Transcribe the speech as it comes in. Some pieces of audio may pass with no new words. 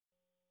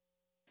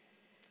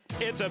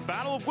It's a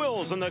battle of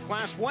wills in the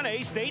Class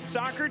 1A state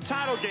soccer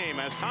title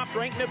game as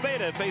top-ranked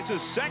Nevada faces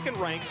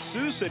second-ranked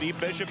Sioux City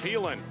Bishop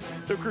Heelan.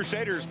 The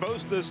Crusaders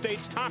boast the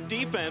state's top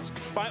defense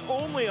by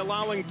only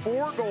allowing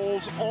 4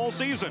 goals all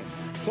season.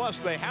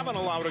 Plus, they haven't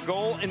allowed a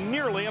goal in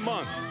nearly a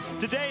month.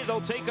 Today, they'll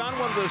take on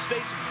one of the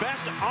state's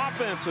best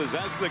offenses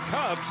as the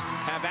Cubs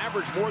have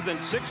averaged more than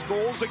 6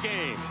 goals a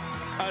game.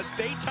 A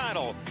state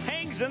title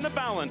hangs in the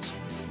balance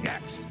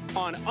next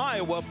on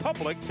Iowa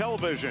Public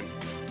Television.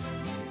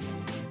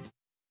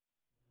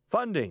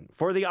 Funding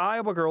for the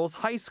Iowa Girls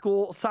High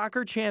School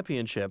Soccer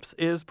Championships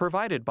is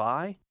provided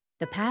by...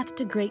 The path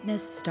to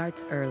greatness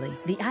starts early.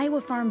 The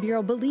Iowa Farm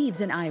Bureau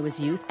believes in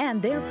Iowa's youth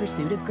and their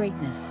pursuit of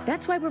greatness.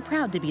 That's why we're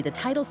proud to be the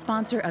title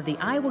sponsor of the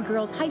Iowa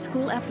Girls High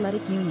School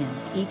Athletic Union.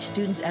 Each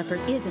student's effort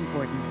is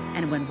important,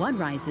 and when one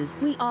rises,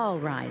 we all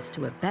rise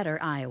to a better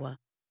Iowa.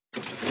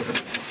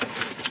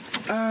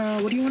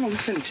 What do you want to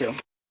listen to?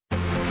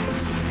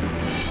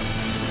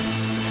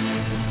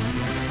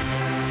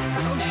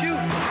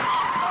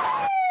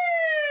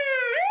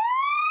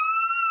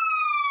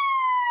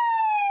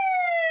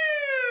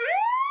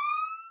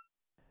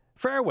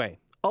 Fairway,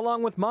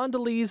 along with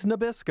Mondelez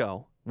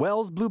Nabisco,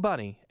 Wells Blue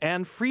Bunny,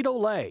 and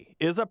Frito-Lay,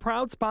 is a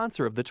proud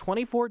sponsor of the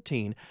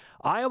 2014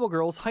 Iowa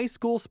Girls High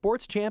School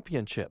Sports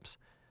Championships.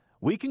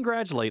 We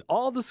congratulate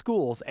all the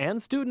schools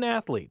and student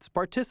athletes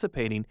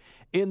participating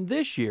in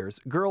this year's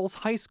Girls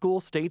High School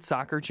State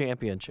Soccer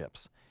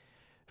Championships.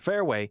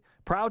 Fairway,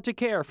 proud to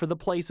care for the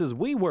places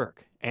we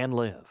work and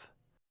live.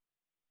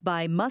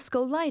 By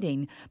Musco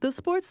Lighting, the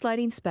sports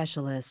lighting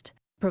specialist,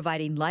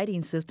 providing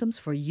lighting systems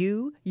for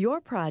you,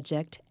 your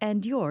project,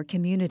 and your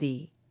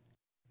community.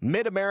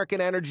 Mid-American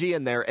Energy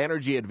and their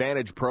Energy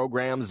Advantage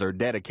programs are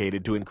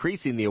dedicated to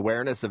increasing the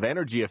awareness of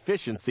energy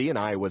efficiency in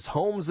Iowa's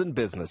homes and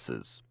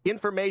businesses.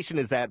 Information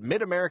is at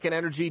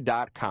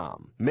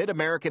midamericanenergy.com.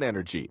 Mid-American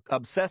Energy,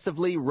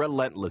 obsessively,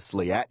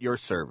 relentlessly at your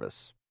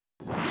service.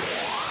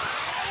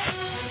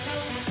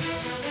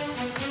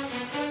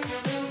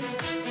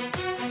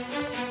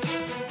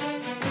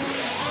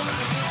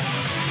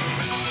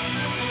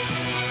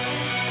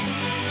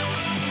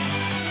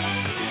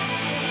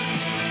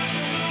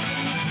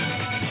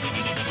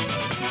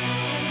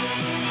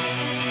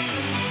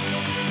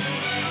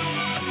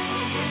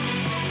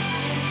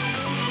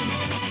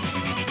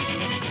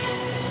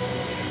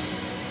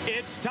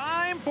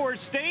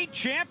 State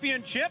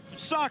Championship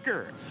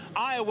Soccer.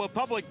 Iowa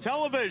Public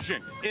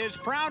Television is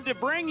proud to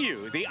bring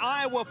you the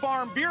Iowa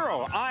Farm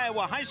Bureau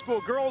Iowa High School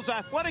Girls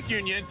Athletic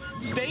Union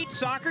State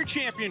Soccer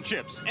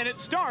Championships. And it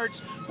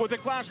starts with the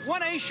Class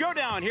 1A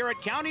showdown here at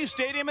Cownie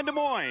Stadium in Des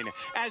Moines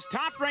as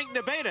top-ranked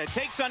Nevada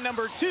takes on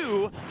number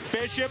 2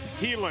 Bishop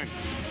Heelan.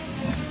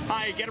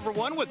 Hi again,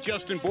 everyone, with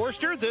Justin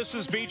Borster. This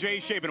is BJ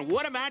Shaban.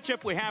 What a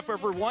matchup we have for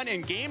everyone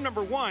in game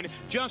number 1.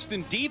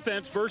 Justin,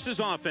 defense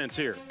versus offense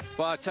here.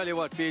 Well, I tell you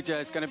what, BJ,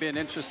 it's going to be an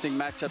interesting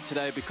matchup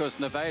today because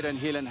Nevada and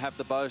Heelan have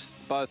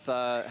both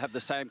have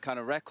the same kind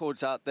of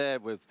records out there,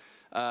 with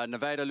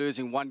Nevada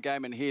losing 1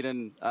 game and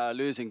Heelan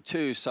losing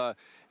 2. So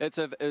it's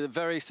a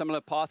very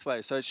similar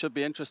pathway, so it should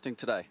be interesting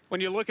today.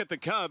 When you look at the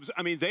Cubs,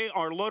 I mean, they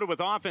are loaded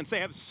with offense. They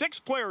have 6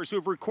 players who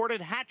have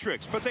recorded hat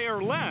tricks, but they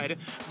are led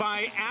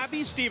by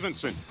Abby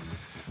Stevenson.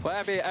 Well,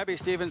 Abby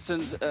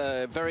Stevenson's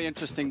a very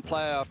interesting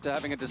player after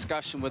having a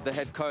discussion with the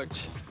head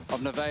coach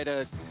of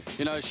Nevada.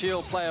 You know,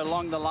 she'll play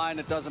along the line.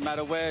 It doesn't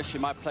matter where. She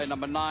might play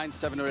number 9,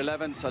 7, or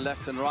 11, so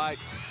left and right.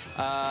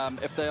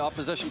 If the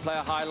opposition play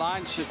a high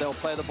line, they'll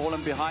play the ball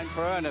in behind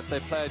for her, and if they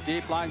play a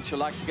deep line, she'll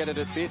like to get it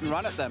at feet and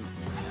run at them.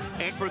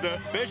 And for the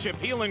Bishop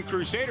Heelan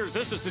Crusaders,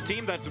 this is the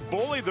team that's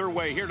bullied their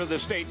way here to the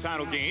state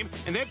title game,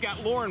 and they've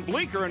got Lauren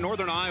Bleeker, a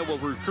Northern Iowa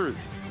recruit.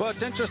 Well,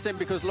 it's interesting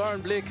because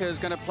Lauren Bleeker is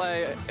going to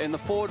play in the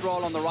forward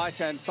role on the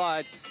right-hand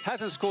side.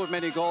 Hasn't scored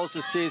many goals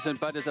this season,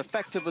 but is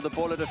effective with the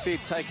ball at her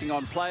feet, taking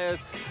on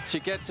players. She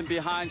gets in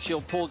behind.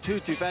 She'll pull 2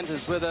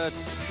 defenders with her,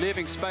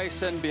 leaving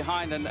space in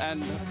behind,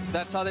 and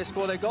that's how they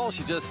score their goals.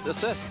 She just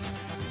assists.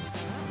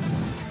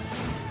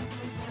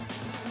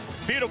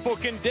 Beautiful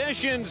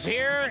conditions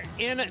here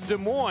in Des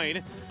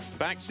Moines.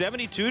 Back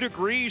 72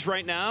 degrees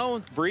right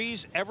now.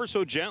 Breeze ever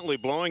so gently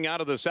blowing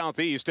out of the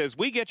southeast as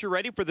we get you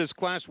ready for this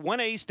Class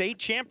 1A state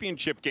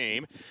championship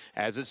game.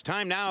 As it's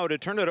time now to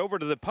turn it over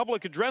to the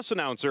public address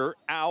announcer,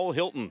 Al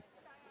Hilton.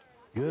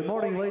 Good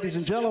morning, ladies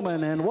and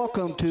gentlemen, and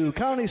welcome to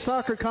Cownie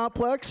Soccer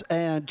Complex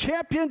and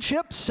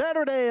Championship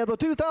Saturday of the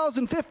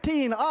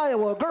 2015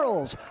 Iowa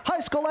Girls High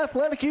School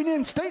Athletic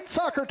Union State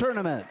Soccer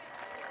Tournament.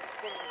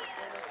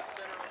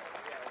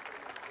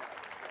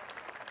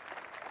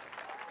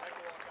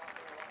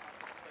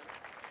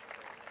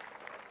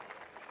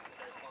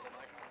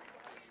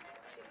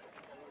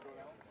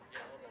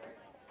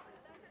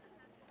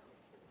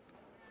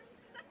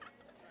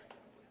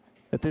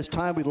 At this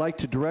time, we'd like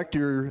to direct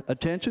your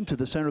attention to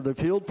the center of the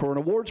field for an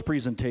awards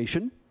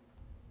presentation.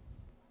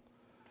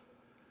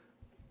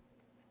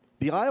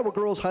 The Iowa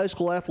Girls High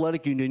School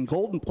Athletic Union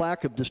Golden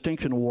Plaque of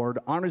Distinction Award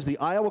honors the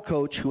Iowa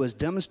coach who has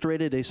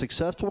demonstrated a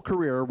successful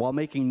career while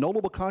making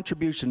notable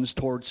contributions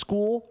towards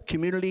school,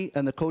 community,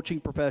 and the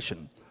coaching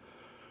profession.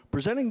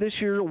 Presenting this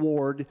year's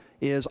award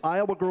is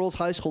Iowa Girls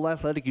High School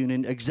Athletic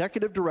Union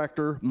Executive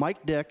Director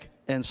Mike Dick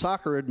and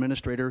Soccer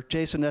Administrator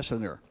Jason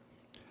Esslinger.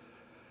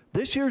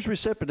 This year's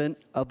recipient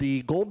of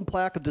the Golden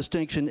Plaque of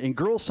Distinction in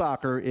girls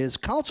soccer is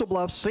Council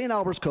Bluffs St.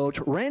 Albert's coach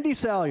Randy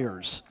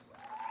Salyers.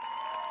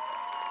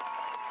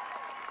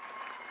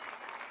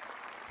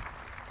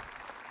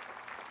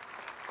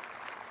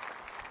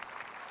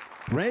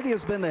 Randy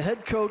has been the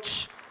head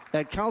coach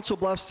at Council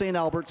Bluffs St.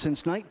 Albert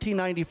since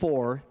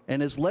 1994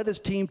 and has led his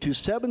team to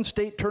 7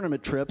 state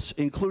tournament trips,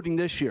 including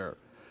this year.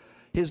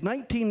 His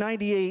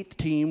 1998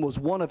 team was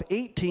one of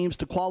 8 teams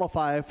to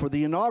qualify for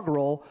the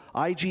inaugural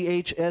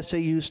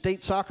IGHSAU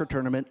state soccer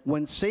tournament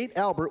when St.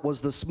 Albert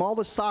was the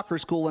smallest soccer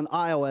school in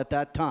Iowa at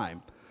that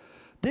time.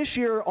 This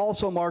year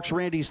also marks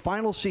Randy's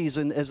final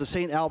season as the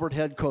St. Albert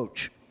head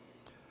coach.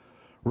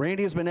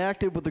 Randy has been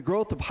active with the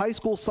growth of high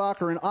school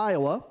soccer in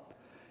Iowa.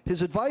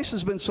 His advice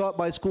has been sought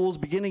by schools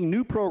beginning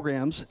new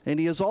programs, and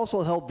he has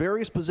also held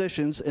various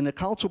positions in the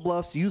Council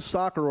Bluffs Youth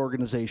Soccer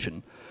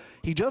Organization.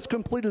 He just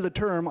completed a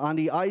term on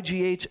the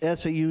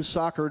IGHSAU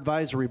Soccer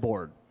Advisory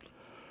Board.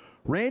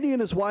 Randy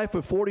and his wife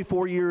of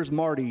 44 years,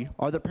 Marty,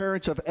 are the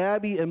parents of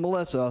Abby and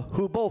Melissa,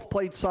 who both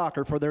played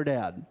soccer for their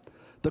dad.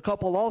 The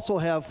couple also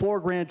have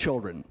 4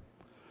 grandchildren.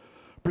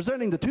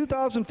 Presenting the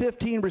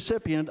 2015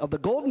 recipient of the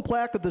Golden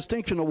Plaque of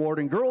Distinction Award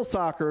in girls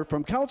soccer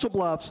from Council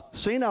Bluffs,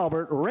 St.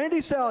 Albert,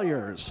 Randy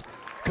Salyers.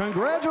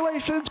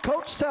 Congratulations,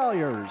 Coach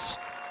Salyers.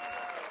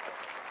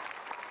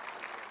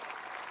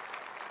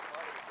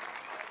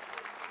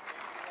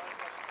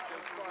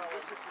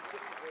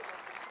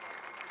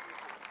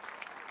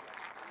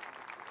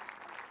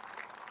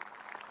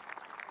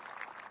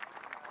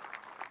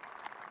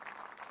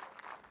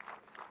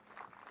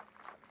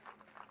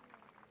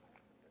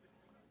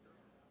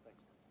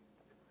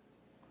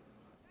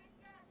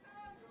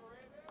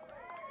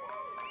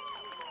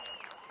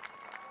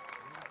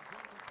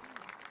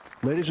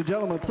 Ladies and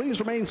gentlemen, please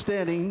remain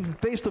standing,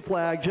 face the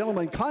flag.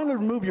 Gentlemen, kindly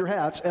remove your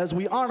hats as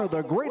we honor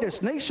the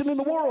greatest nation in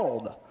the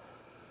world.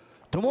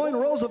 Des Moines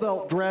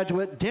Roosevelt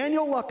graduate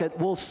Daniel Luckett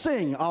will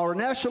sing our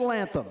national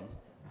anthem.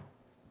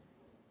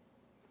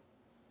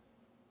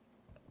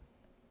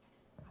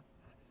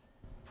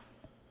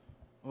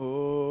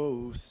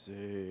 Oh,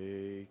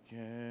 say,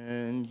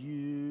 can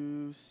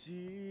you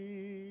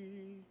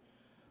see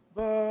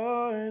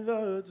by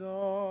the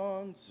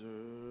dawn's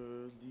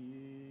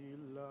early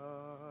light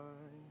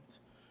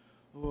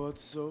what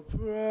so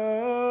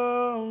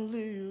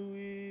proudly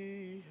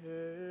we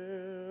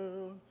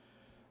hailed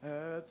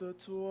at the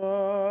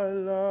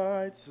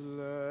twilight's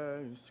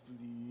last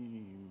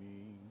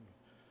gleaming,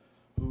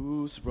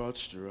 whose broad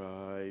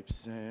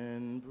stripes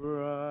and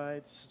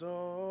bright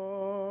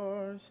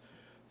stars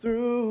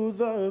through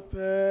the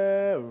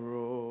perilous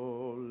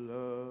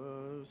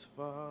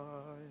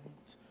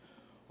fight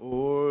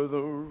o'er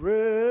the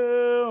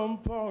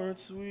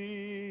ramparts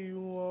we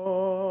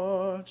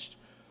watched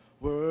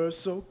were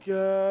so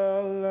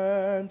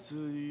gallantly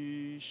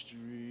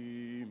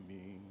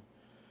streaming,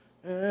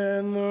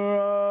 and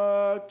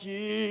the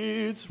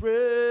rocket's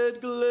red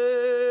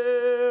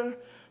glare,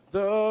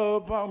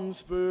 the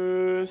bombs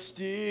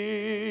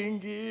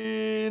bursting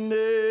in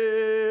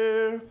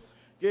air,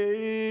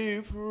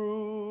 gave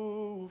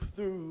proof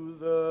through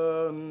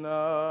the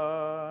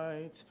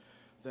night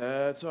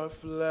that our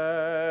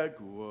flag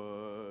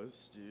was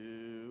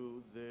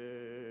still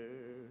there.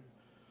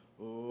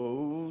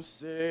 Oh,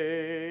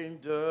 say,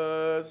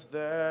 does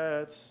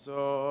that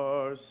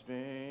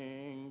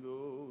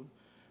star-spangled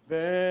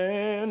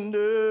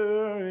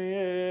banner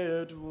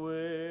yet wave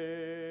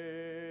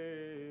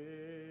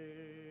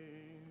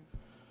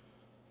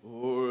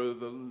o'er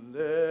the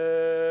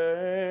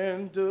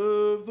land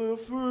of the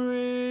free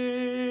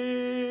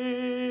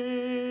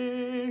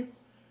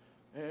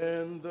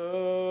and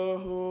the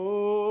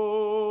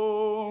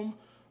home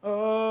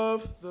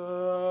of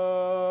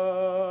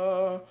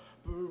the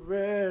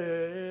brave?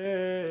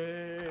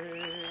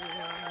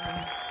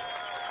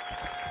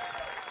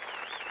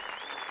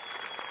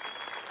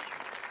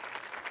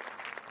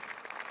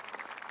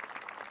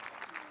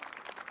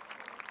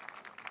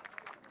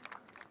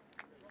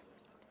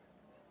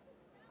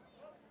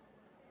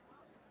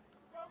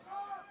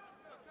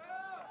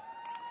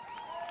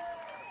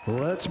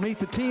 Let's meet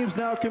the teams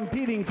now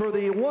competing for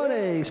the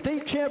 1A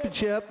state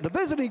championship. The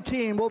visiting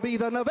team will be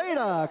the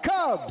Nevada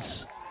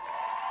Cubs.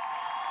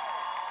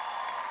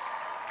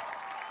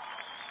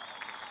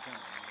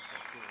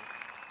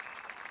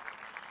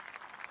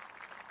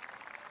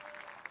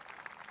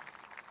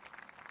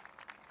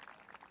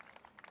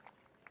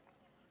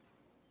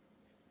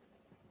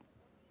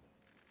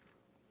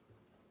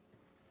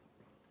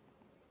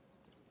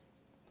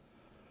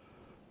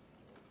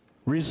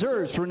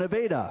 Reserves for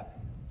Nevada: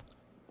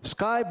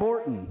 Sky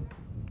Borton,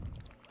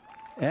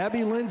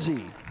 Abby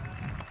Lindsay,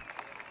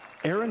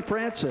 Aaron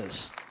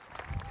Francis,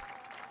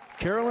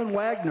 Carolyn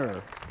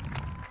Wagner,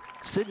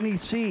 Sydney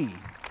C.,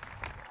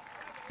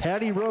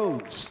 Hattie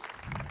Rhodes,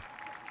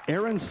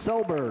 Aaron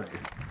Selberg,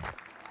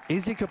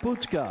 Izzy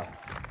Kaputska,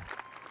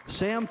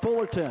 Sam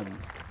Fullerton,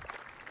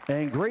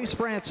 and Grace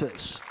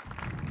Francis.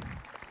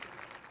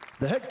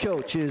 The head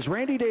coach is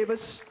Randy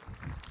Davis.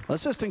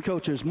 Assistant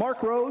coaches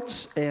Mark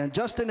Rhodes and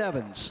Justin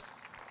Evans.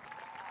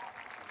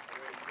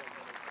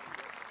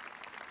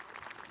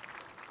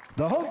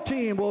 The home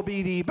team will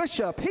be the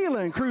Bishop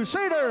Heelan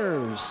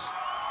Crusaders.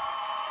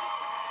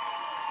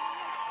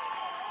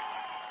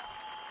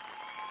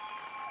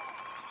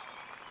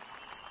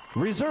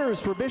 Reserves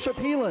for Bishop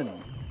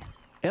Heelan: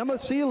 Emma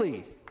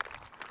Seeley,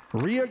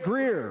 Rhea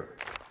Greer,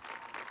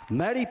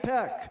 Maddie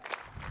Peck,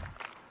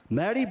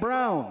 Maddie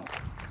Brown,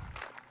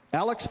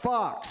 Alex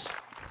Fox,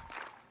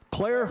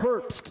 Claire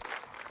Herbst,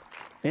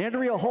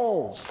 Andrea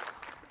Hulls,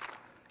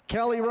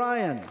 Callie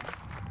Ryan,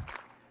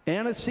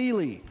 Anna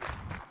Seeley,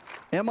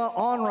 Emma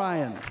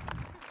Onryan,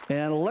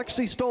 and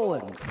Lexi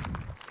Stolen.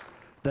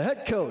 The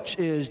head coach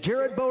is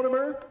Jared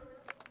Bodemer.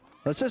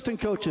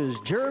 Assistant coaches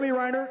Jeremy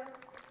Reiner,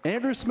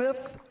 Andrew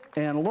Smith,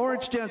 and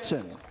Lawrence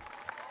Jensen.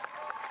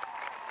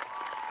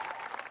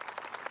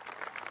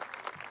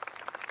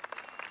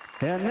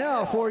 And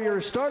now for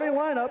your starting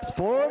lineups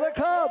for the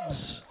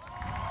Cubs.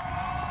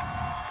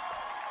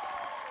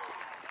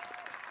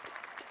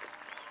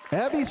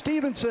 Abby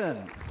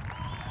Stevenson,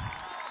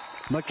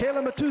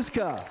 Michaela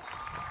Matuska,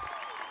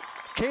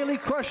 Kaylee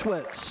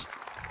Krushwitz,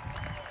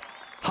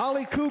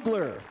 Holly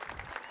Kugler,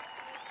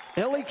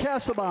 Ellie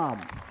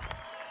Kassabaum,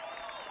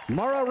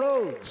 Mara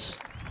Rhodes,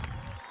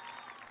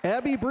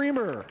 Abby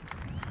Bremer,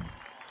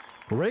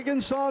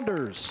 Reagan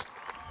Saunders,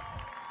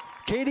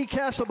 Katie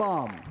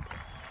Kassabaum,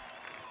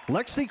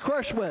 Lexi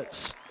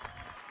Krushwitz,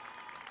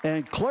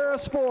 and Clara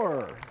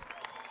Sporer.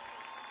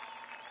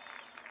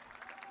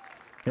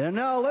 And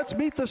now let's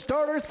meet the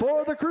starters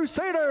for the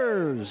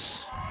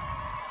Crusaders.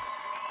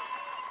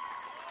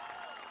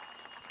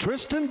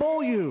 Tristan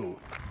Beaulieu,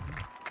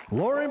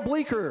 Lauren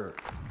Bleeker,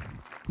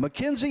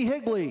 Mackenzie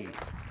Higley,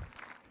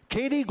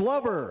 Katie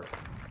Glover,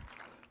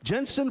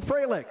 Jensen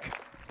Freilich,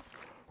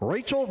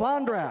 Rachel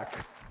Vondrack,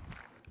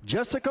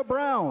 Jessica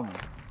Brown,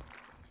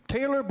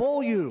 Taylor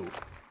Beaulieu,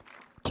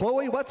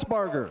 Chloe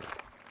Wetzbarger,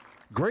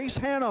 Grace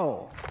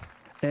Hanno,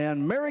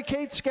 and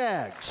Mary-Kate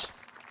Skaggs.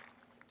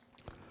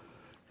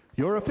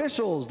 Your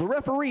officials: the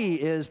referee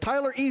is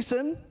Tyler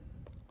Eason,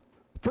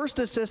 first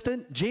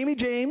assistant Jamie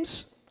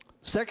James,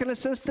 second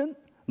assistant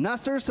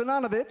Nasser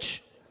Sinanovich,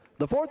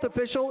 the fourth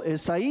official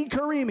is Saeed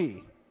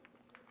Karimi.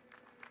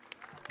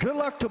 Good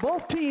luck to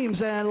both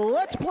teams, and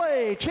let's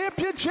play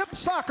championship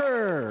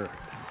soccer.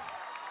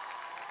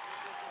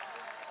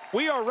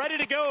 We are ready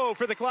to go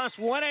for the Class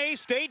 1A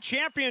state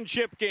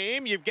championship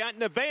game. You've got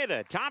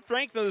Nevada, top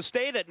ranked in the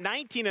state at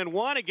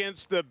 19-1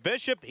 against the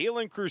Bishop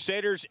Heelan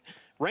Crusaders,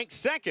 ranked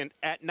second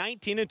at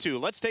 19-2.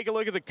 Let's take a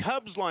look at the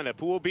Cubs lineup,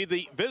 who will be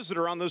the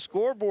visitor on the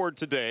scoreboard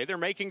today. They're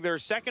making their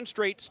second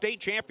straight state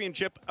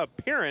championship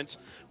appearance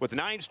with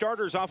 9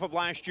 starters off of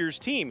last year's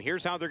team.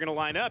 Here's how they're going to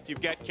line up.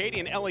 You've got Katie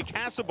and Ellie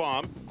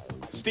Kassabaum,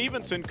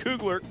 Stevenson,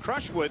 Kugler,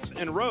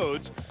 Krushwitz, and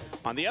Rhodes.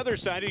 On the other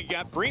side, you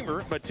got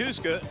Bremer,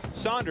 Matuska,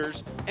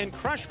 Saunders, and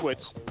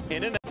Krushwitz.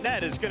 And in the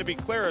net is going to be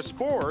Clara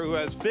Sporer, who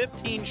has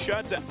 15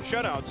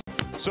 shutouts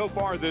so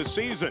far this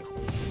season.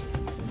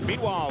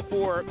 Meanwhile,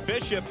 for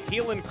Bishop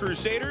Heelan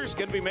Crusaders,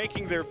 going to be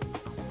making their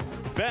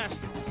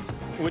best,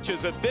 which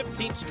is a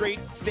 15th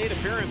straight state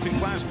appearance in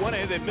Class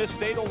 1A. They've missed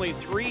state only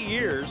 3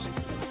 years.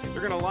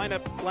 They're going to line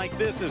up like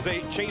this as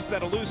they chase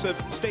that elusive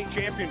state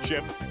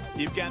championship.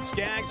 You've got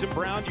Skaggs and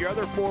Brown. Your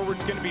other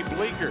forward's going to be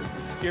Bleeker.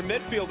 Your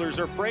midfielders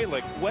are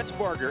Freilich,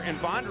 Wetzbarger, and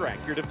Vondrack.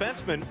 Your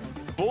defensemen,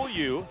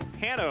 Beaulieu,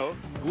 Hanno,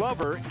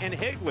 Glover, and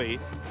Higley.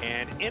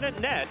 And in a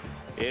net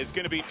is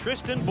going to be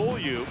Tristan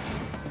Beaulieu,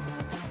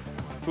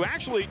 who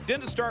actually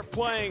didn't start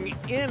playing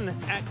in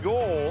at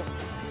goal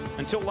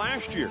until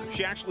last year.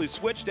 She actually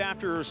switched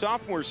after her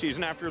sophomore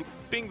season after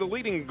being the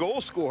leading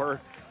goal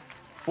scorer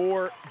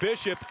for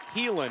Bishop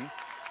Heelan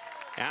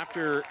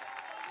after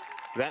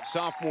that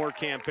sophomore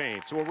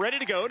campaign. So we're ready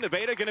to go.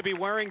 Nevada going to be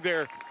wearing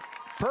their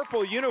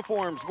purple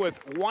uniforms with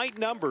white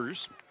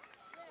numbers.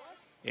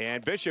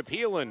 And Bishop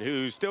Heelan,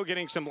 who's still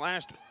getting some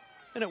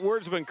last-minute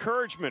words of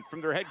encouragement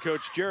from their head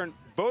coach, Jared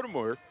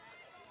Bodemer,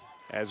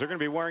 as they're going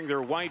to be wearing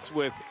their whites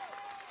with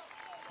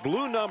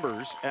blue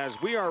numbers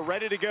as we are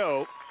ready to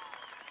go.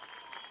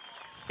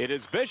 It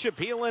is Bishop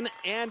Heelan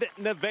and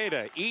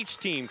Nevada, each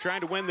team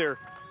trying to win their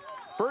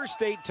first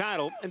state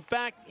title. In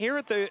fact, here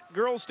at the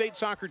Girls State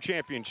Soccer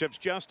Championships,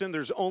 Justin,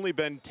 there's only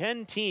been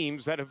 10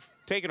 teams that have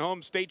taken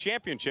home state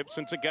championships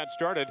since it got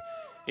started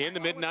in the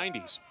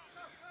mid-90s.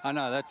 I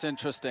know, that's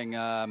interesting.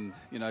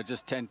 You know,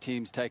 just 10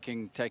 teams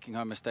taking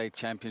home a state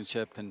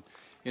championship. And,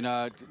 you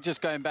know,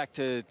 just going back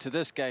to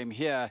this game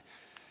here,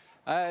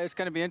 it's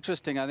going to be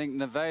interesting. I think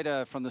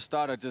Nevada from the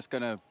start are just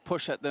going to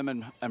push at them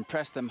and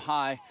press them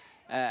high.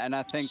 And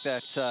I think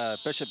that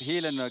Bishop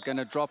Heelan are going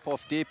to drop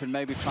off deep and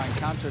maybe try and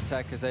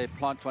counterattack as they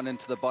plant one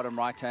into the bottom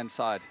right-hand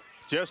side.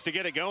 Just to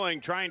get it going,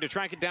 trying to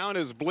track it down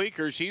is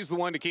Bleeker. She's the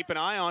one to keep an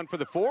eye on for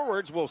the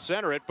forwards. Will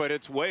center it, but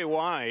it's way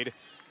wide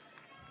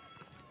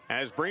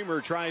as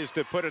Bremer tries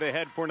to put it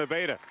ahead for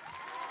Nevada.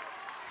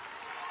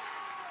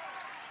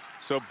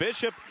 So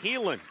Bishop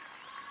Heelan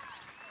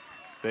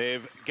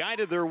They've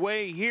guided their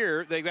way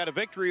here. They've got a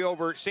victory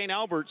over St.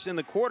 Albert's in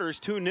the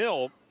quarters,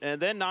 2-0,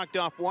 and then knocked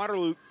off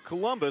Waterloo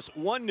Columbus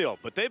 1-0.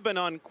 But they've been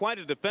on quite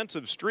a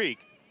defensive streak.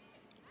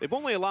 They've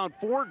only allowed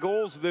 4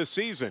 goals this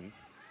season,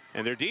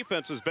 and their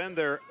defense has been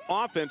their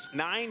offense.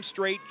 9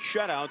 straight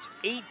shutouts,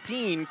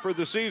 18 for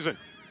the season.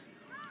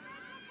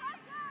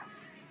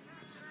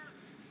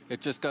 It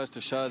just goes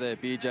to show there,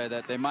 BJ,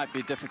 that they might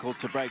be difficult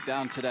to break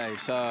down today.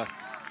 So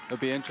it'll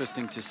be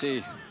interesting to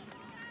see.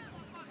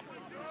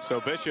 So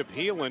Bishop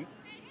Heelan,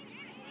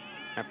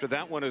 after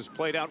that one is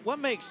played out, what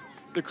makes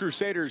the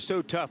Crusaders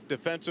so tough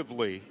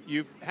defensively?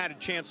 You've had a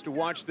chance to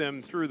watch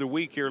them through the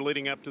week here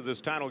leading up to this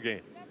title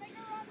game.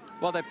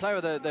 Well, they play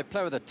with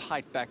a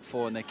tight back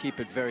four, and they keep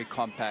it very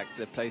compact.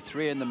 They play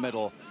 3 in the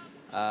middle.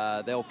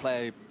 They'll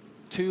play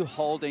 2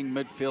 holding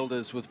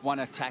midfielders with 1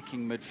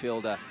 attacking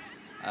midfielder.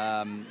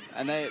 And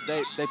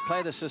they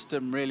play the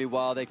system really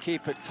well. They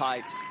keep it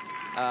tight.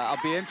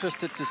 I'll be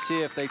interested to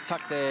see if they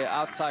tuck their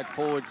outside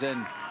forwards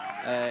in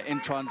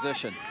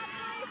transition.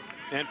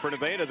 And for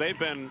Nevada, they've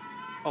been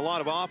a lot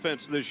of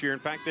offense this year. In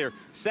fact, they're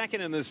second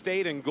in the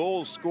state in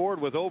goals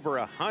scored with over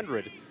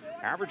 100,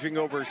 averaging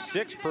over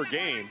 6 per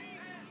game.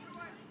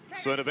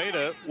 So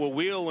Nevada will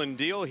wheel and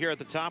deal here at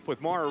the top with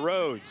Mara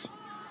Rhodes.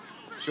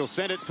 She'll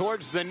send it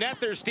towards the net.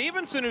 There's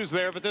Stevenson who's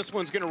there, but this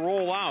one's going to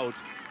roll out.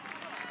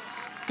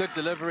 Good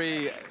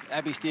delivery.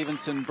 Abby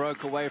Stevenson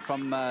broke away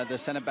from the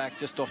center back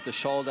just off the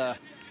shoulder.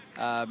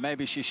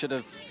 Maybe she should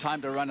have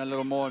timed to run a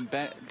little more and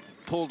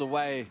pulled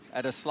away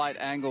at a slight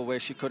angle where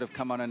she could have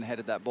come on and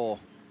headed that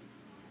ball.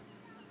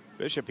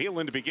 Bishop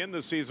Heelan to begin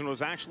the season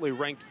was actually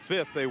ranked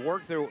 5th. They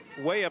worked their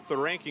way up the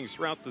rankings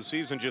throughout the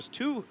season. Just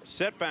 2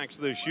 setbacks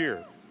this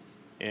year.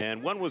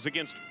 And one was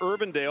against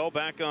Urbandale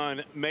back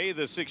on May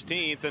the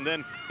 16th. And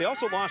then they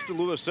also lost to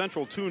Lewis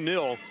Central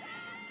 2-0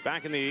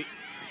 back in the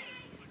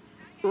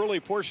early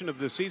portion of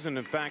the season.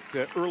 In fact,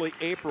 early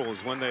April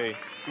is when they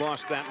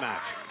lost that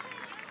match.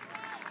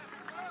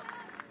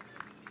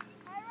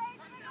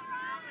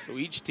 So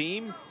each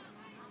team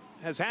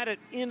has had it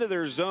into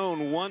their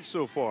zone once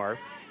so far.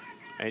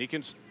 And you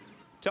can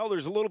tell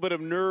there's a little bit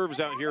of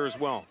nerves out here as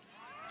well.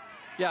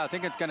 Yeah, I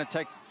think it's going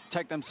to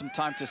take them some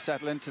time to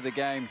settle into the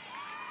game.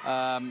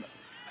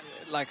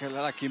 Like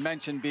you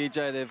mentioned,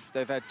 BJ,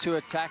 they've had 2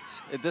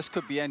 attacks. This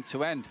could be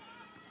end-to-end.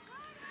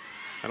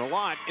 And a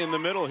lot in the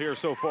middle here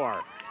so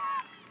far.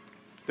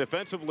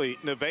 Defensively,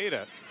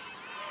 Nevada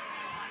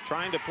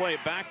trying to play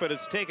it back, but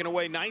it's taken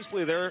away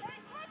nicely there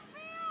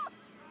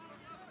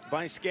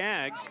by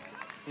Skaggs.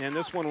 And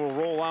this one will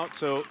roll out,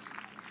 so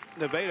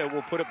Nevada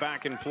will put it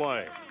back in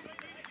play.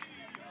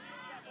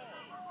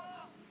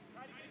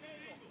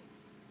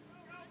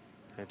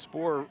 And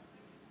Spoor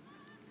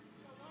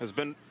has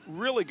been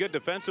really good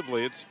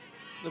defensively. It's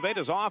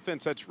Nevada's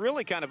offense that's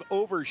really kind of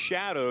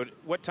overshadowed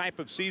what type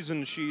of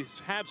season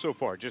she's had so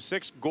far. Just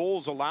 6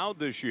 goals allowed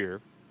this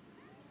year.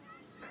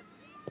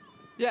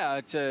 Yeah,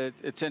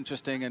 it's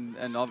interesting,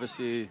 and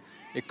obviously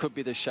it could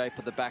be the shape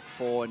of the back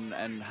four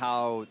and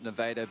how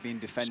Nevada have been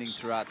defending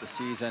throughout the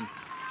season.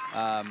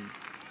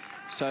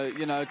 So,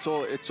 you know,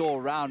 it's all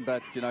around,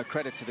 but, you know,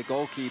 credit to the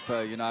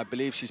goalkeeper. You know, I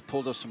believe she's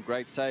pulled off some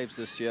great saves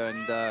this year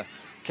and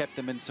kept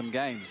them in some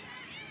games.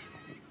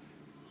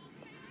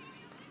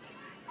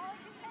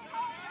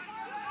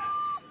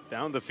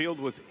 Down the field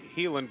with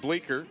Heelan.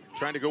 Bleeker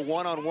trying to go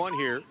one-on-one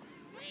here.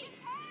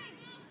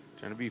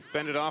 Trying to be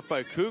fended off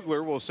by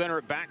Kugler. Will center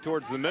it back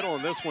towards the middle,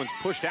 and this one's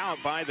pushed out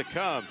by the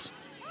Cubs.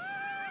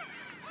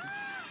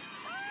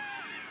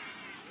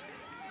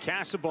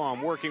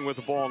 Kassabaum working with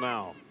the ball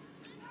now.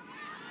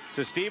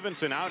 To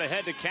Stevenson, out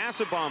ahead to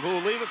Kassabaum, who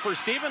will leave it for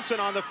Stevenson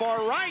on the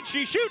far right.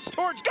 She shoots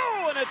towards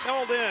goal, and it's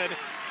held in.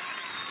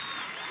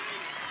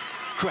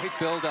 Great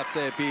build up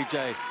there,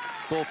 BJ.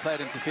 Ball played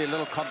into field,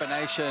 little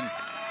combination.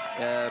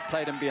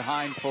 Played him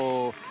behind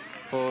for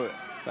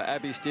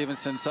Abby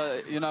Stevenson.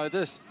 So, you know,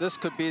 this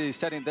could be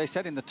they're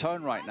setting the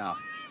tone right now.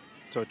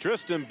 So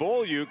Tristan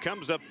Beaulieu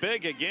comes up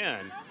big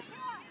again.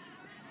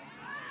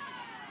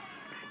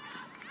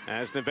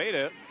 As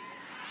Nevada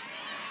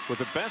with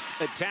the best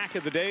attack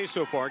of the day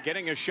so far,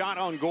 getting a shot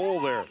on goal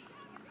there.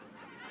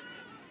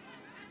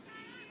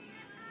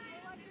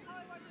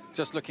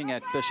 Just looking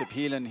at Bishop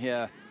Heelan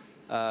here,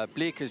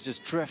 Bleek has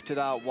just drifted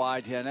out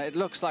wide here, and it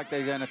looks like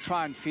they're going to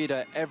try and feed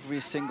her every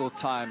single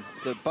time.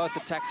 Both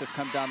attacks have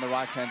come down the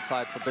right-hand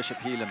side for Bishop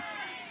Heelan.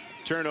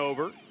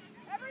 Turnover.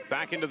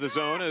 Back into the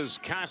zone as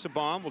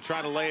Kassabaum will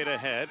try to lay it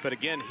ahead, but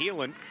again,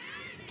 Heelan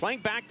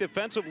playing back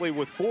defensively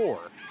with 4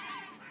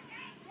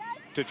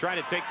 to try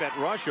to take that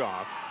rush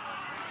off.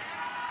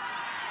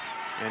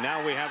 And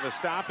now we have a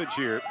stoppage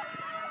here,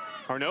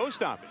 or no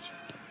stoppage.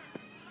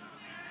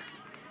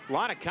 A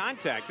lot of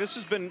contact. This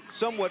has been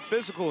somewhat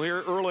physical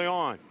here early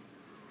on.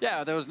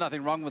 Yeah, there was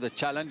nothing wrong with the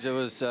challenge. It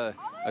was a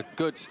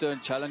good,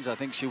 stern challenge. I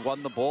think she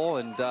won the ball,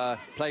 and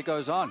play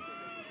goes on.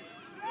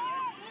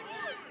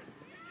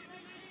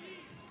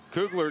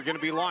 Kugler going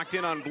to be locked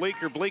in on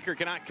Bleeker. Bleeker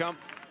cannot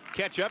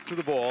catch up to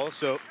the ball.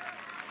 So,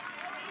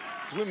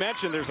 as we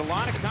mentioned, there's a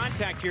lot of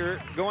contact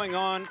here going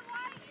on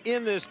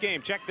in this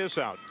game. Check this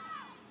out.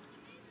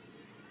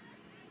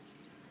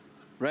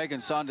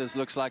 Reagan Saunders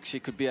looks like she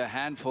could be a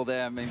handful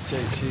there. I mean,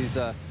 she's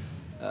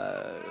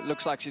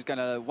looks like she's going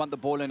to want the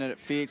ball in her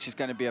feet. She's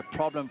going to be a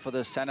problem for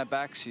the center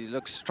back. She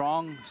looks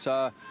strong,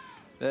 so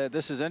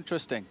this is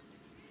interesting.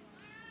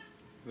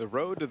 The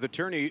road to the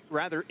tourney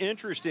rather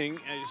interesting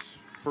as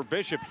for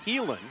Bishop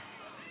Heelan,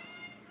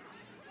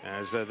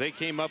 as they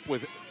came up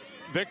with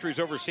victories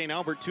over St.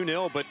 Albert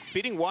 2-0, but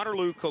beating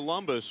Waterloo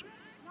Columbus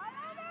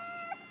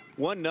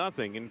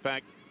 1-0. In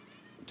fact,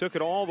 took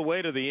it all the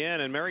way to the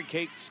end, and Mary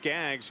Kate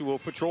Skaggs, who will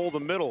patrol the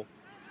middle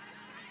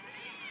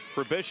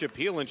for Bishop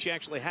Heelan, she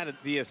actually had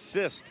the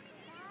assist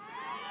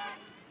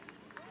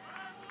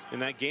in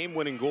that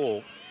game-winning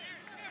goal,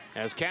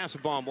 as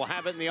Casabon will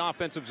have it in the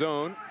offensive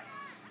zone.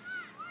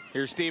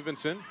 Here's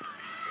Stevenson.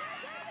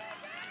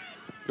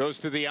 Goes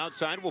to the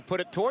outside, will put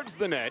it towards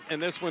the net,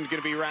 and this one's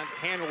going to be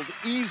handled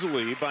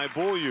easily by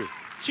Beaulieu.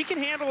 She can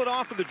handle it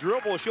off of the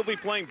dribble. She'll be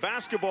playing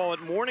basketball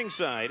at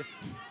Morningside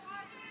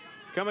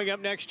coming up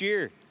next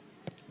year.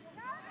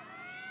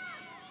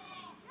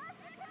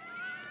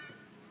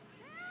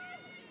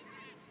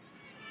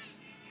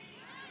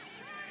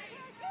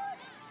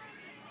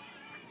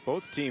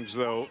 Both teams,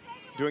 though,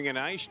 doing a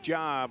nice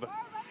job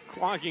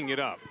clogging it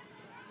up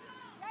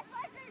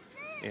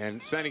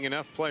and sending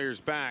enough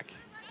players back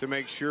to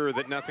make sure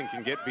that nothing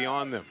can get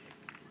beyond them.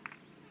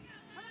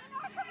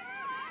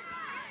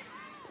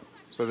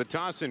 So the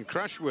toss in,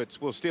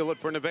 Krushwitz will steal it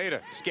for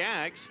Nevada.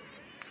 Skaggs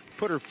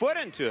put her foot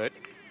into it,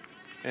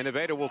 and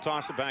Nevada will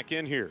toss it back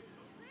in here.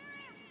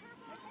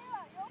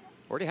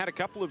 Already had a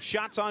couple of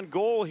shots on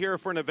goal here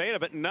for Nevada,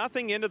 but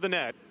nothing into the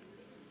net.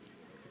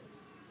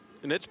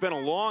 And it's been a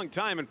long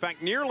time, in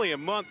fact, nearly a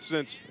month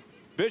since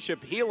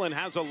Bishop Heelan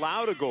has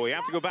allowed a goal. You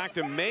have to go back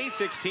to May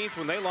 16th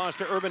when they lost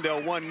to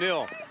Urbandale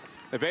 1-0.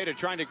 Nevada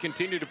trying to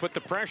continue to put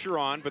the pressure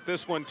on, but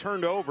this one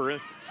turned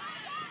over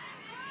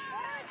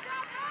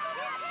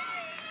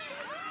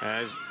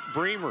as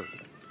Bremer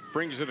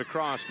brings it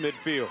across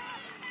midfield.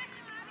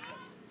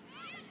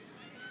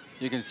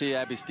 You can see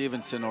Abby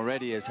Stevenson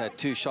already has had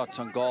 2 shots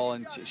on goal,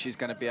 and she's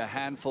going to be a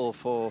handful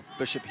for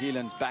Bishop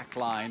Heelan's back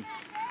line.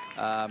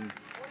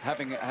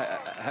 Having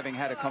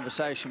had a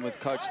conversation with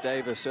Coach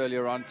Davis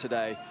earlier on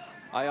today,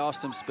 I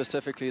asked him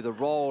specifically the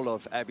role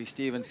of Abby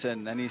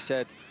Stevenson, and he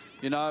said,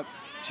 you know,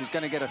 she's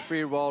going to get a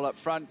free roll up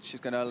front.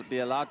 She's going to be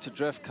allowed to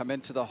drift, come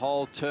into the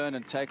hole, turn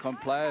and take on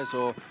players,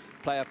 or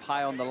play up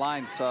high on the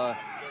line. So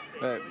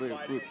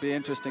it would be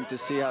interesting to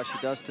see how she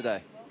does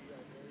today.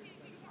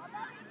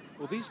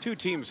 Well, these two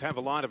teams have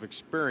a lot of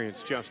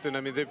experience, Justin.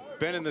 I mean, they've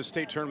been in the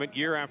state tournament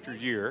year after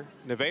year.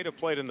 Nevada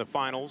played in the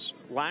finals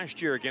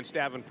last year against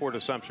Davenport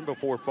Assumption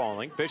before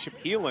falling. Bishop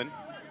Heelan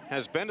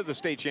has been to the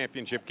state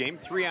championship game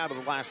 3 out of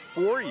the last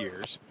 4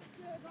 years.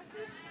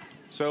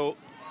 So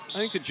I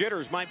think the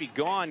jitters might be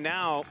gone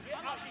now,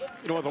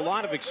 you know, with a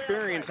lot of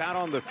experience out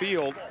on the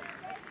field.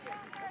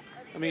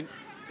 I mean,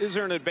 is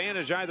there an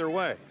advantage either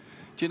way?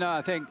 Do you know,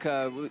 I think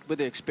with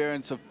the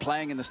experience of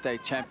playing in the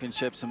state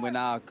championships, and we're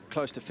now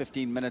close to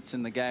 15 minutes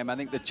in the game, I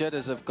think the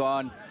jitters have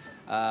gone.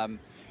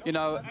 You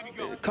know,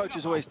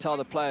 coaches always tell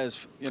the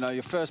players, you know,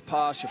 your first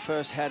pass, your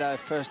first header,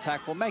 first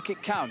tackle, make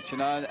it count, you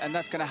know, and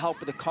that's going to help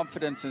with the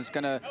confidence, and it's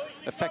going to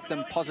affect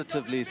them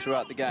positively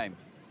throughout the game.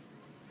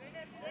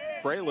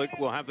 Freilich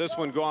will have this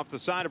one go off the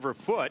side of her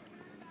foot,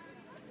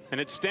 and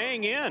it's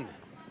staying in.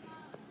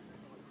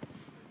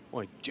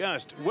 Boy,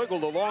 just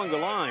wiggled along the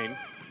line.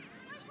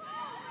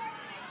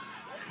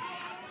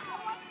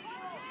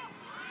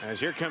 As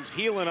here comes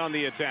Heelan on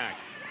the attack.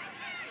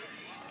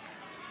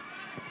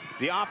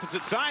 The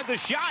opposite side, the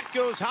shot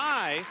goes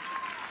high.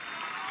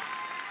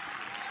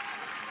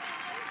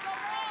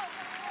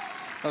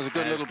 That was a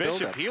good little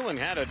Bishop build-up. Heelan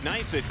had a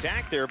nice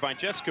attack there by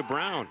Jessica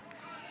Brown.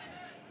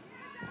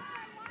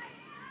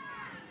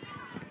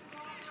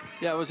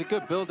 Yeah, it was a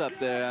good build-up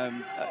there.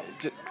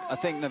 I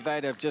think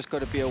Nevada have just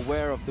got to be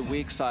aware of the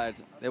weak side.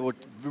 They were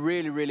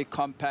really, really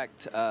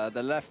compact.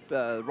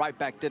 The right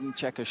back didn't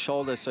check her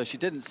shoulder, so she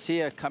didn't see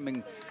her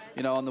coming,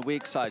 you know, on the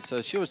weak side.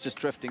 So she was just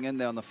drifting in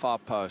there on the far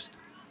post.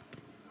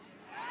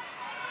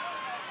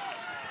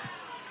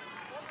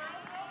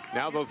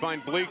 Now they'll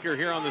find Bleeker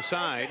here on the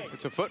side.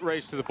 It's a foot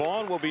race to the ball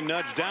and will be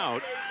nudged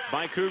out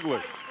by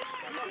Kugler.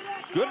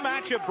 Good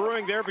matchup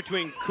brewing there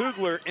between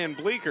Kugler and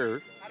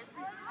Bleeker.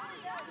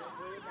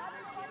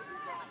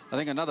 I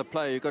think another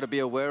player you've got to be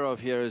aware of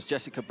here is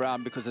Jessica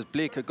Brown, because as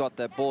Bleeker got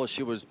that ball,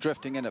 she was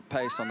drifting in at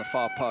pace on the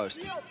far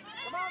post.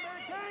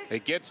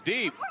 It gets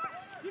deep.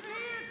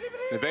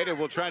 Nevada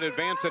will try to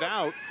advance it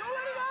out.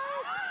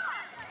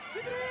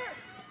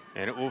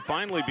 And it will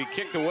finally be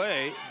kicked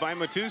away by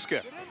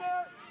Matuska.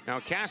 Now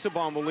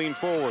Casabon will lean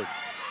forward.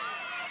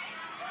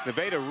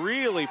 Nevada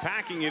really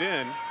packing it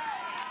in.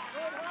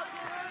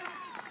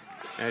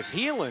 As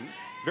Heelan,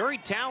 very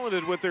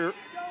talented with their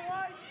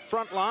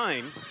front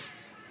line.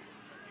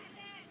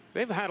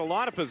 They've had a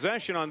lot of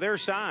possession on their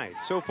side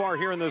so far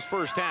here in this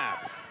first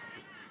half.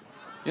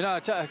 You know,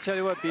 I tell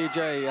you what,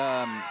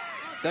 BJ,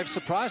 they've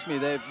surprised me.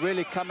 They've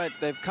really come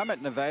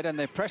at Nevada, and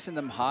they're pressing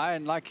them high.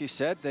 And like you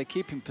said, they're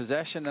keeping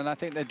possession, and I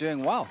think they're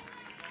doing well.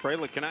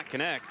 Freilich cannot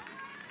connect.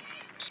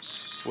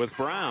 with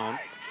Brown.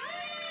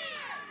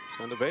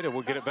 So Nevada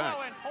will get it back.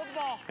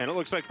 And it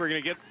looks like we're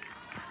going to get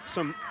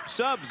some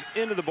subs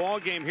into the ball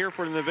game here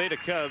for the Nevada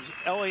Cubs.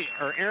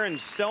 Aaron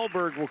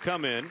Selberg will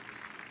come in,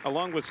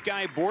 along with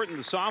Sky Borton,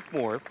 the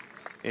sophomore.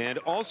 And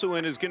also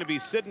in is going to be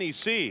Sydney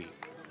C.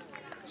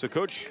 So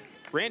Coach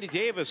Randy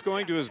Davis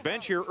going to his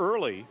bench here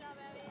early.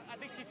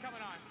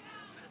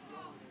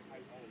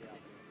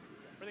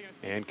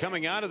 And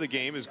coming out of the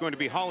game is going to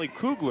be Holly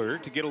Kugler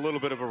to get a little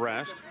bit of a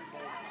rest,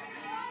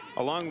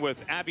 along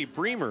with Abby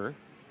Bremer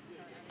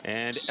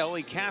and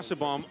Ellie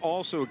Kassebaum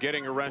also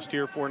getting a rest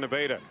here for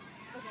Nevada.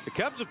 The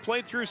Cubs have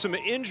played through some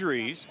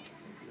injuries,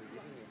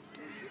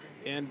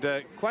 and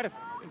in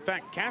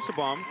fact,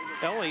 Kassebaum,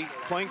 Ellie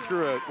playing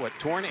through a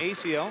torn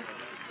ACL?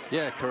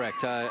 Yeah,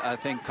 correct. I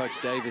think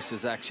Coach Davis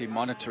is actually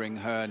monitoring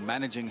her and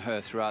managing her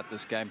throughout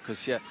this game,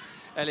 because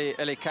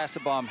Ellie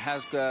Kassebaum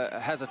has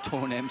a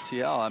torn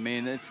MCL. I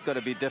mean, it's got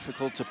to be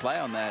difficult to play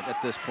on that at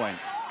this point.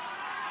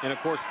 And of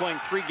course, playing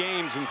 3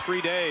 games in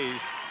 3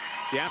 days,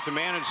 you have to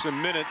manage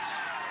some minutes.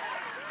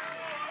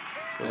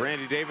 So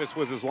Randy Davis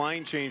with his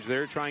line change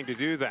there, trying to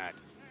do that.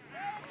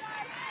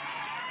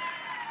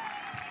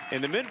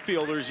 And the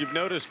midfielders, you've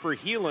noticed for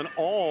Heelan,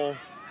 all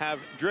have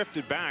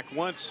drifted back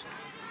once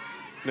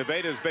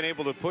Nevada has been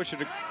able to push it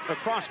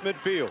across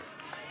midfield.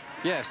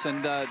 Yes,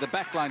 and the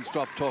back line's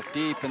dropped off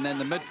deep, and then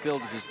the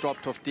midfielders has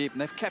dropped off deep,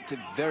 and they've kept it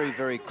very,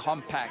 very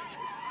compact.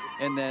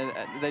 And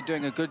they're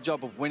doing a good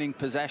job of winning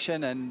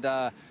possession and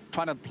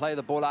trying to play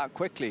the ball out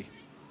quickly.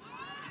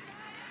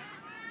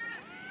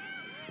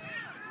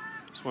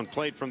 This one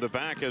played from the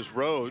back as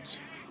Rhodes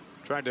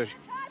tried to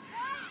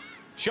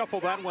shuffle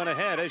that one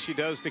ahead, as she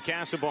does to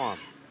Kassebaum.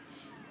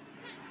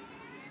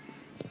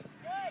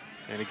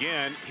 And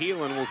again,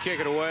 Heelan will kick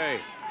it away.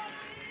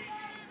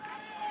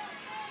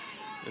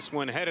 This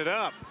one headed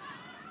up.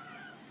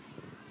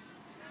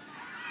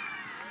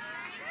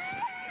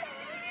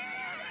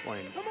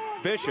 Playing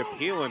Bishop,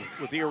 Heelan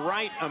with the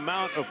right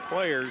amount of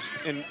players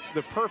in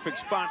the perfect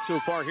spot so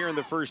far here in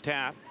the first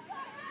half.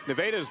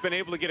 Nevada has been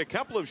able to get a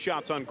couple of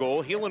shots on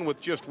goal, Heelan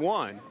with just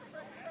one.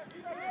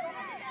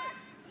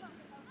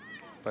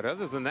 But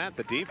other than that,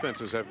 the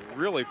defenses have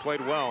really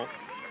played well,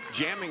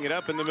 jamming it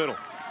up in the middle.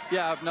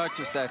 Yeah, I've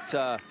noticed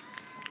that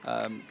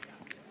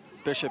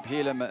Bishop,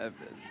 Heelan,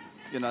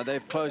 you know,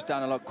 they've closed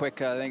down a lot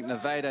quicker. I think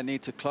Nevada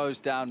need to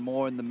close down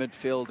more in the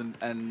midfield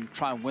and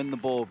try and win the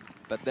ball.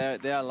 But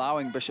they're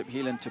allowing Bishop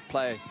Heelan to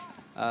play.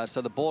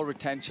 So the ball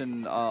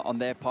retention on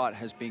their part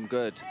has been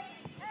good.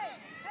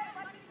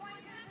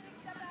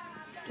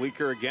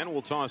 Bleeker again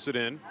will toss it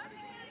in.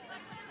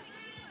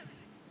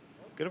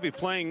 Going to be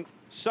playing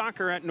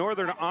soccer at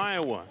Northern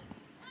Iowa.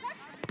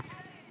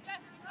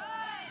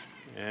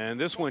 And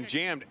this one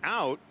jammed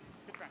out,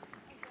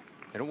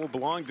 and it will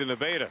belong to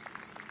Nevada.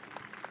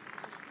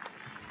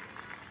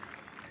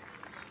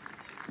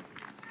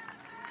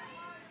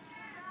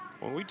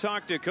 When we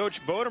talked to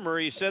Coach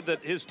Bodemer, he said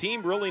that his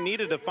team really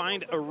needed to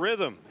find a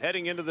rhythm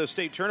heading into the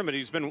state tournament.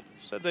 He's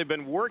said they've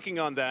been working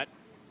on that.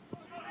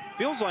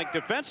 Feels like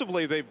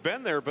defensively they've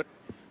been there, but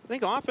I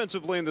think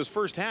offensively in this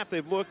first half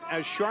they've looked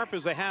as sharp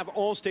as they have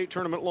all state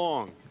tournament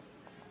long.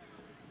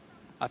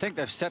 I think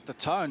they've set the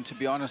tone, to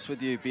be honest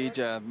with you,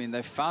 BJ. I mean,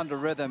 they've found a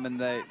rhythm, and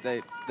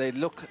they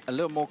look a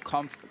little more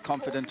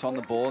confident on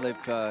the ball.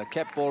 They've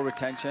kept ball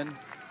retention.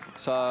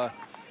 So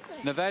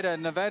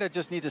Nevada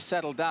just need to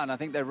settle down. I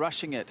think they're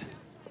rushing it.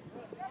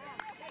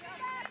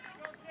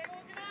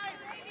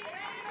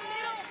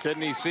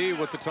 Sydney C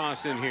with the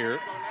toss in here.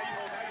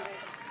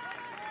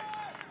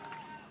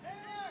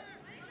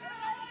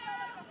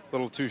 A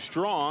little too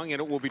strong,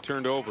 and it will be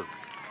turned over.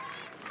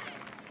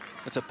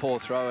 It's a poor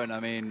throw, and I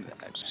mean,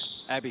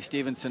 Abby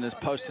Stevenson is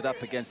posted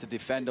up against the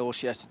defender. All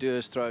she has to do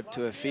is throw it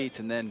to her feet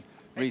and then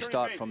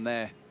restart from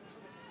there.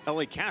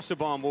 Ellie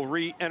Kassebaum will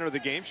re-enter the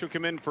game. She'll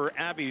come in for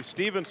Abby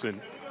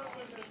Stevenson.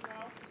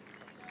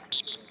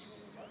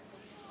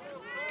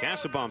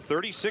 Kassebaum,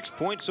 36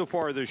 points so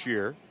far this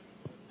year.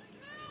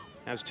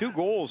 Has 2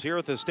 goals here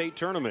at the state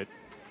tournament.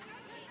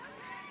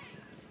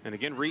 And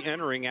again,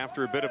 re-entering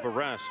after a bit of a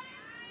rest.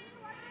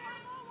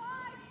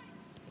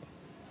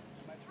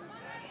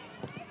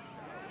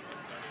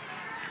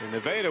 And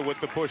Nevada with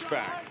the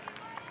pushback.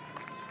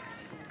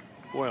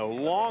 Boy, a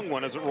long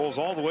one as it rolls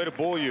all the way to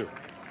Beaulieu.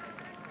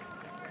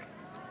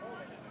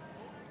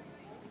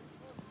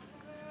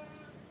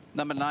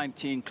 Number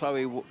 19,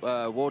 Chloe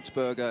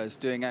Wartsberger, is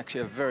doing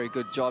actually a very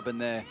good job in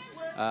there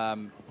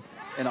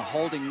in a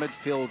holding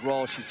midfield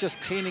role. She's just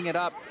cleaning it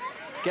up,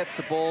 gets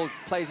the ball,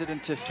 plays it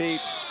into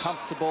feet,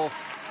 comfortable.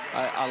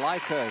 I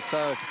like her.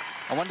 So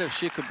I wonder if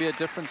she could be a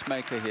difference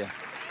maker here.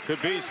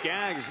 Could be.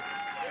 Skaggs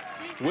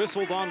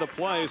whistled on the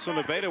play, so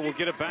Nevada will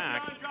get it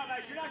back.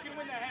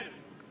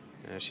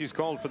 She's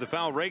called for the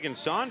foul. Reagan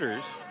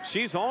Saunders,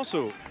 she's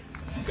also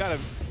got a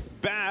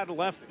bad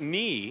left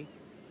knee.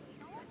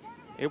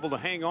 Able to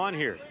hang on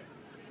here.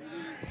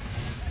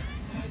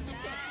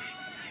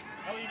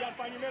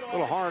 A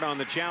little hard on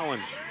the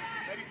challenge.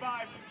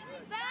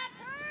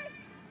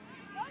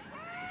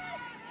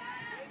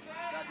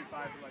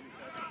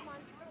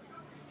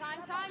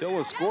 Still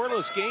a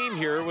scoreless game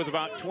here with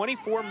about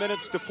 24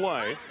 minutes to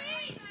play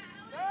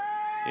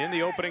in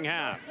the opening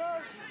half.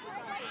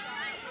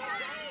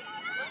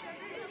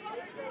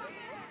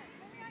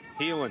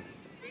 Heelan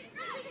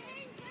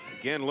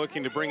again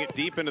looking to bring it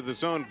deep into the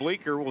zone.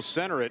 Bleeker will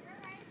center it.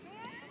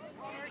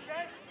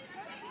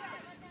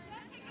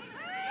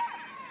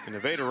 And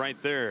Nevada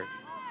right there.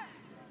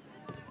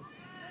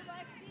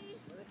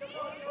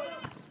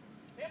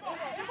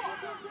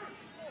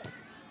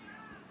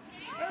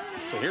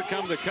 So here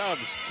come the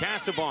Cubs.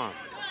 Casaubon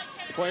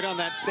played on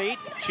that state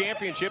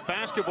championship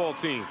basketball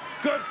team.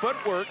 Good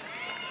footwork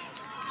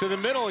to the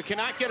middle and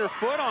cannot get her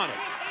foot on it.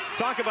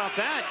 Talk about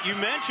that. You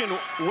mentioned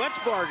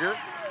Wetzbarger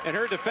and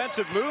her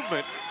defensive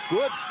movement.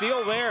 Good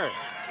steal there.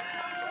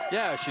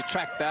 Yeah, she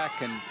tracked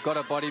back and got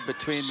her body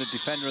between the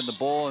defender and the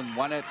ball and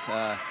won it.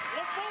 Her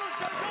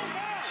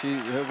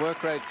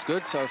work rate's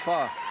good so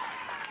far.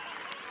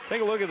 Take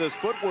a look at this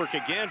footwork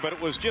again, but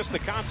it was just the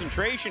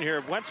concentration here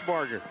of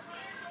Wetzbarger.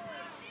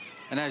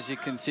 And as you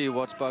can see,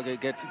 Wetzbarger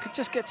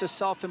just gets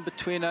herself in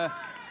between her,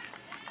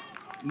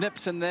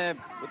 nips in there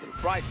with the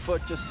right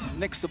foot, just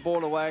nicks the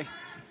ball away.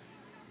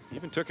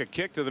 Even took a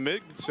kick to the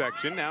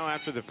midsection now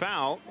after the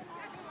foul.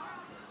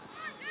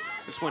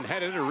 This one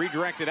headed or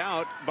redirected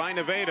out by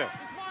Nevada.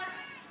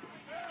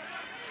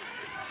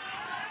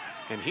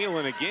 And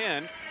Heelan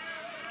again,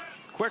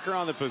 quicker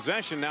on the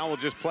possession. Now we'll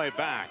just play it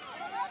back.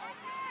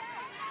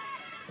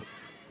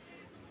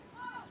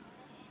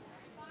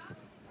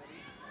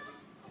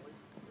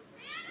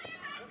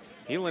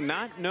 Heelan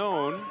not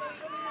known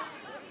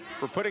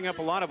for putting up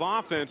a lot of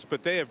offense,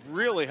 but they have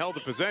really held the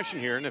possession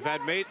here and have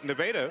had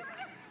Nevada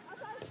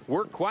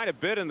work quite a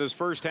bit in this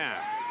first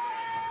half.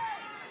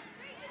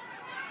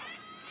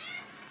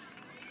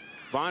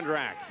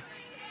 Vondrak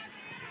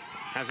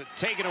has it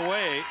taken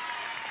away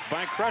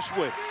by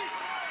Krushwitz.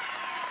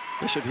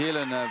 Bishop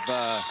Heelan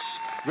have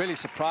really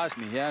surprised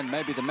me here, and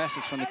maybe the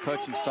message from the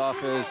coaching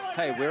staff is,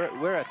 hey,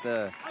 we're at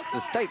the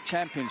state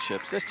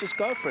championships. Let's just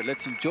go for it.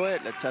 Let's enjoy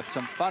it. Let's have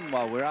some fun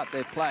while we're out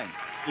there playing.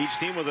 Each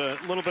team with a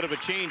little bit of a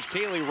change.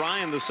 Kaylee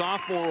Ryan, the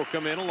sophomore, will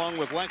come in along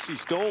with Lexi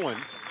Stolen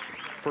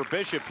for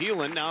Bishop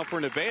Heelan. Now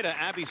for Nevada,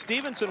 Abby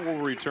Stevenson will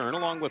return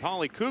along with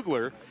Holly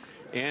Kugler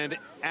and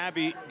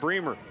Abby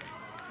Bremer.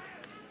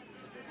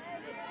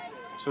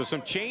 So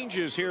some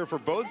changes here for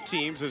both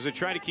teams as they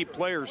try to keep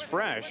players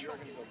fresh.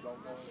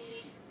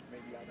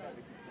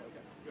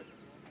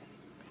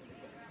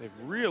 They've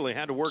really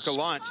had to work a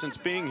lot since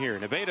being here.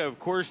 Nevada, of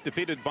course,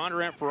 defeated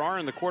Bondurant Farrar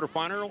in the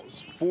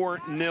quarterfinals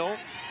 4-0.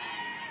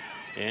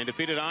 And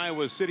defeated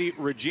Iowa City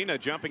Regina,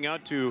 jumping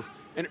out to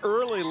an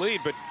early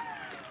lead, but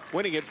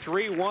winning it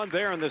 3-1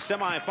 there in the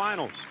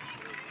semifinals.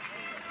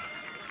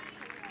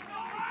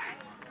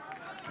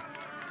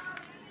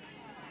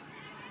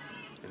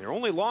 And their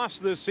only loss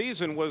this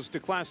season was to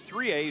Class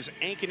 3A's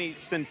Ankeny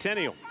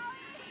Centennial.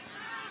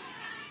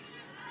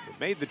 They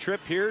made the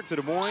trip here to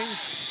Des Moines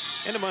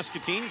and to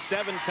Muscatine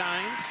 7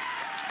 times,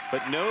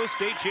 but no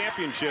state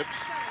championships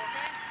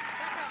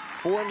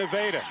for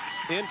Nevada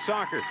in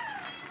soccer.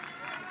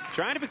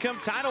 Trying to become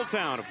title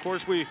town. Of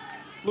course, we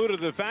alluded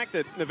to the fact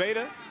that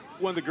Nevada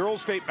won the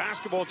girls' state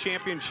basketball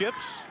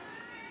championships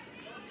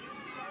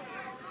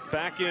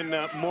back in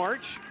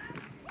March.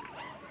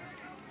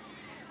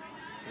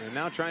 And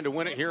now trying to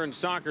win it here in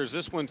soccer. As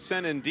this one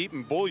sent in deep,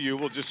 and Beaulieu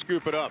will just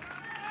scoop it up.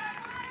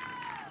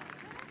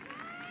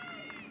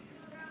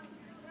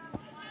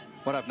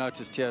 What I've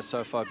noticed here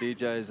so far,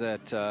 BJ, is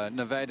that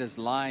Nevada's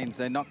lines,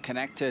 they're not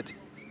connected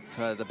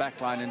to the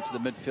back line into the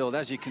midfield.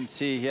 As you can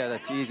see here,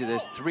 that's easy.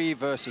 There's 3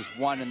 versus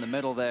 1 in the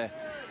middle there.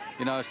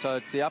 You know, so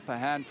it's the upper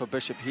hand for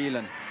Bishop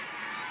Heelan.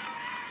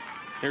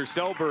 Here's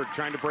Selberg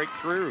trying to break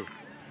through.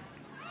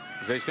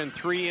 As they send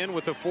 3 in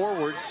with the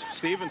forwards,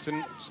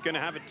 Stevenson is going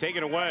to have it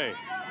taken away.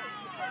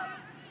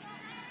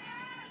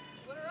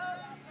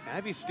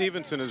 Abby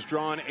Stevenson has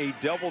drawn a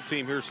double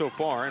team here so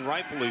far, and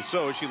rightfully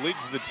so. She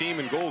leads the team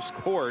in goals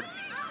scored.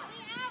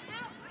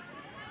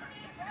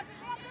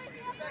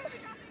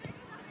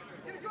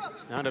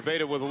 Now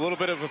Nevada with a little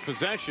bit of a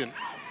possession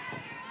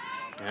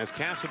as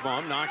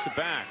Casaubon knocks it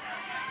back.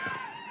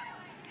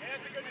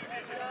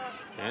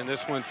 And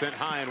this one sent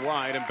high and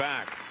wide and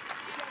back.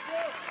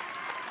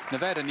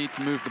 Nevada need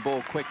to move the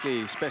ball quickly,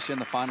 especially in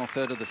the final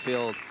third of the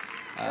field.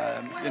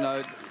 You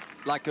know,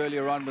 like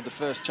earlier on with the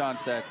first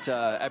chance that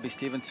Abby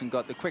Stevenson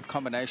got, the quick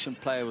combination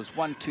play was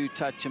 1-2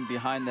 touch and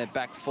behind their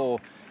back 4,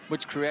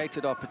 which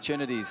created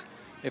opportunities.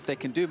 If they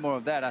can do more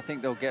of that, I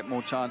think they'll get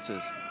more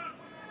chances.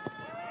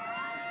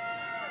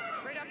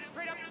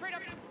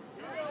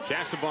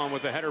 Casaubon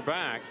with the header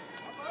back,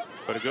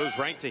 but it goes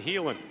right to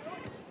Heelan.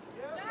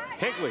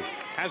 Higley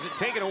has it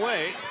taken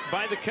away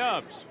by the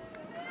Cubs.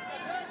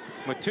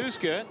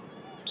 Matuska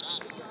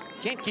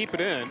can't keep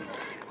it in,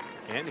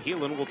 and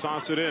Heelan will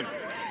toss it in.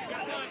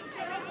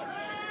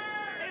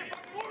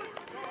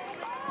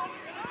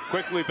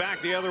 Quickly back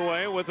the other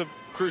way with the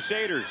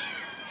Crusaders.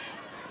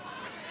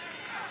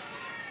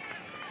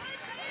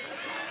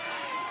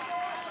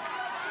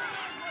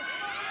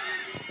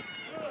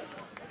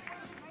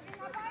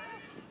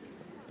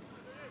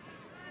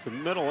 to the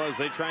middle as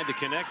they tried to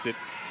connect it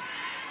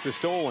to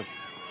Stolen.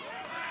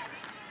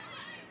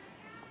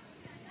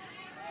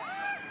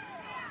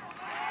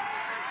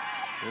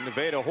 And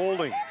Nevada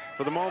holding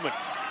for the moment.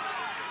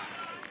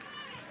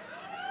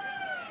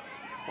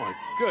 Oh,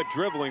 good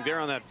dribbling there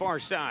on that far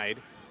side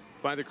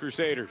by the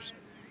Crusaders.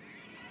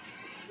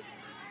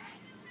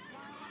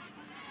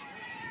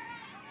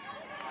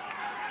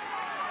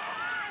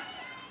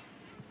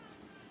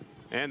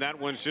 And that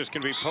one's just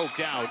going to be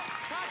poked out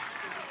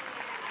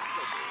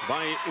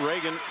by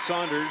Reagan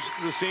Saunders,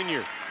 the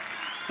senior.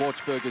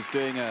 Wartburg is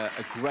doing a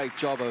great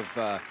job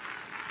of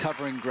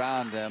covering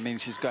ground. I mean,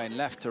 she's going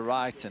left to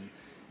right, and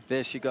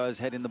there she goes,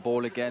 heading the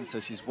ball again, so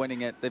she's winning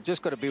it. They've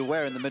just got to be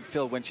aware in the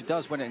midfield when she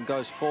does win it and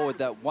goes forward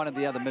that one of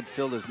the other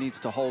midfielders needs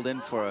to hold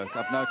in for her.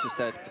 I've noticed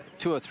that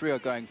 2 or 3 are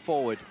going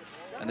forward,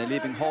 and they're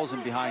leaving holes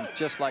in behind,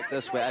 just like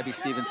this, where Abby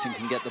Stevenson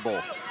can get the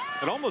ball.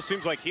 It almost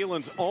seems like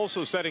Heelan's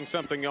also setting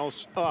something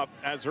else up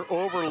as they're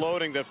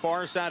overloading the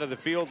far side of the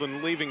field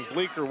and leaving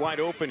Bleecker wide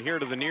open here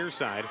to the near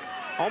side,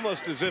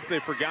 almost as if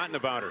they've forgotten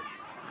about her.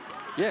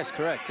 Yes,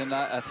 correct, and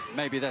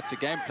maybe that's a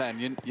game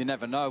plan. You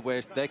never know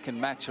where they can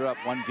match her up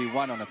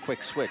 1v1 on a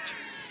quick switch.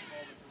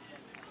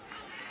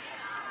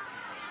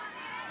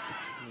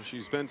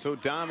 She's been so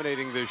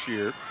dominating this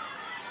year.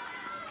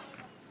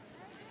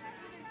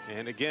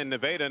 And again,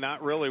 Nevada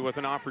not really with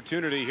an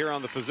opportunity here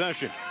on the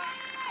possession.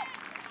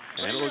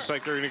 And it looks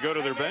like they're going to go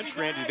to their bench.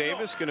 Randy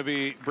Davis going to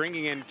be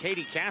bringing in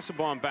Katie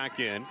Kassebaum back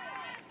in.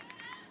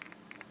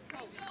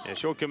 And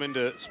she'll come in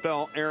to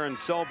spell Aaron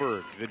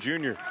Selberg, the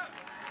junior.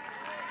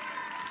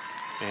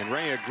 And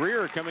Rhea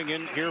Greer coming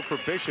in here for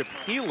Bishop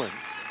Heelan.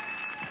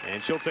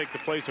 And she'll take the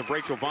place of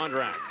Rachel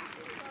Vondrak.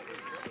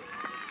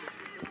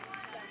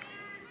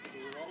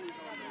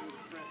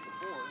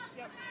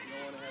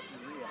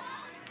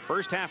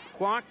 First half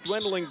clock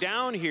dwindling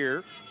down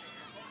here.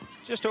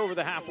 Just over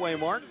the halfway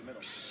mark.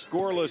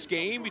 Scoreless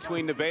game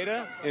between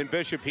Nevada and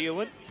Bishop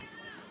Heelan.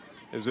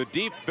 There's a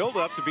deep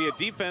buildup to be a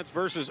defense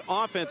versus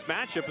offense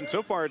matchup, and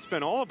so far it's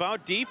been all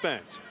about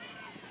defense.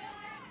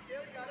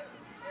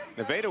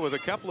 Nevada with a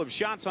couple of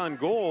shots on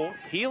goal.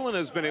 Heelan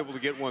has been able to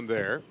get one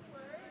there.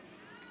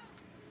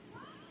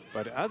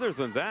 But other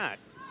than that,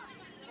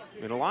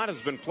 I mean, a lot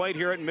has been played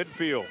here at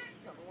midfield.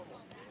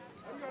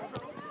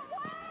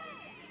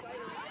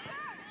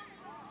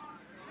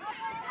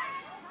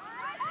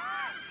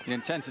 The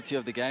intensity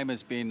of the game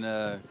has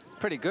been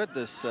pretty good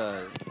this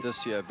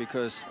year,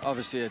 because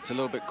obviously it's a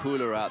little bit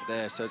cooler out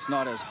there, so it's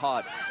not as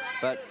hot.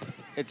 But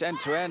it's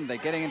end-to-end. They're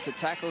getting into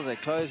tackles. They're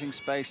closing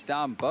space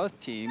down, both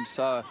teams.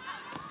 So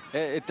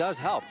it does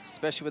help,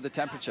 especially with the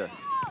temperature.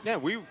 Yeah,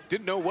 we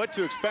didn't know what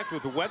to expect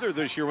with the weather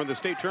this year when the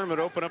state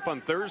tournament opened up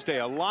on Thursday.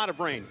 A lot of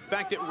rain. In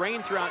fact, it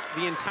rained throughout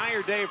the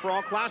entire day for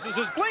all classes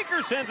as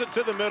Bleecker sends it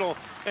to the middle,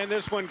 and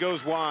this one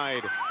goes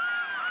wide.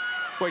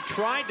 Boy,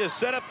 tried to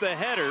set up the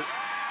header.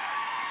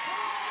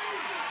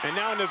 And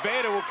now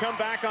Nevada will come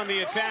back on the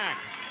attack.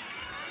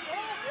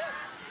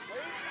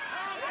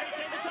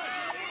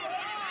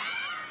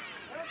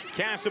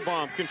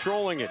 Kassebaum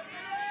controlling it.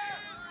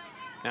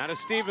 Now to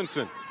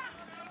Stevenson.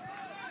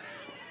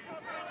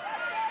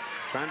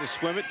 Trying to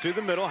swim it to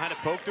the middle, had it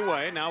poked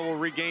away. Now we'll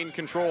regain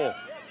control.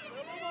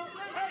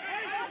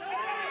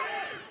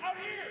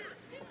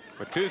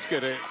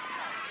 Matuska to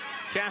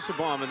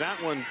Kassebaum, and that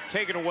one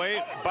taken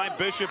away by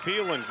Bishop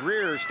Heelan.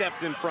 Greer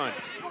stepped in front.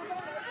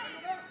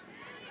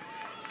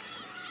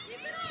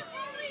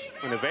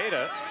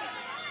 Nevada,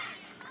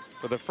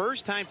 for the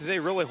first time today,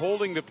 really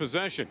holding the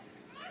possession.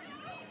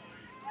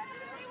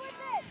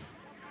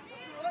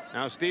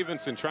 Now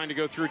Stevenson trying to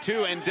go through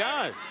 2, and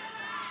does.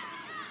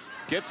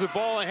 Gets the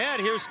ball ahead.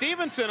 Here's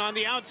Stevenson on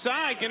the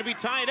outside, going to be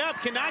tied up,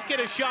 cannot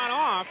get a shot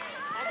off.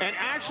 And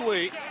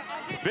actually,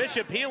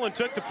 Bishop Heelan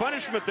took the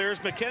punishment there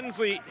as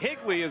Mackenzie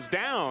Higley is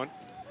down.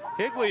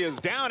 Higley is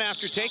down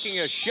after taking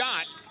a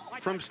shot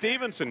from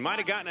Stevenson. Might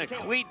have gotten a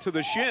cleat to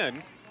the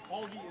shin.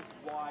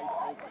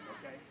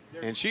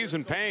 And she's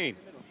in pain.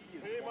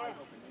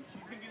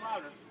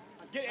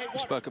 We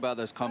spoke about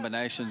those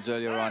combinations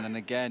earlier on, and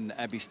again,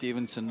 Abby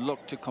Stevenson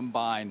looked to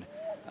combine.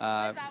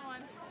 I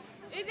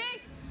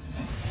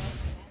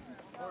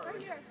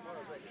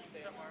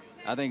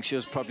think she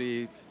was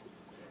probably,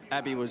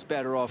 Abby was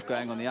better off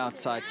going on the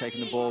outside,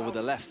 taking the ball with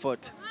the left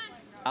foot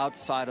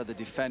outside of the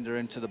defender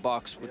into the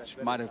box, which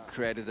might have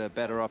created a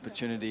better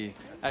opportunity.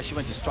 As she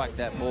went to strike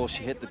that ball,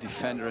 she hit the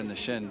defender in the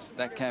shins.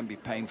 That can be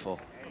painful.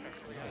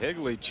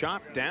 Higley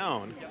chopped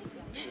down.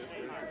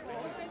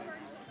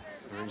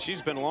 And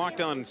she's been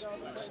locked on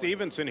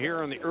Stevenson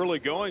here on the early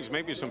goings.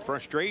 Maybe some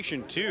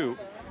frustration, too,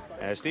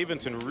 as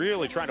Stevenson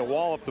really trying to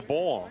wall up the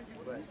ball.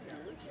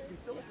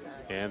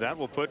 And that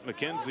will put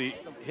Mackenzie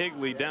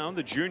Higley down,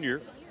 the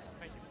junior,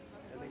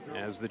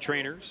 as the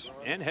trainers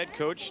and head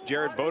coach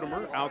Jared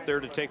Bodemer out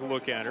there to take a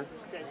look at her.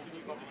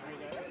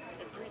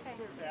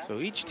 So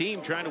each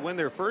team trying to win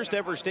their first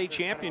ever state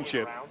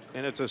championship,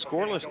 and it's a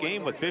scoreless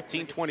game with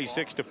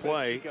 15:26 to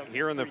play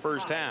here in the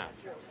first half.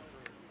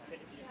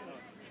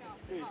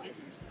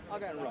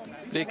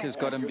 Bleeker's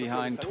got him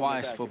behind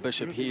twice for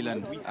Bishop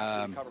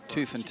Heelan.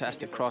 2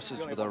 fantastic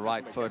crosses with her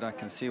right foot. I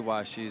can see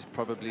why she's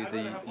probably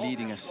the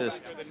leading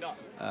assist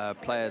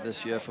player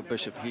this year for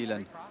Bishop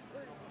Heelan.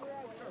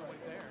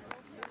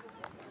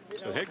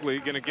 So Higley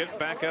going to get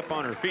back up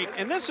on her feet.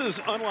 And this is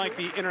unlike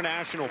the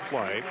international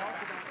play,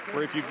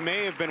 where if you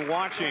may have been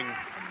watching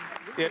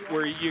it,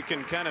 where you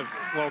can kind of,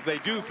 well, they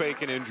do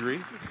fake an injury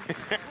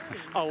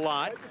a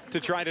lot to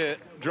try to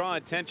draw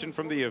attention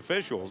from the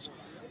officials.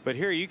 But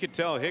here you could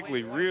tell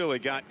Higley really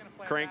got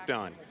cranked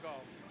on.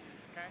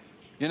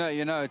 You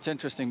know, it's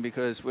interesting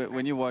because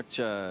when you watch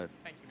the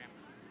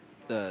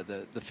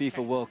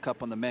FIFA World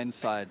Cup on the men's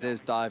side,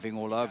 there's diving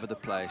all over the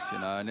place, you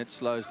know, and it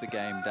slows the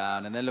game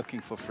down, and they're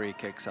looking for free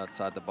kicks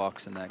outside the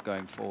box and that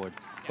going forward.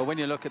 But when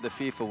you look at the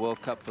FIFA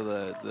World Cup for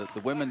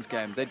the women's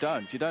game,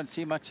 you don't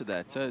see much of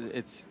that. So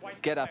it's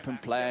get up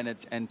and play, and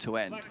it's end to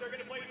end.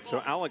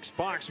 So Alex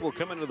Fox will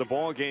come into the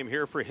ball game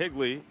here for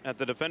Higley at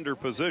the defender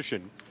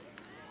position.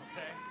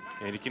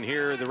 And you can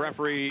hear the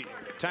referee,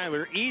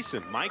 Tyler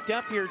Eason, mic'd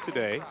up here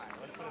today.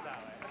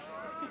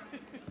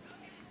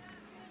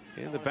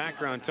 In the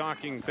background,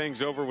 talking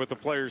things over with the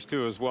players,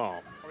 too, as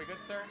well. Are we good,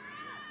 sir?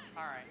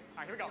 All right. All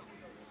right, here we go.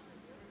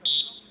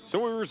 So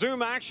we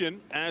resume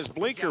action as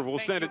Bleeker will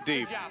send it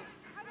deep.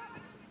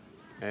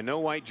 And no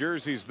white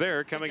jerseys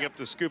there. Coming up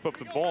to scoop up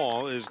the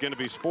ball is going to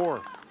be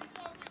Spoor.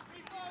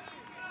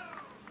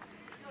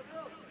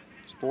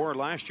 Spoor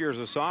last year as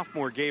a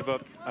sophomore gave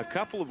up a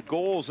couple of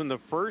goals in the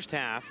first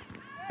half,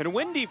 and a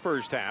windy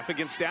first half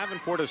against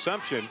Davenport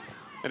Assumption.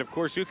 And of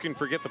course, you can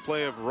forget the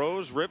play of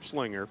Rose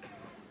Ripslinger,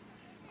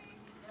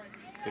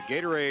 the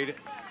Gatorade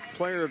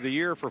Player of the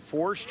Year for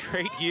 4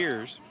 straight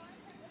years.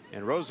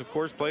 And Rose, of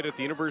course, played at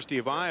the University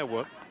of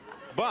Iowa,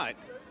 but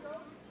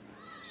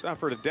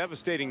suffered a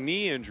devastating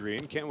knee injury,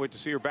 and can't wait to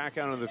see her back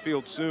out on the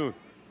field soon.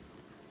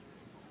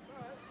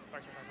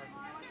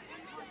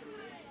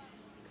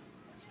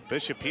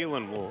 Bishop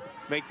Heelan will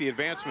make the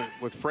advancement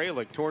with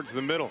Freilich towards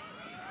the middle.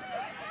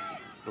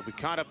 Will be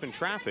caught up in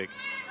traffic.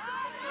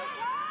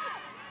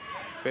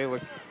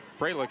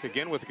 Freilich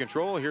again with the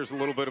control. Here's a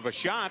little bit of a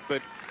shot,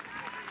 but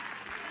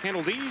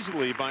handled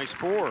easily by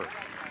Spoor.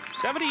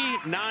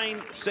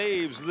 79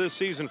 saves this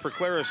season for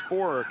Clara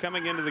Spoor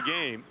coming into the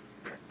game.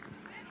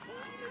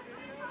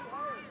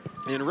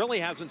 And really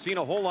hasn't seen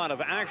a whole lot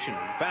of action.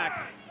 In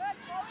fact,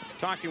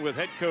 talking with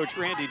head coach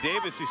Randy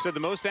Davis, he said the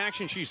most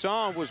action she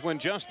saw was when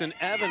Justin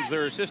Evans,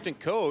 their assistant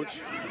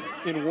coach,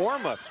 in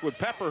warm-ups would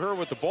pepper her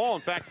with the ball.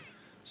 In fact,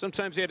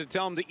 sometimes they had to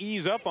tell him to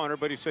ease up on her,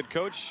 but he said,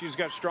 Coach, she's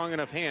got strong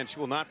enough hands. She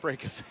will not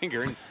break a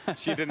finger, and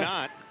she did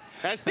not.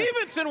 As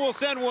Stevenson will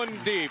send one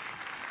deep.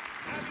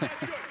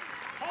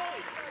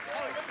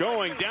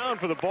 Going down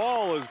for the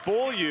ball is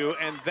Beaulieu,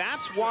 and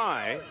that's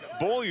why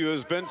Beaulieu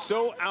has been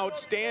so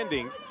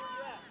outstanding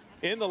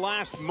in the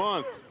last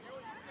month.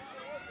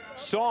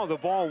 Saw the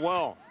ball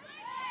well.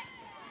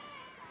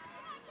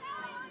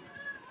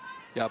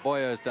 Yeah,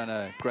 Boyer has done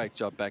a great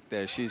job back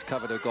there. She's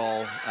covered a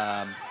goal,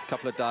 a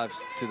couple of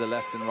dives to the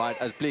left and right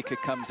as Bleeker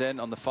comes in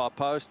on the far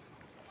post.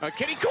 A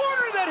kitty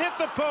corner that hit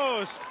the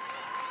post.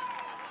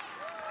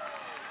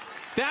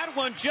 That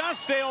one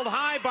just sailed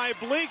high by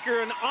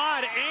Bleeker, an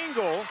odd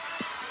angle.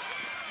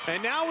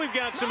 And now we've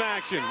got some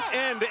action,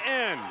 end to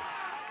end.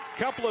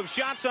 Couple of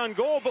shots on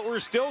goal, but we're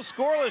still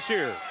scoreless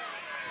here.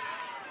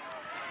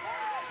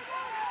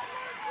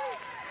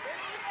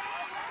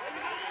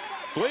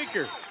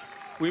 Bleeker,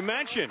 we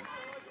mentioned,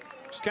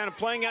 just kind of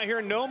playing out here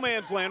in no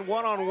man's land,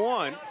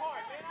 one-on-one.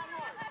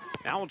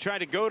 Now we'll try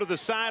to go to the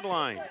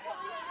sideline.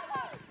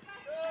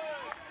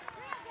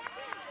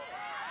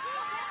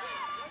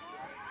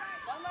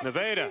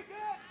 Nevada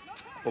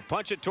will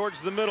punch it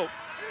towards the middle.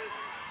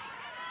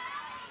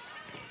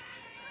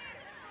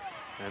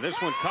 And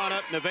this one caught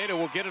up. Nevada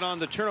will get it on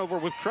the turnover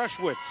with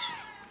Krushwitz.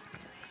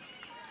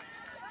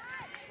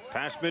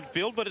 Past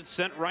midfield, but it's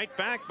sent right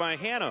back by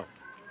Hanno.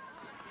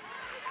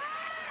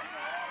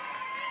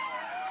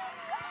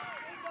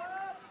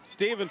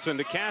 Stevenson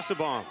to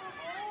Kassabaum.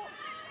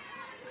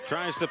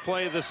 Tries to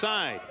play the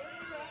side.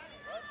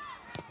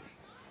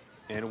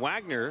 And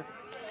Wagner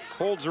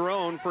holds her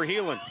own for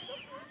Heelan.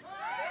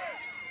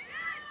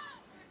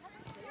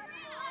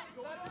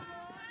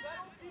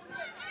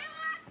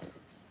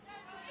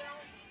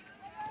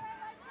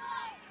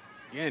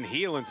 Again,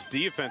 Heelan's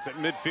defense at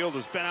midfield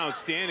has been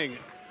outstanding.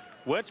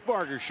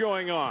 Wetzbarger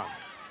showing off.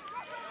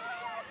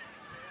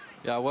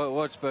 Yeah,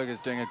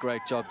 Wetzbarger's doing a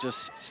great job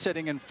just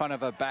sitting in front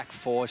of her back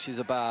four. She's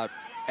about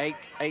 8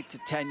 to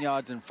 10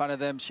 yards in front of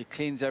them. She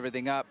cleans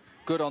everything up.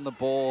 Good on the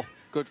ball.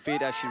 Good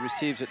feet as she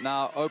receives it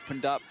now.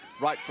 Opened up,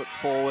 right foot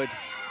forward,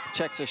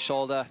 checks her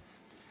shoulder.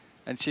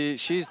 And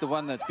she's the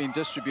one that's been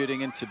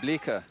distributing into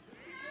Bleeker.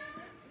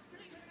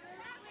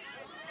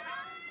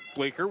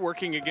 Bleeker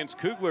working against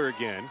Kugler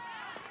again.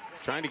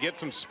 Trying to get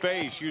some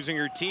space, using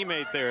her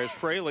teammate there as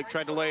Freilich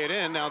tried to lay it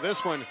in. Now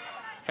this one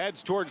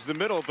heads towards the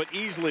middle, but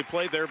easily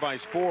played there by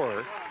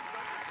Spoor.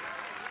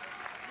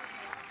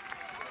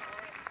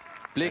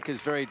 Bleek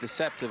is very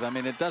deceptive. I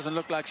mean, it doesn't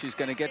look like she's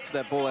going to get to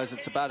that ball as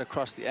it's about to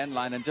cross the end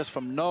line, and just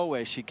from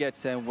nowhere she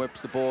gets there and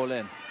whips the ball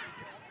in.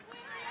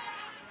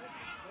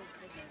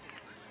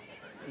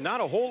 Not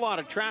a whole lot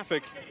of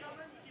traffic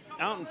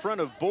out in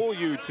front of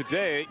Beaulieu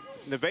today.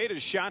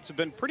 Nevada's shots have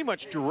been pretty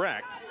much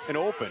direct and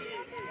open.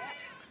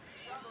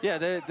 Yeah,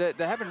 they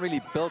haven't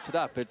really built it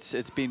up.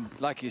 It's been,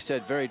 like you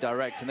said, very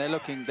direct, and they're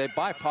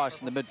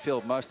bypassing the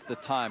midfield most of the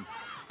time.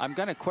 I'm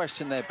going to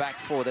question their back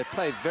four. They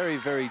play very,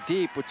 very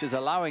deep, which is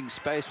allowing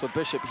space for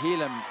Bishop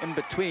Heelan in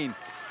between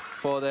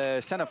for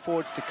the center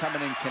forwards to come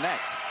in and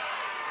connect.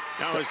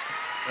 Now it's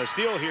a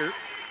steal here.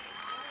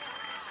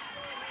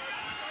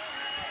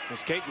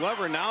 It's Kate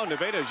Glover now.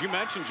 Nevada, as you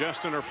mentioned,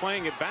 Justin, are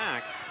playing it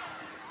back.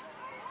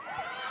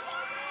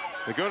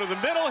 They go to the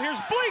middle. Here's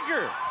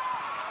Bleeker.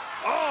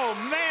 Oh,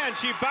 man,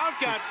 she about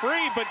got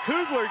free, but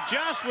Kugler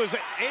just was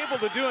able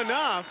to do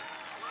enough.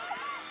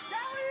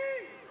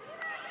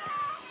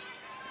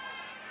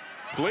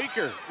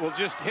 Bleeker will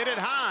just hit it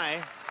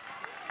high,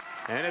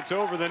 and it's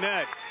over the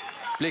net.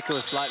 Bleeker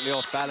was slightly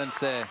off balance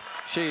there.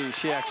 She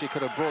actually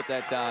could have brought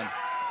that down.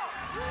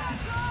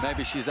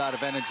 Maybe she's out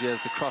of energy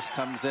as the cross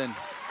comes in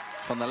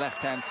from the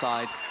left-hand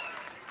side.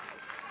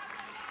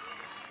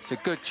 It's a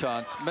good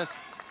chance.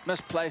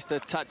 Misplaced her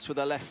touch with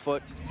her left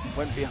foot,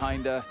 went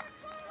behind her.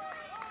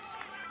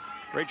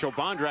 Rachel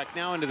Bondrak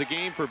now into the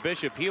game for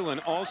Bishop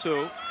Heelan.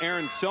 Also,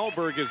 Aaron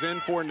Selberg is in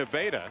for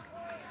Nevada.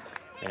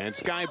 And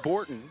Sky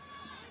Borton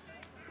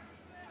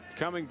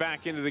coming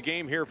back into the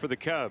game here for the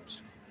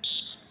Cubs.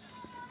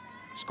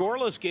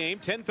 Scoreless game,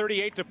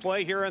 10:38 to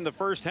play here in the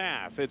first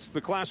half. It's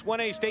the Class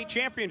 1A State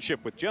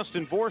Championship with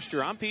Justin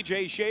Forster. I'm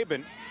PJ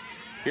Shaban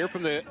here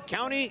from the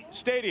Cownie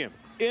Stadium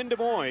in Des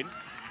Moines,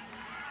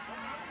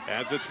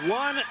 as it's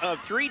one of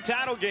 3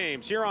 title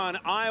games here on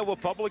Iowa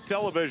Public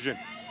Television.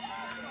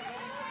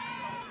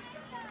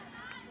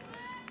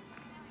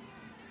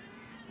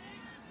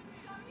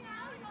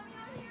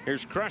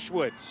 Here's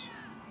Krushwitz.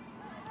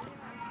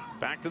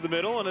 Back to the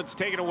middle, and it's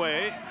taken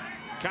away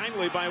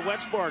kindly by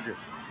Wetzbarger.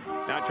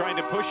 Now trying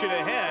to push it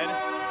ahead,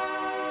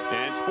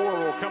 and Spoor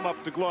will come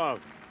up the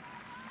glove.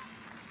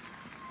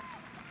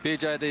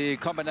 BJ, the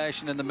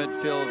combination in the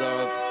midfield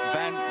of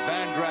Van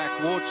Drack,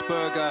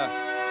 Wartsberger,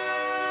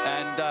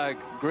 and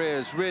Greer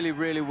is really,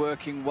 really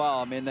working well.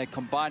 I mean, they're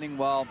combining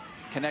well,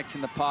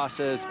 connecting the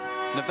passes.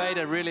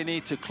 Nevada really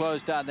need to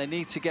close down. They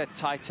need to get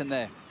tight in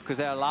there because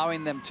they're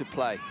allowing them to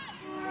play.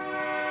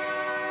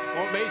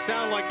 Well, it may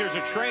sound like there's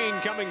a train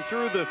coming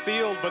through the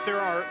field, but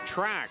there are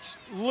tracks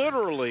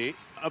literally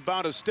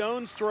about a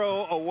stone's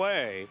throw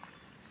away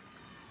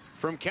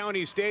from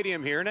Cownie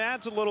Stadium here, and it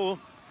adds a little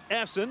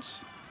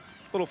essence,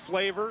 a little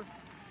flavor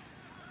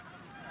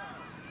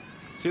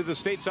to the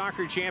state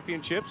soccer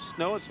championships.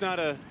 No, it's not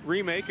a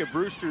remake of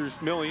Brewster's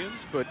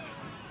Millions, but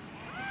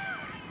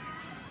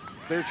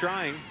they're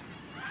trying.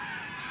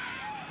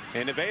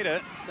 And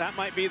Nevada, that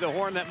might be the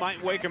horn that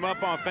might wake him up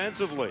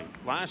offensively.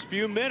 Last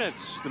few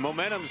minutes, the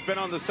momentum's been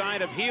on the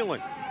side of Heelan.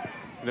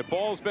 And the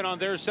ball's been on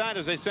their side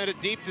as they send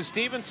it deep to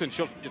Stevenson.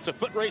 It's a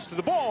foot race to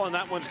the ball, and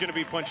that one's going to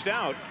be punched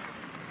out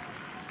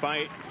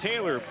by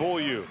Taylor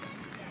Beaulieu.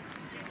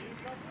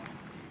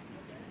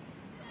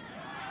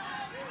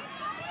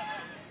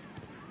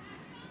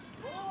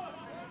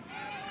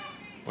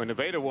 Well,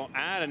 Nevada will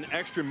add an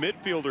extra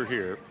midfielder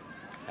here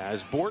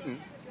as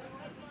Borton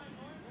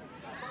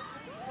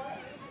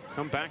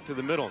come back to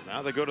the middle.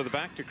 Now they go to the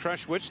back to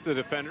Krushwitz, the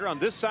defender on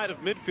this side of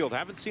midfield.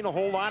 Haven't seen a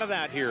whole lot of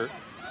that here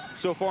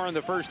so far in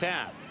the first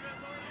half.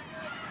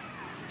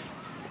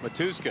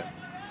 Matuska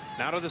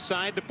now to the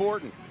side to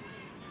Borton.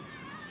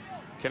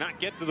 Cannot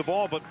get to the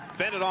ball, but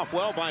fed it off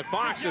well by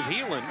Fox of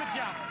Heelan.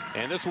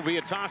 And this will be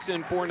a toss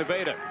in for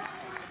Nevada.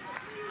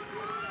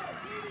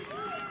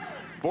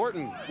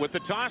 Borton with the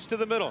toss to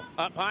the middle.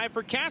 Up high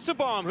for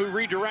Kassabaum, who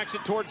redirects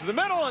it towards the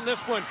middle. And this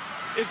one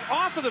is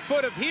off of the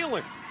foot of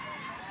Heelan.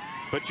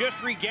 But just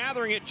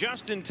regathering it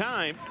just in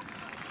time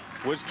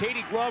was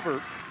Katie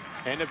Glover.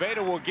 And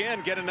Nevada will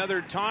again get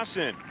another toss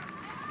in.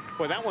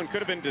 Boy, that one could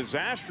have been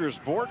disastrous.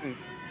 Borton,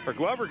 or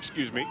Glover,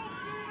 excuse me,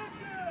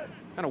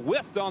 kind of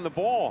whiffed on the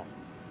ball.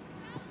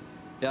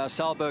 Yeah,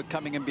 Selberg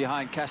coming in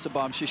behind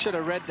Kassabaum. She should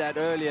have read that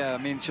earlier. I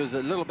mean, she was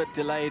a little bit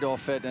delayed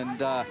off it, and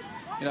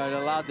you know, it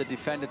allowed the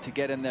defender to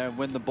get in there and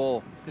win the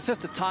ball. It's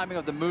just the timing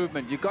of the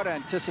movement. You've got to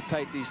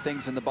anticipate these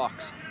things in the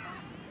box.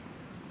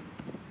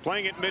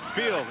 Playing it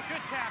midfield.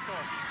 Good tackle.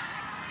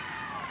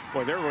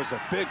 Boy, there was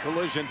a big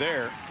collision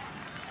there.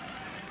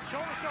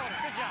 Shoulder to shoulder.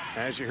 Good job.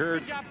 As you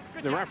heard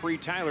the referee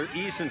Tyler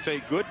Eason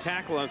say, good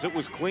tackle as it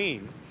was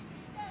clean.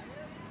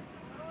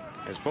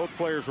 As both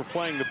players were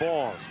playing the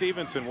ball.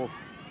 Stevenson will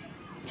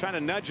try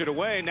to nudge it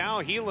away.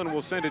 Now Heelan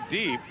will send it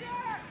deep.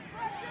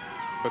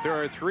 But there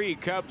are 3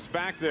 Cubs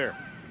back there.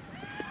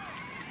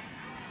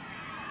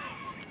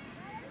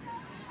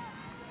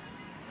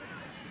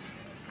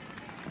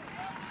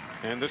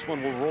 And this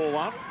one will roll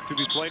out to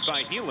be played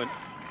by Heelan.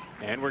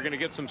 And we're going to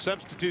get some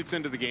substitutes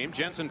into the game.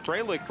 Jensen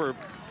Freilich for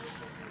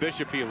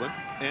Bishop Heelan.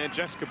 And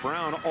Jessica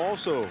Brown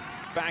also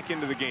back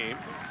into the game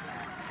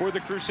for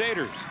the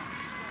Crusaders.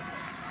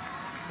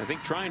 I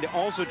think trying to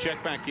also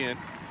check back in.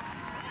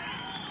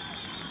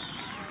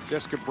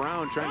 Jessica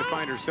Brown trying to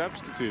find her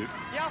substitute.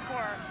 Yell for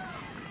her.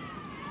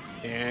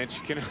 And she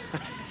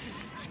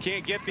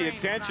can't get the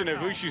attention of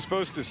who she's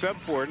supposed to sub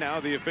for. Now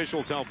the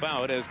officials help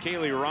out as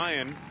Kaylee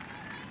Ryan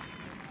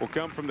will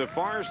come from the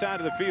far side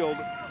of the field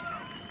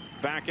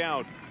back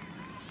out.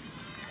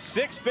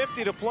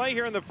 6:50 to play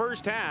here in the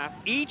first half.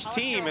 Each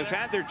team has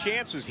had their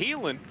chances.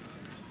 Heelan,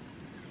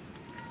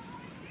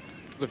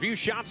 the few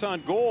shots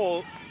on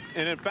goal,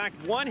 and in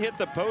fact one hit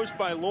the post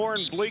by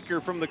Lauren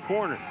Bleeker from the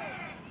corner.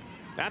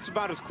 That's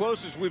about as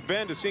close as we've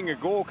been to seeing a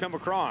goal come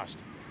across.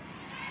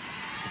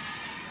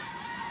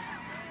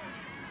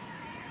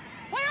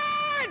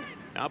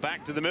 Now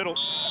back to the middle.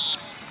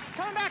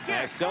 Come back here.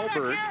 As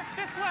Selberg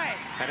This way.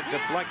 had it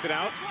deflected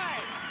out,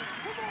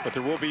 but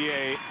there will be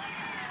a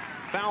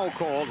foul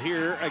called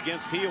here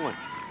against Heelan.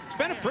 It's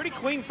been a pretty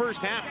clean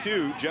first half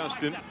too,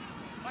 Justin.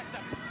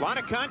 A lot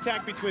of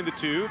contact between the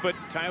two, but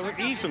Tyler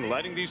Eason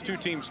letting these two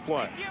teams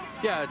play.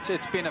 Yeah,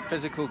 it's been a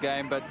physical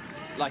game, but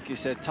like you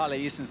said, Tyler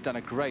Eason's done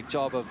a great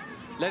job of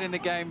letting the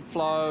game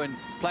flow and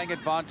playing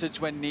advantage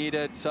when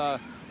needed. So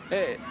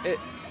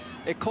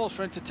it calls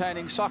for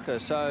entertaining soccer,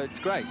 so it's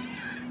great.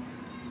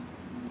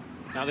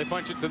 Now they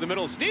punch it to the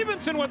middle.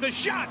 Stevenson with a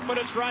shot, but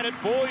it's right at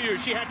Beaulieu.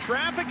 She had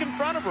traffic in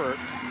front of her,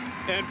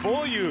 and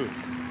Beaulieu.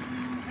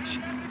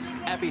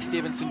 Abby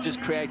Stevenson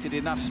just created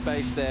enough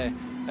space there,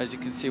 as you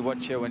can see,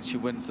 watch her when she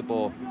wins the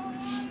ball.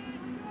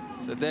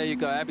 So there you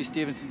go, Abby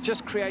Stevenson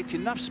just creates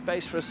enough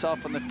space for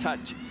herself on the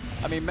touch.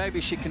 I mean,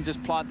 maybe she can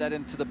just plant that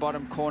into the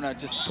bottom corner,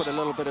 just put a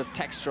little bit of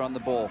texture on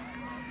the ball.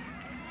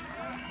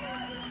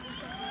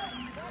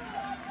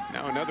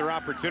 Now another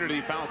opportunity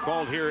foul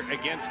called here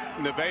against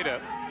Nevada.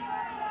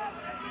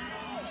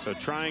 So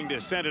trying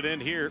to send it in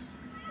here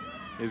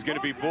is going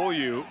to be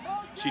Beaulieu.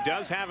 She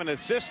does have an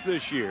assist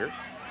this year.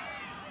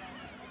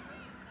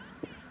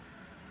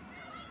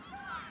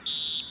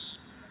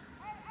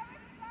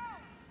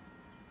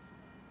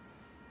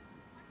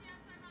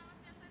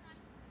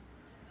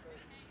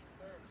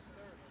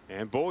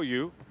 And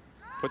Beaulieu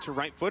puts her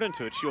right foot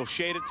into it. She'll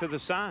shade it to the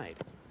side.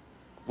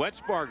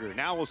 Wetzbarger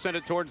now will send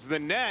it towards the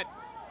net.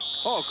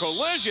 Oh,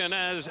 collision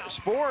as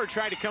Sporer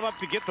tried to come up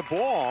to get the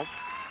ball.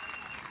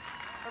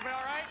 Everybody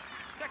all right?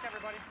 Check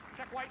everybody.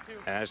 Check white too.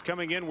 As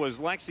coming in was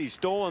Lexi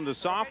Stolen, the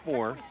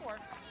sophomore.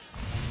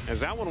 As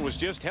that one was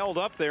just held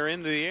up there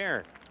into the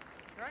air.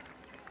 You right?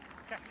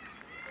 Okay.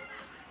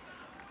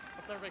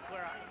 Let's everybody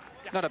clear out.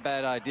 Yeah. Not a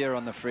bad idea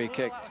on the free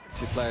kick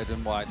to play it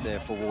in white there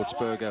for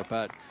Wurzburger,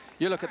 but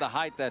you look at the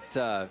height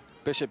that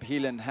Bishop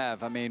Heelan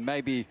have. I mean,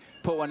 maybe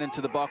put one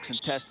into the box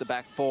and test the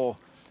back four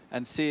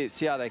and see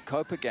how they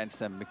cope against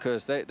them,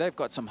 because they've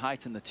got some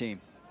height in the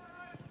team.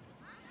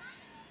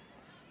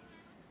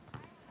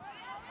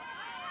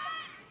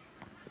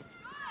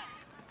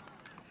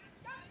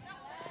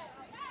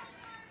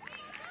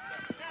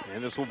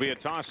 And this will be a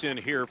toss in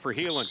here for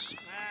Heelan.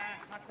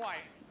 Not quite.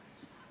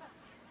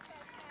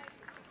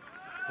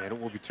 And it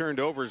will be turned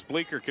over as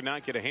Bleeker could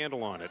not get a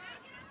handle on it.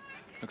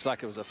 Looks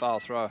like it was a foul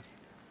throw.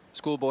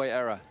 Schoolboy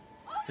error.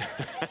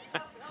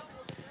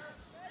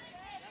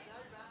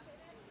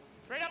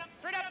 Straight up,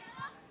 straight up.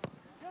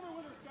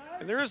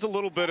 And there is a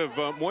little bit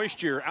of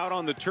moisture out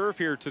on the turf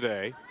here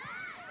today,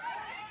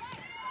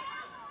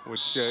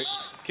 which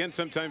can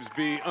sometimes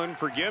be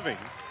unforgiving.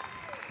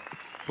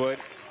 But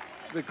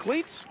the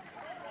cleats,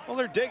 well,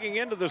 they're digging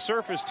into the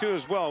surface too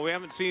as well. We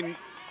haven't seen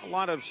a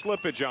lot of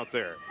slippage out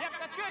there. Yep,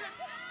 that's good.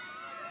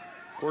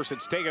 Of course,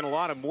 it's taken a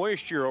lot of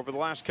moisture over the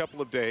last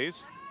couple of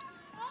days,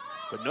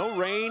 but no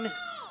rain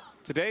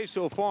today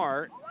so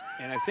far,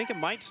 and I think it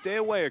might stay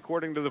away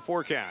according to the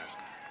forecast.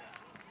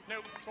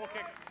 Nope, full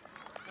kick.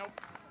 Nope.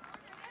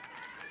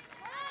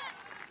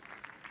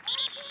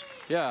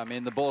 Yeah, I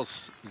mean, the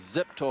ball's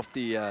zipped off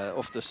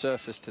the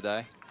surface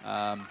today.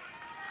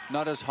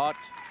 Not as hot,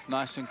 it's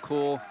nice and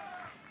cool,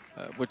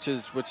 which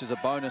is a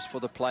bonus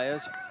for the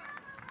players.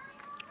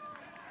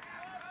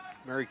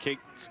 Mary Kate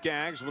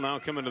Skaggs will now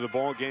come into the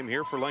ball game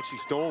here for Lexi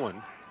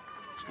Stolen.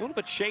 It's a little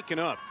bit shaken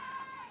up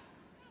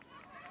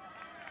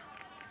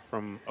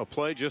from a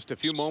play just a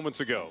few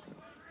moments ago.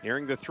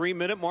 Nearing the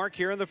 3-minute mark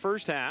here in the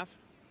first half.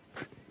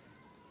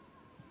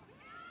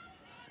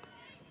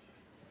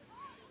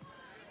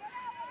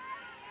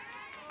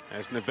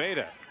 As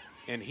Nevada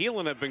and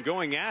Heelan have been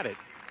going at it.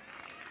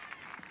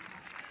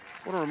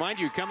 I want to remind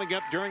you, coming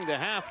up during the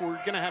half, we're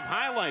going to have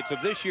highlights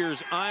of this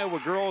year's Iowa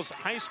Girls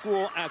High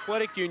School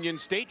Athletic Union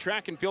State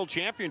Track and Field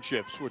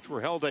Championships, which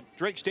were held at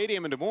Drake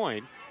Stadium in Des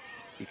Moines.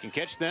 You can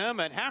catch them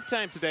at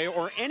halftime today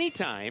or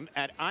anytime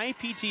at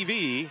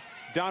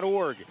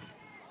IPTV.org.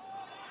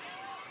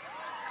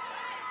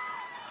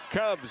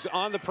 Cubs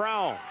on the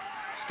prowl.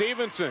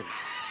 Stevenson,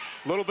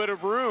 a little bit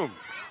of room,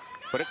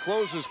 but it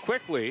closes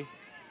quickly.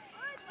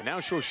 And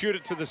now she'll shoot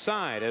it to the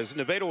side as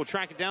Nevada will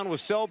track it down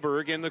with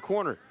Selberg in the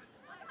corner.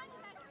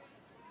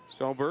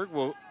 Selberg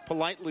will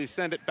politely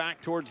send it back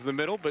towards the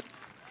middle, but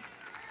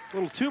a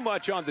little too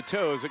much on the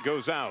toes. It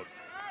goes out.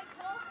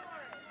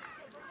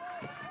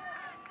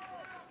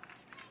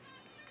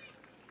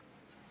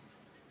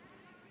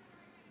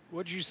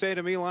 What did you say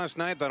to me last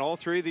night, that all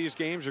three of these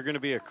games are going to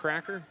be a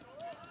cracker?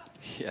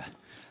 Yeah,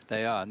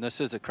 they are, and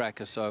this is a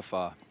cracker so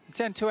far.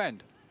 It's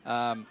end-to-end.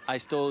 I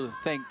still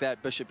think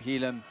that Bishop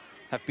Heelan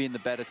have been the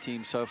better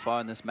team so far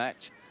in this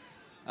match.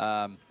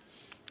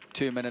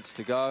 2 minutes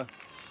to go.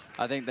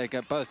 I think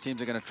both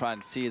teams are going to try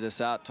and see this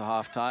out to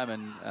halftime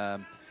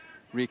and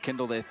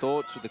rekindle their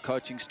thoughts with the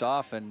coaching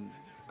staff and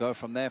go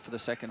from there for the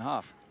second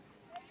half.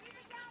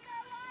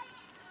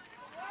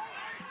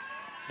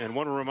 And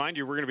want to remind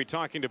you, we're going to be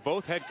talking to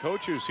both head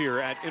coaches here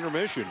at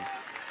intermission,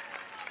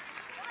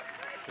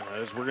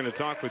 as we're going to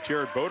talk with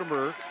Jared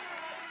Bodemer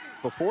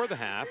before the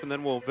half, and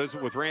then we'll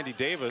visit with Randy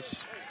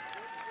Davis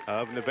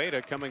of Nevada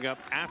coming up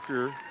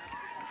after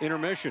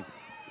intermission.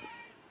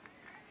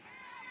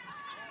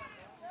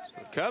 So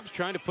the Cubs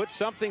trying to put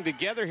something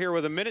together here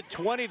with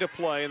 1:20 to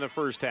play in the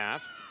first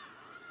half.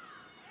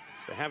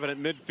 So they have it at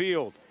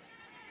midfield.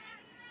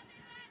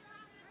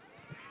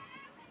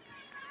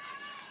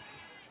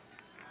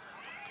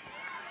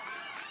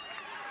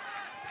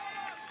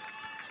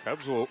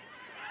 Cubs will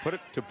put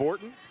it to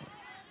Borton.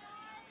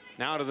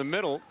 Now to the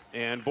middle,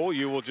 and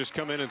Beaulieu will just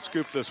come in and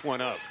scoop this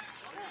one up.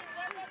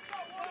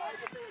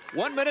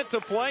 1 minute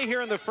to play here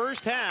in the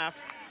first half.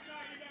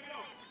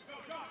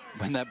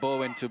 When that ball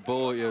went to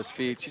Beaulieu's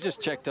feet, she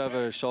just checked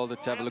over her shoulder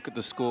to have a look at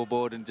the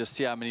scoreboard and just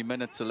see how many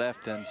minutes are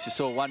left, and she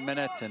saw 1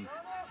 minute and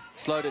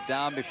slowed it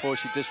down before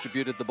she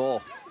distributed the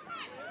ball.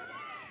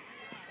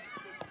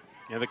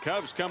 And the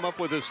Cubs come up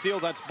with a steal.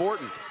 That's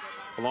Borton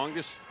along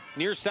this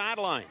near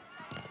sideline.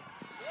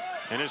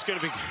 And it's going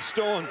to be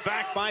stolen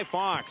back by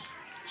Fox.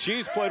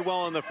 She's played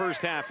well in the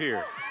first half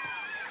here.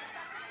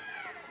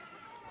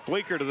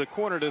 Bleeker to the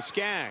corner to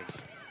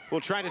Skaggs. Will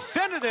try to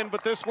send it in,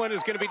 but this one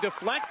is going to be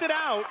deflected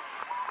out.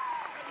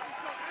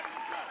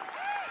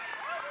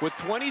 With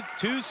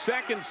 22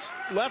 seconds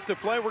left to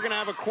play, we're going to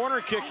have a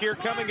corner kick here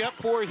coming up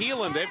for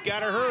Heelan. They've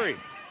got to hurry.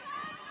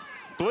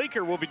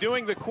 Bleeker will be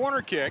doing the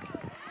corner kick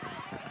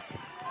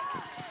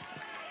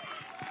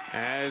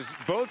as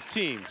both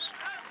teams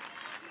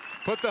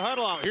put the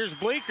huddle out. Here's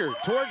Bleeker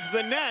towards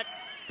the net.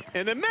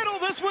 In the middle,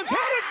 this one's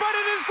headed, but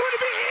it is going to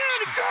be in.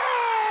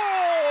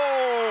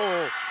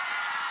 Goal!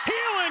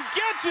 Heelan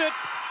gets it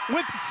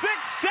with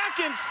 6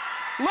 seconds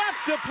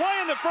left to play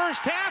in the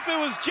first half. It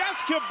was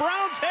Jessica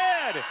Brown's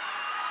head.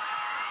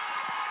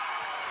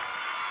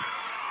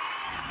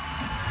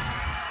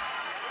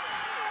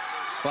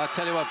 Well, I'll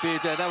tell you what,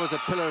 BJ, that was a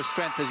pillar of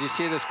strength as you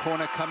see this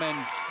corner come in.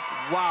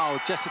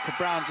 Wow, Jessica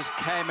Brown just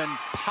came in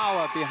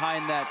power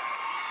behind that.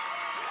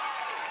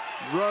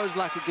 Rose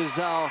like a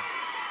gazelle.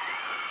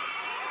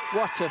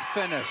 What a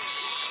finish.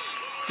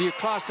 Do you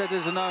class that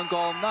as an own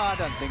goal? No, I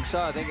don't think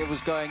so. I think it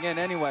was going in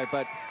anyway,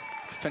 but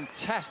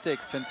fantastic,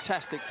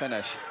 fantastic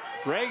finish.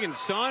 Reagan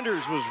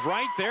Saunders was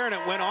right there, and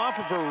it went off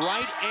of her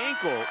right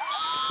ankle.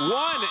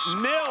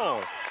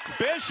 1-0.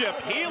 Bishop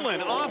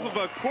Heelan off of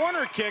a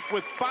corner kick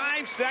with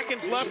 5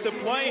 seconds left to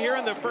play here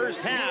in the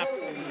first half.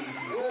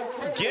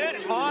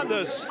 Get on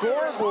the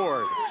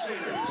scoreboard.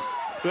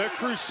 The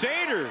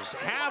Crusaders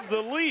have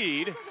the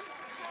lead.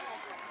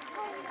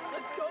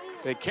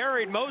 They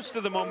carried most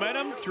of the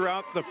momentum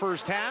throughout the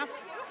first half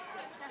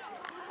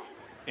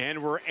and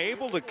were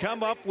able to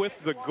come up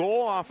with the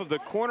goal off of the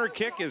corner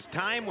kick as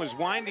time was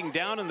winding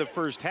down in the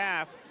first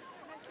half.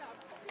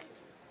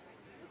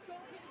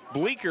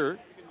 Bleeker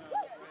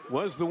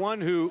was the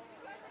one who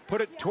put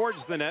it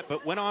towards the net,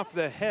 but went off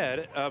the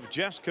head of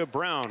Jessica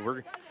Brown.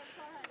 We're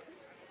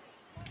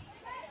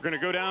going to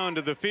go down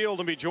to the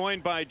field and be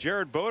joined by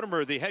Jared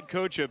Bodemer, the head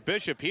coach of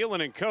Bishop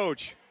Heelan. And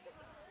coach,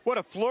 what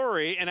a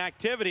flurry and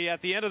activity at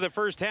the end of the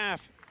first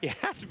half. You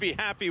have to be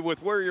happy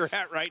with where you're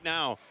at right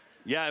now.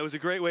 Yeah, it was a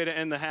great way to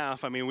end the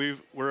half. I mean,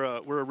 we're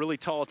a really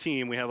tall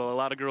team. We have a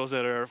lot of girls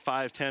that are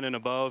 5'10" and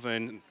above,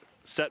 and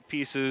set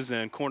pieces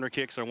and corner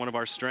kicks are one of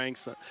our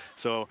strengths.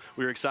 So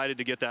we were excited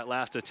to get that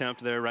last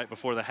attempt there right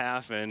before the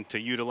half and to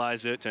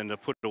utilize it and to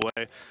put it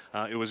away.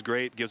 It was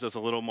great. Gives us a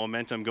little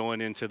momentum going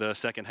into the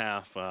second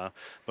half.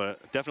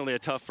 But definitely a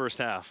tough first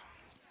half.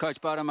 Coach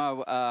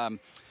Bodemer,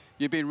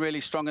 you've been really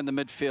strong in the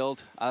midfield.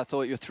 I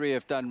thought your three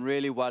have done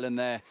really well in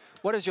there.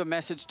 What is your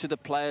message to the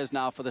players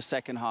now for the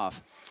second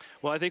half?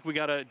 Well, I think we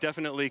got to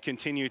definitely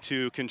continue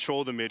to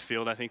control the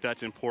midfield. I think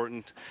that's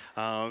important.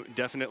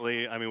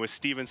 Definitely, I mean, with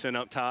Stevenson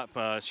up top,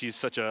 she's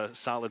such a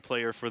solid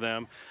player for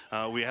them.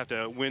 We have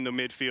to win the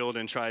midfield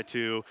and try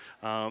to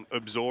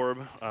absorb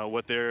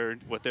what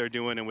they're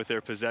doing and with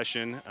their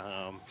possession.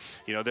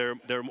 You know, they're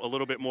a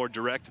little bit more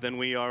direct than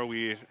we are.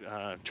 We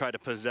try to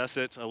possess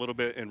it a little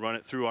bit and run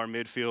it through our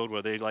midfield,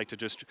 where they like to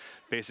just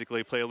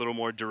basically play a little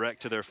more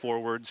direct to their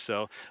forwards.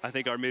 So I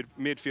think our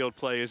midfield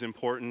play is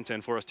important,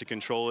 and for us to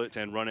control it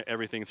and run it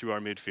everything through our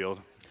midfield.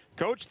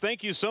 Coach,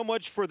 thank you so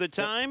much for the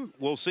time.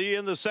 We'll see you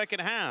in the second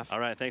half.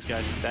 All right, thanks,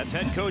 guys. That's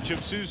head coach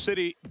of Sioux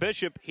City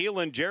Bishop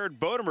Heelan, Jared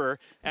Bodemer,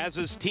 as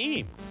his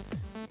team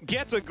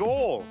gets a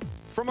goal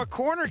from a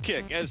corner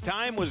kick as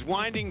time was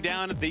winding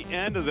down at the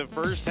end of the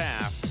first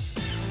half.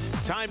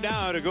 Time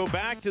now to go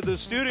back to the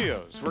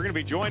studios. We're going to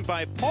be joined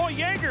by Paul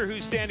Yeager,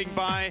 who's standing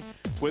by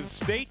with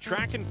state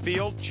track and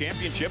field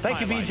championship Thank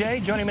highlights. you,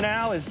 BJ. Joining me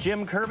now is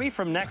Jim Kirby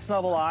from Next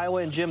Level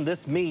Iowa. And Jim,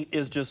 this meet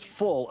is just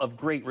full of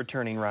great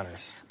returning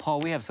runners.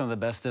 Paul, we have some of the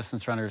best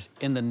distance runners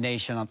in the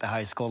nation at the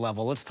high school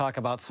level. Let's talk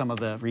about some of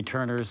the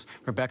returners.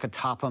 Rebecca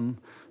Topham,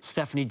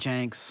 Stephanie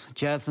Jenks,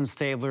 Jasmine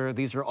Stabler.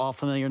 These are all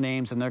familiar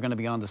names, and they're going to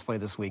be on display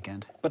this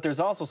weekend. But there's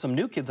also some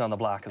new kids on the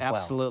block as well.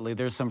 Absolutely.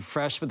 There's some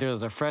freshmen.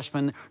 There's a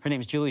freshman. Her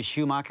name's Julie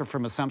Schumacher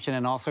from Assumption,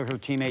 and also her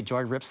teammate,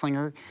 Joy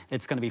Ripslinger.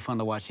 It's going to be fun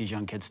to watch these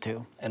young kids,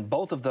 too. And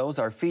both of those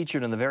are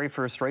featured in the very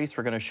first race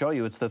we're going to show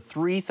you. It's the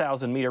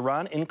 3,000-meter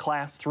run in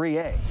Class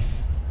 3A.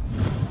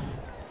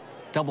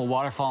 Double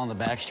waterfall on the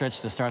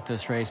backstretch to start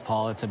this race,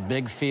 Paul. It's a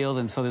big field,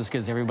 and so this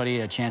gives everybody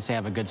a chance to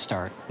have a good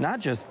start.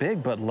 Not just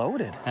big, but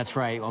loaded. That's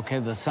right. Okay,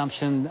 the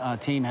Assumption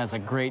team has a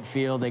great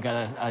field. They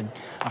got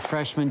a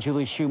freshman,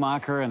 Julie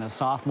Schumacher, and a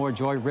sophomore,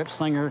 Joy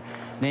Ripslinger,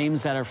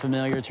 names that are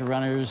familiar to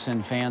runners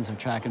and fans of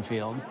track and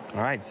field.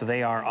 All right, so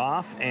they are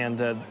off,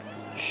 and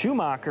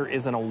Schumacher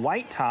is in a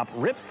white top,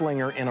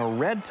 Ripslinger in a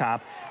red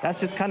top.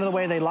 That's just kind of the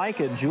way they like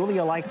it.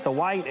 Julia likes the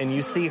white, and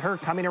you see her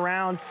coming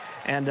around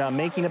and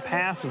making a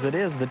pass as it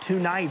is the two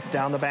knights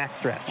down the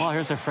backstretch. Well,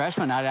 here's a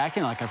freshman not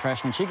acting like a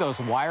freshman. She goes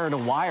wire to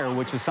wire,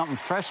 which is something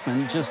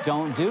freshmen just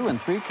don't do in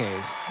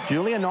 3Ks.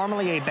 Julia,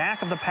 normally a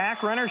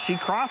back-of-the-pack runner, she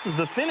crosses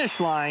the finish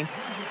line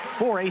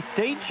for a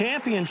state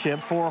championship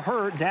for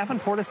her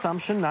Davenport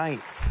Assumption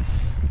Knights.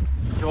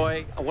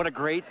 Joy, what a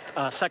great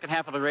second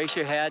half of the race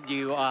you had.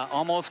 You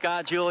almost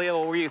got Julia.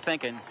 What were you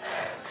thinking?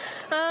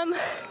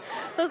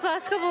 Those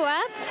last couple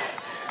laps,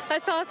 I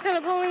saw us kind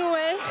of pulling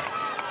away,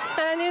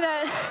 and I knew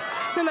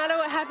that no matter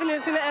what happened, it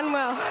was going to end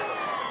well.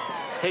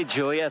 Hey,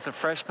 Julia, as a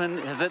freshman,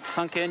 has it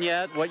sunk in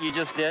yet, what you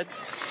just did?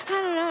 I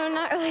don't know. I'm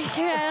not really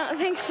sure. I don't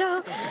think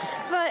so,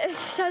 but it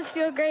does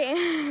feel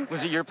great.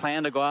 Was it your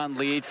plan to go out and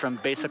lead from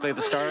basically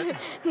the start?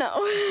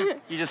 No.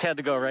 You just had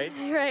to go, right?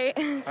 Right.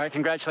 All right,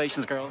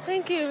 congratulations, girls.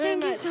 Thank you very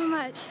much. Thank you so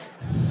much.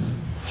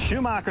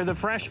 Schumacher, the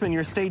freshman,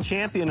 your state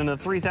champion in the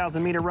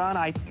 3,000-meter run.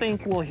 I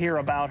think we'll hear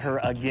about her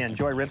again.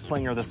 Joy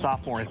Ripslinger, the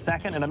sophomore, is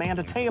second, and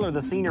Amanda Taylor,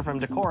 the senior from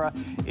Decorah,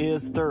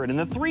 is third. In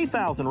the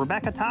 3,000,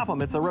 Rebecca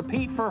Topham, it's a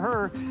repeat for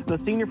her. The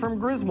senior from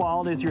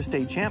Griswold is your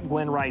state champ.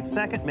 Gwen Wright,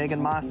 second. Megan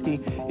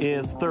Mosky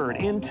is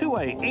third. In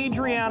 2A,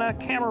 Adriana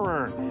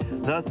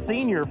Kammerer, the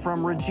senior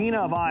from Regina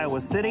of Iowa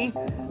City.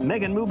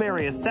 Megan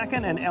Muberry is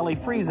second, and Ellie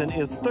Friesen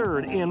is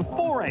third. In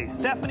 4A,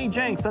 Stephanie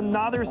Jenks,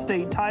 another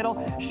state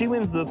title. She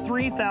wins the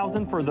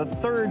 3,000 for the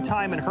third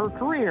time in her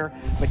career.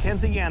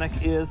 Mackenzie Yannick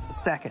is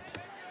second.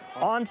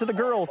 On to the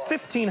girls'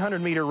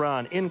 1,500-meter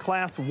run in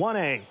Class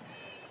 1A.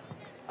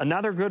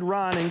 Another good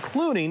run,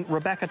 including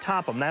Rebecca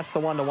Topham. That's the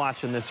one to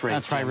watch in this race.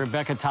 That's right.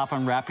 Rebecca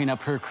Topham wrapping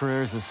up her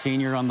career as a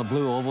senior on the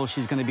blue oval.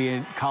 She's going to be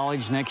in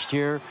college next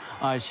year.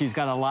 She's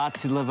got a lot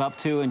to live up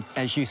to, and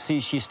as you see,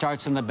 she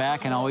starts in the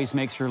back and always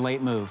makes her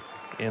late move.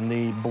 In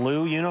the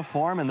blue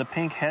uniform and the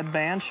pink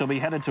headband, she'll be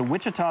headed to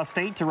Wichita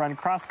State to run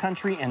cross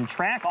country and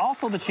track.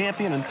 Also the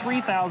champion in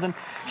 3,000.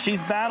 She's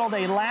battled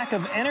a lack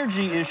of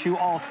energy issue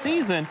all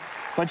season,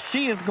 but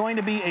she is going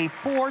to be a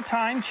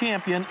four-time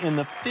champion in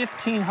the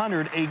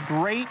 1,500, a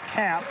great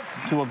cap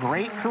to a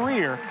great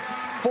career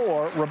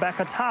for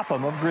Rebecca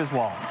Topham of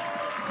Griswold.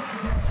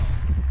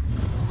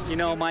 You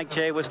know, Mike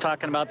J was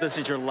talking about this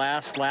is your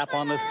last lap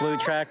on this blue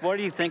track. What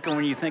are you thinking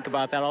when you think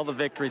about that, all the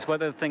victories?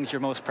 What are the things you're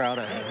most proud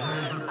of?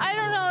 I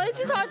don't know. It's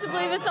just hard to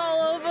believe it's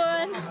all over,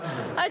 and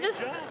I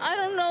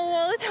don't know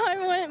all the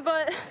time went,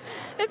 but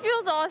it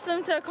feels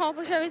awesome to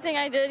accomplish everything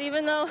I did,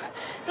 even though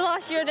the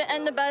last year didn't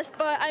end the best.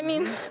 But, I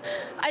mean,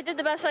 I did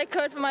the best I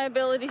could for my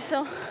ability,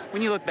 so.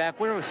 When you look back,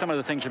 what are some of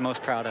the things you're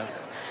most proud of?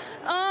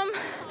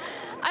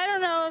 I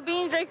don't know.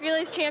 Being Drake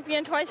Relays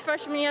champion twice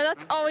freshman year,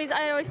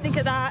 I always think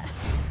of that.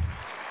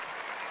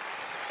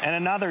 And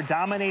another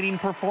dominating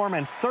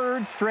performance.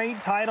 Third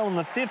straight title in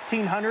the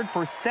 1,500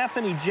 for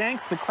Stephanie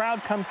Jenks. The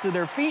crowd comes to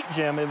their feet,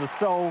 Jim. It was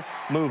so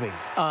moving.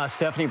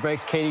 Stephanie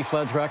breaks Katie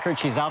Flood's record.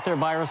 She's out there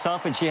by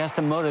herself, and she has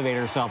to motivate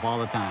herself all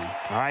the time.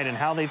 All right, and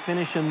how they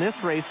finish in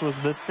this race was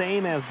the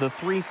same as the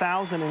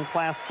 3,000 in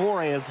Class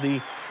 4A, as the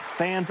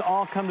fans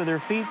all come to their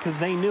feet because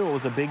they knew it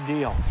was a big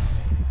deal.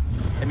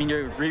 I mean,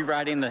 you're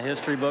rewriting the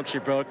history books. You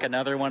broke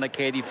another one of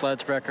Katie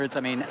Flood's records.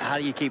 I mean, how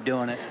do you keep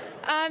doing it?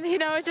 You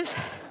know, it's just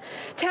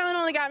talent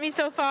only got me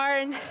so far,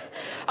 and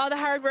all the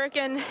hard work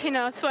and, you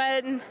know,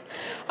 sweat and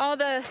all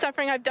the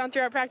suffering I've done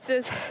throughout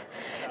practices,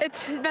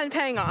 it's been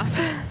paying off.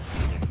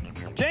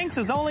 Jenks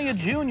is only a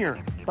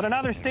junior, but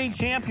another state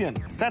champion.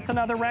 Sets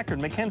another record.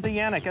 Mackenzie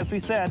Yannick, as we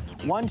said,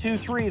 1, 2,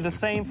 3, the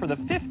same for the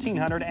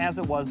 1,500 as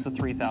it was the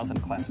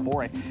 3,000 Class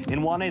 4A.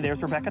 In 1A,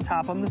 there's Rebecca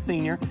Topham, the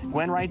senior.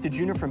 Gwen Wright, the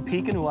junior from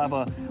Pekin, who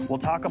we'll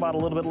talk about a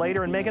little bit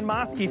later. And Megan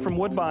Mosky from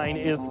Woodbine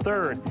is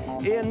third.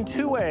 In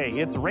 2A,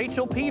 it's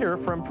Rachel Peter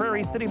from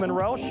Prairie City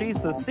Monroe. She's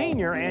the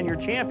senior and your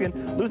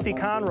champion. Lucy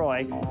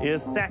Conroy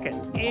is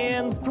second.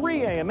 In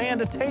 3A,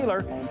 Amanda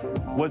Taylor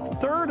was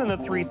third in the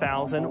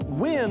 3,000,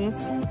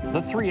 wins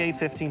the 3A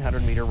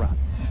 1,500-meter run.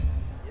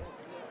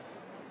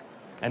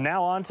 And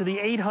now on to the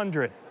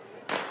 800.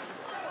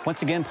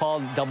 Once again,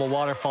 Paul, double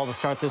waterfall to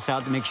start this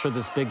out to make sure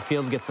this big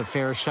field gets a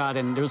fair shot.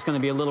 And there's going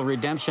to be a little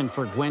redemption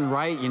for Gwen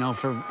Wright. You know,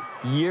 for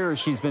years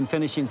she's been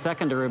finishing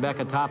second to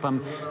Rebecca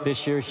Topham.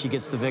 This year she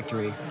gets the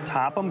victory.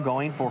 Topham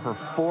going for her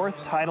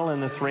 4th title in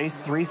this race,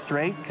 3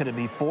 straight. Could it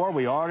be 4?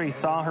 We already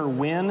saw her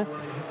win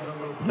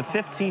the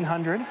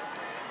 1500.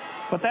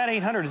 But that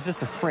 800 is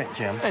just a sprint,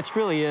 Jim. It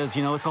really is.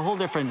 You know, it's a whole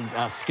different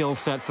skill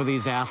set for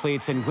these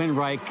athletes. And Gwen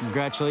Wright,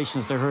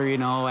 congratulations to her, you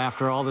know,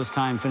 after all this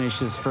time,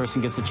 finishes first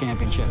and gets the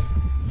championship.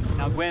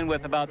 Now, Gwen,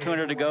 with about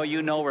 200 to go,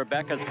 you know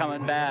Rebecca's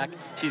coming back.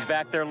 She's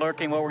back there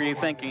lurking. What were you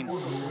thinking?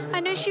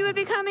 I knew she would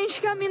be coming.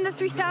 She got me in the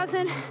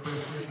 3,000.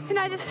 And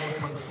I just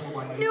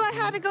knew I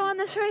had to go on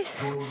this race.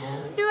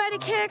 Knew I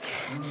had to kick.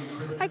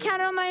 I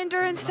counted on my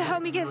endurance to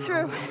help me get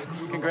through.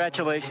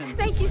 Congratulations.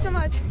 Thank you so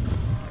much.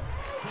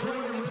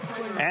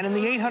 And in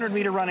the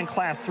 800-meter run in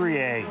Class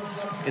 3A,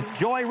 it's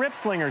Joy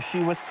Ripslinger. She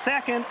was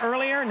second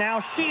earlier. Now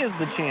she is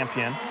the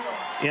champion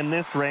in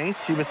this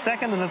race. She was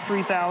second in the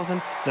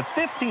 3,000. The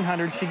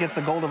 1,500, she gets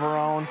a gold of her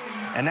own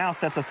and now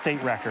sets a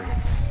state record.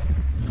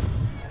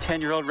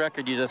 10-year-old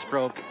record you just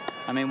broke.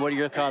 I mean, what are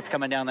your thoughts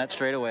coming down that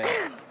straightaway?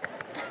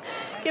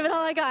 Give it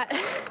all I got.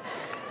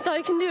 That's all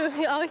you can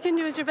do. All you can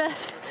do is your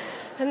best.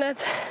 And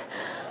that's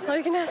all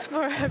you can ask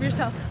for of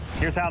yourself.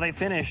 Here's how they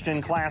finished in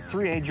Class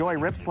 3A. Joy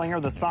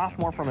Ripslinger, the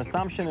sophomore from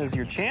Assumption, is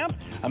your champ.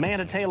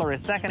 Amanda Taylor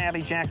is second.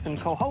 Abby Jackson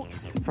Cohote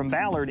from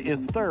Ballard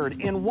is third.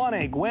 In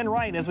 1A, Gwen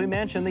Wright, as we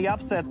mentioned, the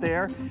upset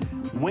there,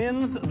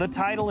 wins the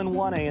title in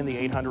 1A in the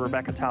 800.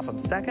 Rebecca Topham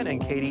second, and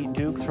Katie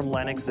Dukes from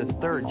Lennox is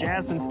third.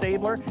 Jasmine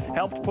Stabler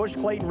helped push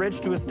Clayton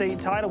Ridge to a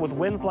state title with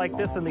wins like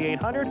this in the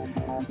 800.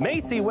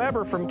 Macy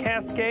Weber from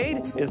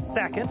Cascade is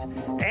second.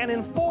 And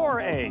in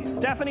 4A,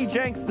 Stephanie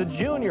Jenks, the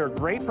junior,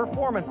 great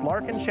performance.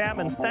 Larkin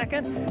Chapman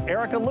second.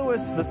 Erica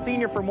Lewis, the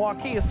senior from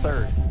Waukee, is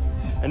third.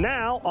 And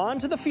now, on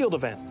to the field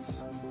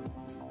events.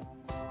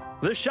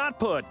 The shot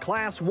put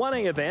Class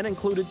 1A event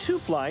included 2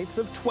 flights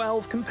of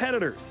 12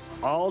 competitors.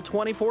 All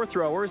 24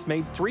 throwers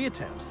made 3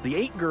 attempts. The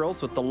 8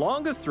 girls with the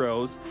longest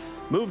throws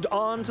moved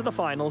on to the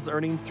finals,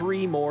 earning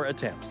 3 more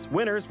attempts.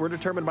 Winners were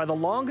determined by the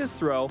longest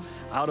throw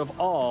out of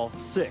all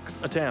 6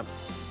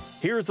 attempts.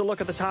 Here's a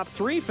look at the top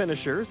 3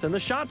 finishers in the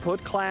shot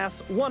put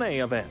Class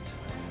 1A event.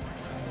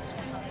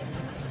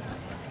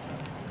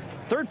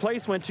 Third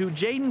place went to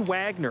Jaden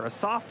Wagner, a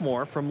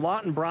sophomore from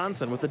Lawton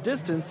Bronson, with a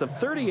distance of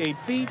 38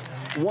 feet,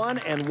 1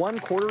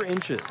 1/4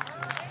 inches.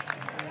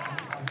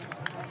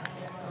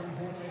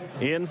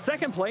 In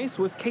second place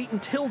was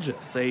Caton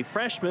Tilges, a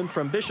freshman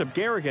from Bishop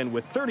Garrigan,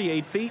 with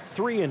 38 feet,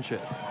 3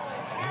 inches.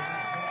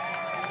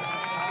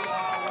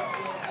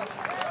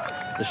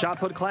 The shot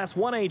put Class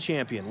 1A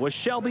champion was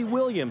Shelby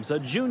Williams, a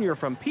junior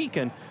from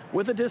Pekin,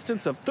 with a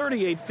distance of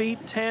 38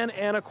 feet, 10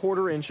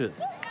 1/4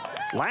 inches.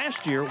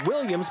 Last year,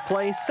 Williams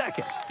placed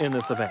second in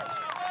this event.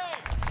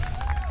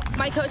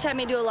 My coach had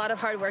me do a lot of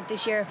hard work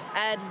this year. I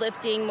had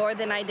lifting more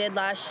than I did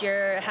last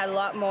year. I had a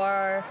lot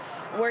more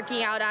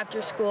working out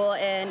after school,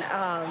 and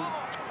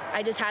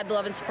I just had the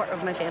love and support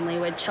of my family,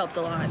 which helped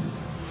a lot.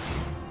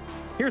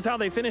 Here's how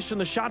they finished in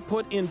the shot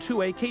put in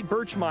 2A. Kate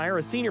Birchmeyer,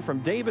 a senior from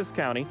Davis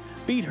County,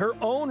 beat her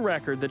own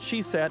record that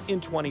she set in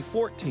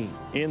 2014.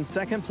 In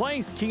second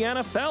place,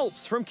 Kiana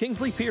Phelps from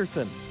Kingsley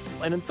Pearson.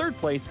 And in third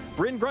place,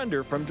 Bryn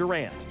Grunder from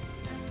Durant.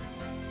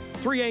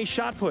 3A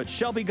shot put,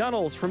 Shelby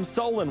Gunnels from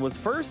Solon was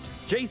first,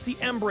 J.C.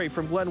 Embray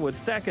from Glenwood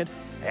second,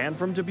 and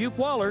from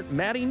Dubuque-Wahlert,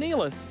 Maddie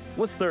Nealis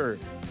was third.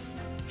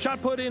 Shot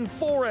put in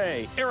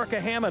 4A, Erica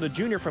Hammond, a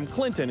junior from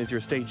Clinton, is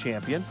your state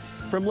champion.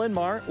 From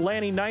Linn-Mar,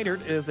 Lanny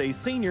Neidert is a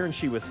senior, and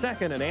she was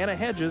second, and Anna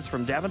Hedges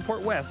from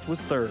Davenport West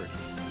was third.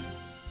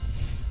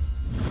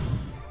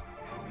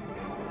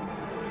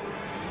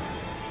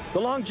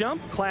 The long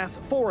jump Class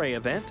 4A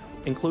event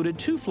included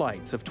 2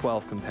 flights of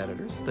 12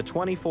 competitors. The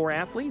 24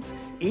 athletes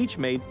each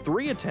made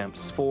 3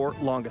 attempts for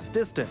longest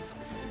distance.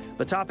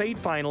 The top 8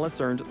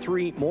 finalists earned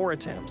 3 more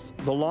attempts.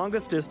 The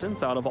longest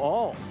distance out of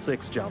all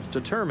 6 jumps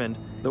determined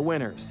the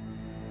winners.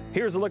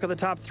 Here's a look at the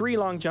top 3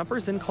 long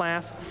jumpers in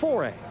Class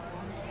 4A.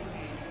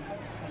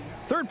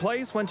 Third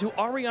place went to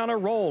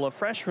Ariana Roll, a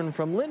freshman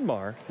from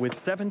Linn-Mar, with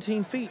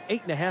 17 feet,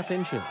 8 1/2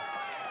 inches.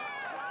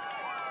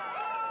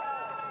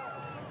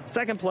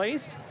 Second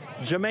place,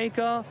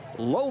 Jamaica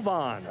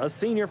Lovan, a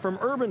senior from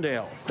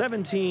Urbandale,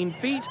 17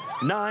 feet,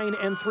 9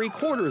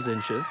 3/4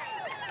 inches.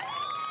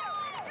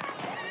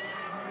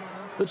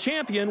 The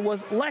champion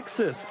was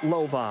Lexus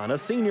Lovan, a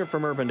senior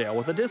from Urbandale,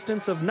 with a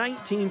distance of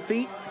 19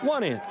 feet,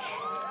 1 inch.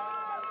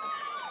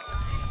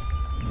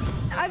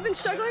 I've been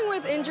struggling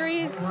with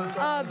injuries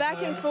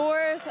back and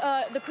forth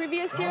the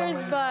previous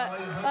years, but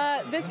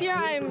this year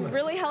I'm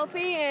really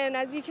healthy, and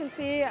as you can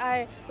see,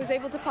 I was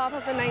able to pop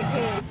up a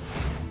 19.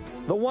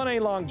 The 1A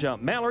long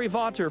jump, Mallory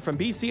Vaughter from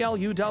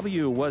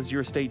BCL-UW was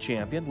your state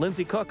champion.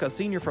 Lindsay Cook, a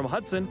senior from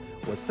Hudson,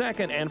 was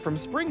second, and from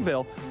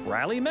Springville,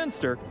 Riley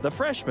Menster, the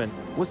freshman,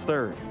 was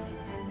third.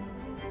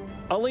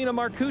 Alina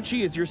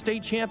Marcucci is your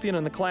state champion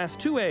in the Class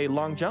 2A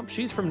long jump.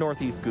 She's from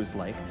Northeast Goose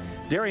Lake.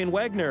 Darian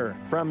Wegner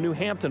from New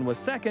Hampton was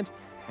second,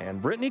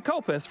 and Brittany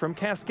Kopis from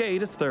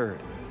Cascade is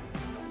third.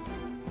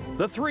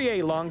 The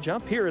 3A long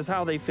jump, here is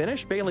how they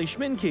finished. Bailey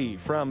Schminke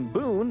from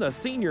Boone, a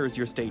senior, is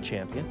your state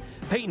champion.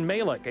 Peyton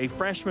Malick, a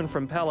freshman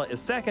from Pella,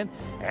 is second.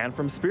 And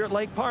from Spirit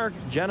Lake Park,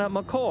 Jenna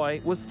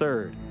McCoy was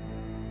third.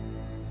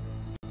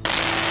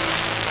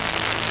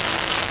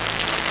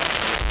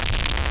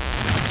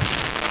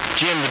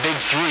 Jim, the big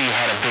three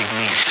had a big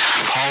meet.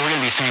 Paul, we're going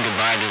to be saying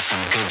goodbye to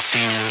some good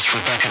seniors.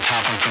 Rebecca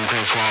Topham from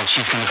Griswold,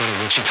 she's going to go to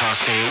Wichita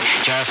State.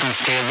 Jasmine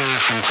Stabler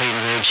from Clayton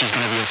Ridge, she's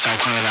going to be a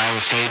Cyclone at Iowa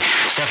State.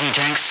 Stephanie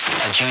Jenks,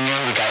 a junior,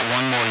 we got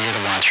one more year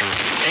to watch her.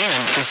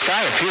 And the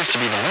sky appears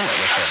to be the limit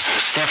with her.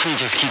 Stephanie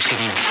just keeps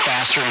getting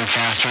faster and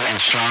faster and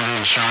stronger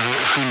and stronger.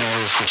 Who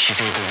knows what she's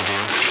able to do.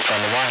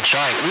 Fun to watch. All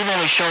right, we've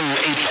only shown you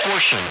a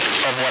portion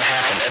of what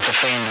happened at the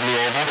famed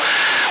Blue Oval.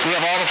 We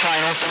have all the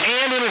finals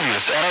and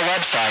interviews at our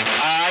website,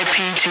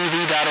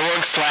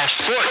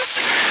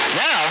 IPTV.org/sports.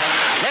 Now,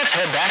 let's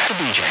head back to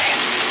BJ.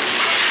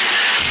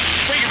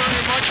 Thank you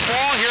very much,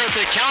 Paul, here at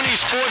the Cownie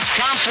Sports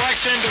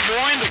Complex in Des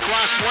Moines, the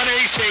Class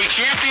 1A State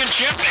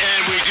Championship,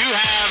 and we do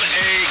have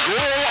a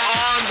goal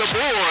on the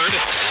board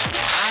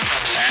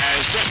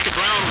as Jessica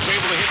Brown was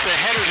able to hit the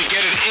header to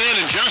get it in,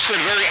 and just a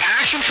very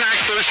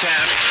action-packed first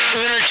half,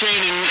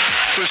 entertaining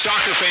for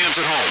soccer fans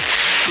at home.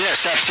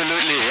 Yes,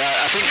 absolutely.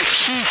 I think the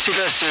key to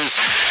this is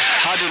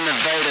how did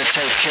Nevada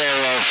take care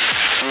of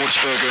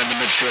Wurzburger in the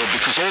midfield,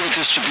 because all the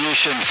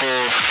distribution for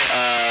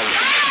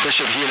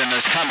Bishop Heelan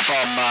has come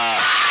from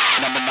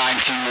number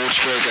 19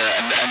 Wurzburger,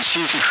 and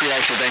she's the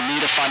creator. They need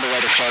to find a way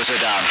to close her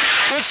down.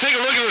 Let's take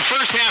a look at the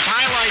first half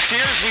highlights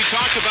here. As we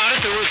talked about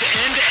it, there was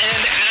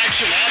end-to-end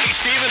action. Abby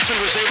Stevenson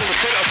was able to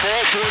put a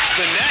ball towards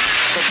the net.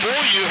 The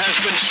Beaulieu has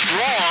been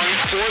strong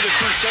for the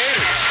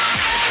Crusaders.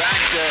 In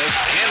fact,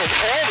 handled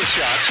all the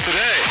shots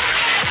today.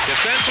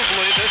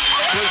 Defensively, this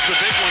was the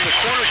big one, the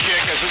corner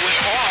kick as it went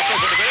off of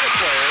a Nevada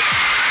player.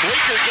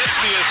 Bleeker gets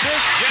the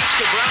assist.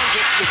 Jessica Brown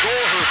gets the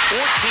goal,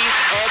 her 14th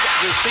of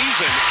the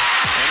season,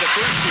 and the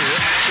first year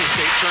at the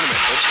state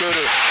tournament. Let's go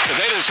to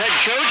Nevada's head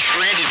coach,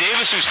 Randy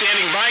Davis, who's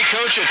standing by.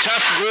 Coach, a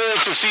tough goal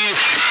to see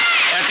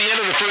at the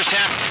end of the first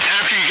half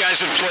after you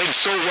guys have played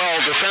so well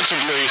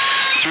defensively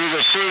through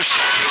the first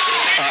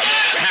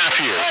half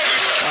here.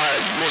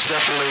 Most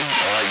definitely.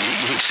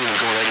 You hate seeing it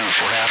go right in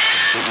before half.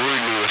 It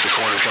worried me with the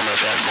corner coming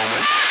at that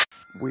moment.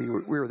 We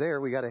were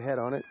there. We got a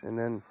head on it, and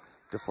then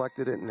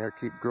deflected it, and their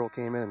girl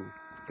came in,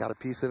 got a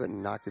piece of it,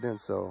 and knocked it in.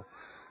 So,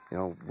 you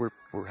know, we're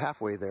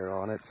halfway there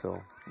on it.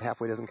 So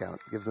halfway doesn't count.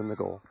 It gives them the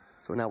goal.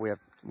 So now we have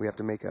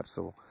to make up.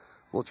 So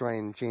we'll try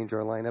and change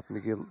our lineup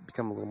and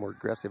become a little more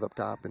aggressive up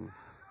top and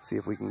see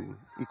if we can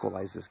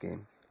equalize this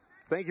game.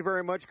 Thank you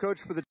very much,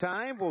 Coach, for the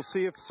time. We'll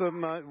see if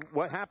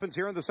what happens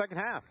here in the second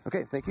half.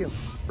 Okay, thank you.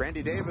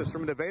 Randy Davis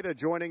from Nevada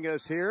joining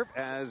us here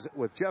as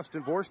with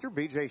Justin Vorster,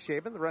 BJ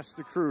Shaban, the rest of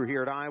the crew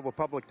here at Iowa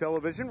Public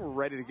Television. We're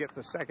ready to get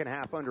the second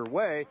half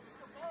underway.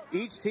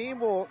 Each team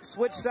will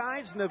switch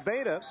sides.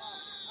 Nevada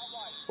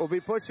will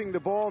be pushing the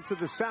ball to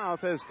the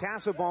south as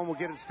Casabon will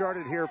get it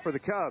started here for the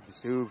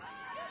Cubs, who've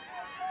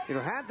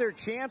had their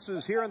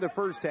chances here in the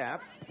first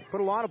half,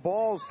 put a lot of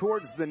balls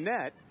towards the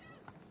net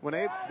when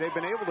they've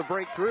been able to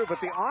break through, but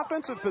the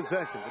offensive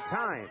possession, the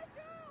time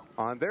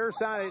on their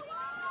side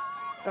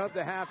of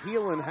the half,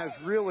 Heelan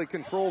has really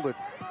controlled it.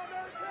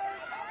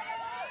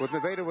 With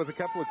Nevada with a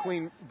couple of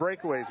clean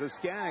breakaways as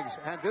Skaggs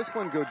had this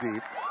one go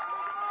deep.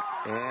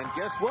 And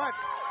guess what?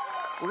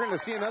 We're going to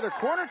see another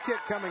corner kick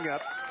coming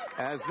up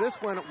as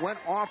this one went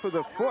off of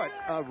the foot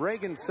of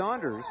Reagan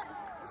Saunders.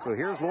 So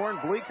here's Lauren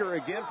Bleeker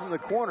again from the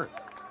corner.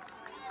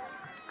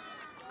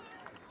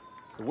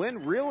 The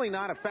wind really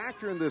not a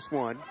factor in this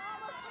one.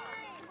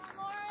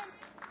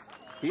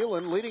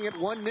 Heelan leading it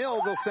 1-0.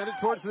 They'll send it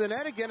towards the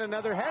net again.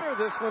 Another header.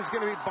 This one's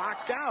going to be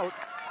boxed out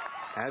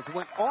as it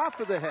went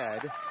off of the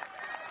head.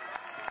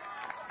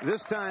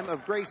 This time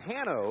of Grace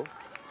Hanno,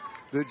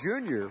 the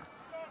junior.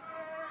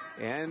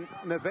 And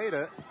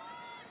Nevada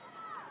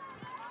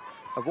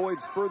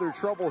avoids further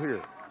trouble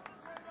here.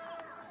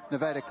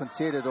 Nevada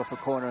conceded off a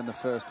corner in the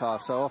first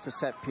half, so off a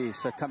set piece.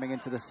 So coming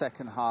into the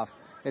second half,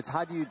 it's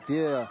how do you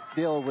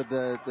deal with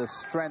the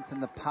strength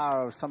and the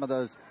power of some of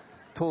those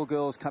tall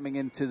girls coming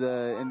into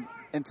the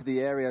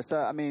area. So,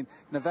 I mean,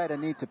 Nevada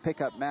need to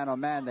pick up man on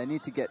man. They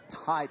need to get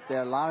tight.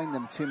 They're allowing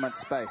them too much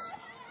space.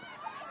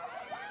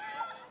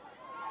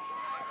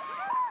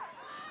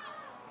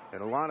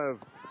 And a lot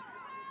of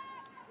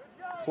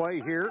play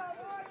here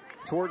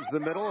towards the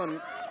middle,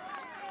 and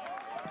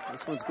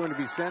this one's going to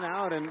be sent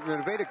out, and the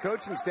Nevada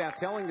coaching staff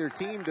telling their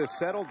team to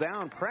settle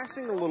down,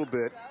 pressing a little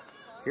bit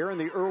here in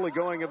the early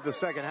going of the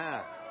second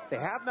half. They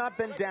have not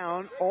been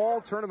down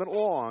all tournament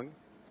long.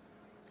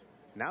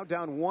 Now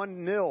down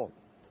 1-0.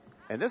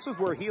 And this is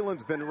where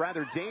Heelan's been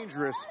rather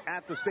dangerous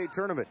at the state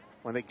tournament.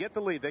 When they get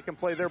the lead, they can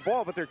play their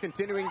ball, but they're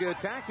continuing to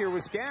attack here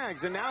with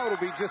Skaggs, and now it'll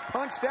be just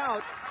punched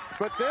out.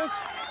 But this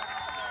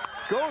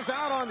goes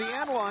out on the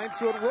end line,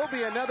 so it will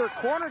be another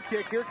corner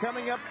kick here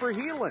coming up for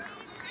Heelan.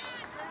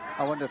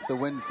 I wonder if the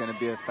wind's going to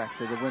be a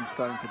factor. The wind's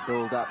starting to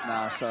build up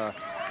now, so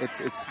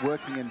it's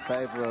working in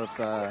favor of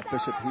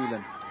Bishop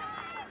Heelan.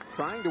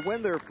 Trying to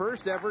win their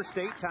first ever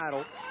state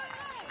title.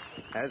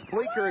 As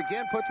Bleeker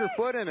again puts her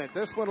foot in it.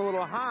 This one a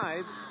little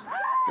high.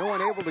 No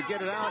one able to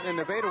get it out, and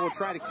Nevada will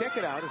try to kick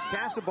it out as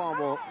Casaubon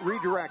will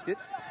redirect it.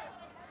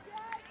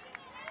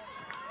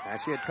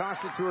 As she had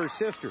tossed it to her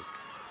sister.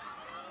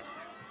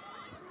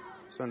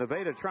 So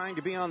Nevada trying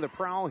to be on the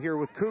prowl here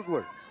with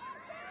Kugler.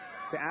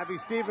 To Abby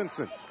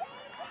Stevenson.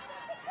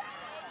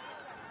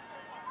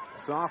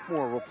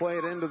 Sophomore will play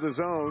it into the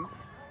zone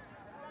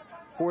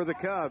for the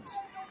Cubs.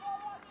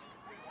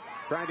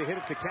 Trying to hit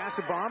it to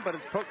Casaubon, but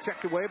it's poke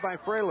checked away by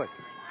Freilich.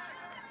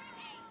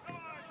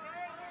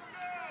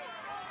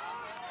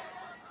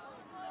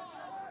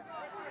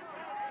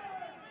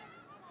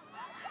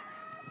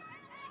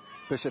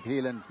 Bishop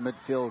Heelan's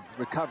midfield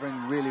recovering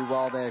really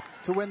well there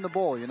to win the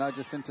ball, you know,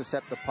 just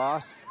intercept the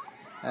pass.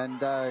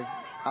 And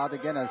out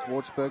again as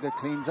Wartsberger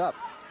cleans up.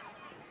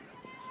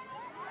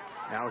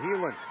 Now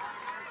Heelan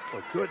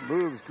with good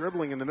moves,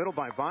 dribbling in the middle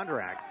by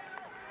Vondrack.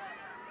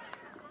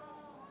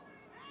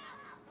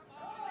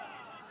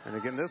 And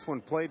again, this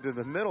one played to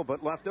the middle,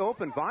 but left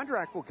open.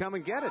 Vondrack will come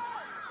and get it.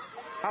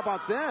 How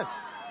about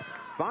this?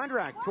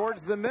 Vondrack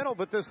towards the middle,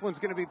 but this one's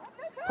going to be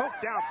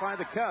poked out by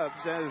the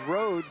Cubs as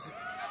Rhodes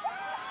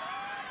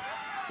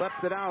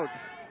left it out.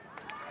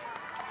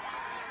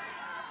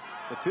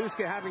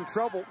 Matuska having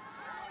trouble.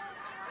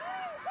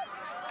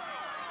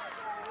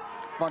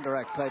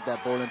 Vondrack played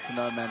that ball into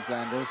no man's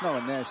land. There was no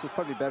one there. She was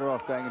probably better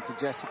off going into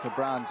Jessica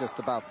Brown just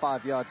about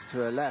 5 yards to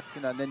her left,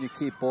 you know, and then you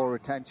keep ball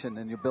retention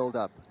and you build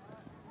up.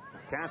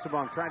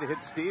 Casaubon trying to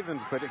hit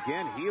Stevens, but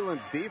again,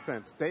 Heelan's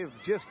defense, they've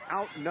just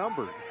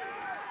outnumbered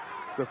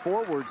the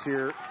forwards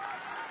here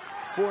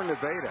for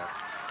Nevada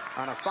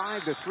on a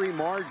 5-3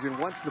 margin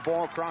once the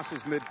ball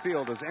crosses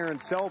midfield as Aaron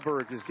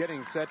Selberg is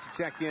getting set to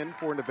check in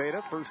for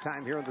Nevada. First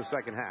time here in the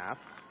second half.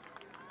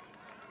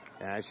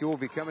 As she will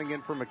be coming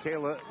in for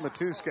Michaela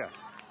Matuska.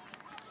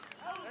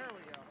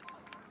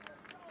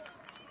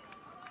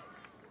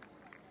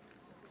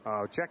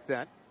 Oh, check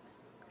that.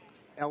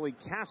 Ellie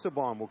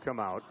Casaubon will come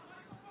out.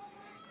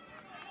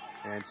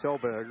 And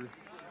Selberg,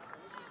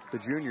 the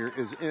junior,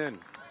 is in.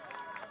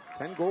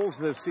 10 goals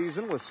this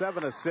season with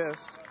 7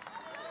 assists.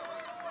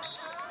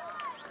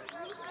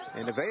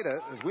 And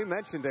Nevada, as we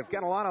mentioned, they've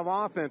got a lot of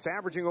offense,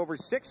 averaging over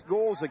 6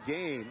 goals a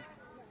game.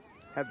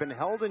 Have been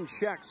held in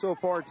check so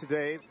far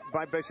today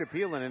by Bishop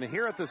Heelan. And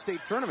here at the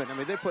state tournament, I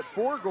mean, they put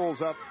 4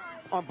 goals up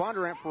on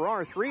Bondurant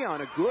Farrar, 3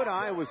 on a good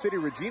Iowa City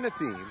Regina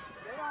team.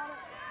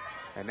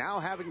 And now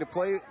having to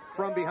play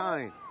from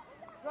behind.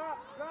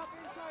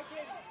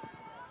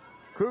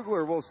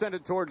 Kugler will send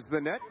it towards the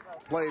net.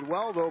 Played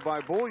well, though,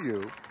 by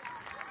Beaulieu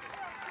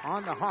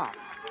on the hop.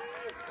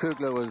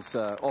 Kugler was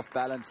off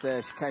balance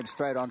there. She came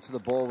straight onto the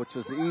ball, which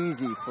was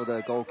easy for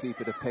the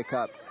goalkeeper to pick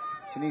up.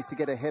 She needs to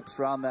get her hips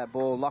around that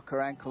ball, lock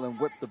her ankle, and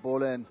whip the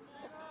ball in.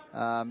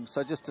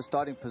 So just the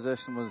starting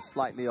position was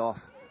slightly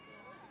off.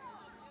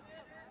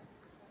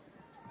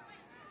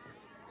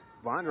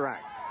 Vondrack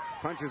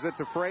punches it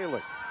to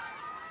Freilich,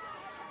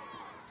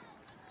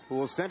 who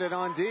will send it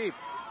on deep,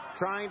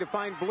 trying to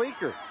find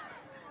Bleeker.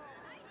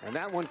 And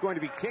that one going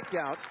to be kicked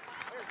out,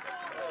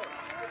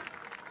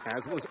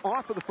 as it was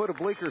off of the foot of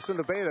Bleeker. So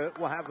Nevada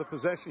will have the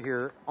possession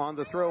here on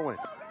the throw-in.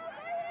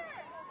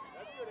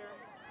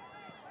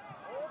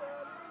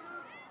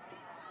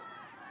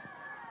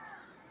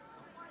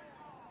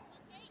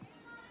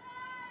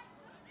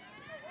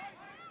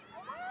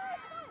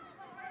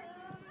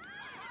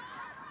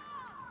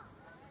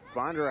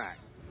 Vondrack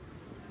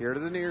here to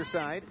the near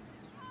side.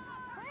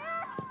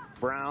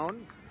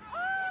 Brown,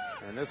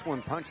 and this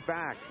one punched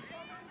back.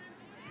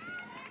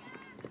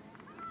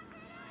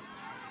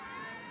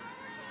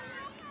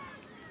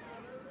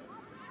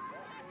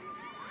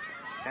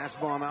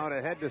 Casaubon out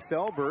ahead to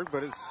Selberg,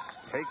 but it's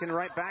taken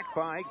right back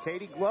by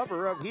Katie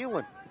Glover of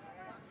Heelan.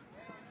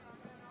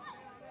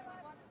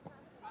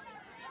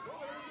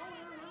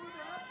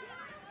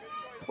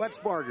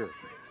 Wetzbarger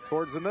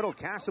towards the middle.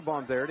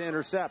 Casaubon there to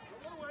intercept.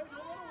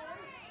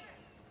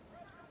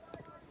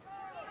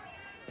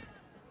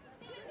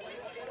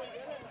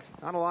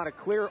 Not a lot of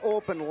clear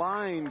open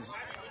lines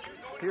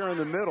here in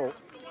the middle.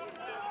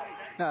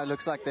 No, it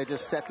looks like they're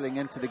just settling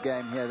into the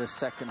game here this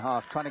second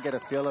half, trying to get a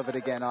feel of it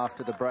again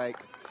after the break.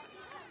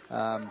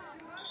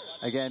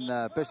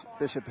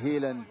 Bishop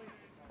Heelan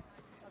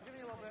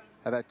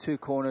have had 2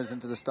 corners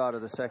into the start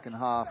of the second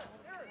half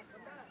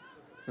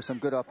with some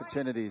good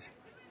opportunities.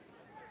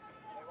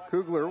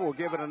 Kugler will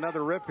give it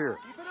another rip here.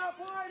 Keep it up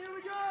wide, here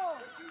we go.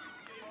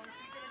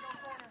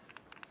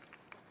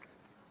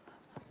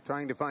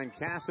 Trying to find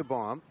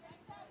Casaubon.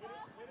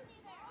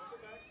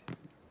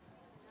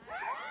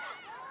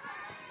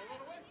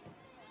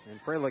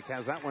 And Freilich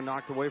has that one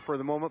knocked away for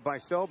the moment by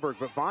Selberg,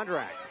 but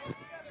Vondrack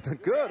has been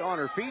good on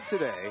her feet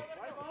today.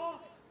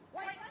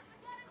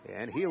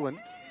 And Heelan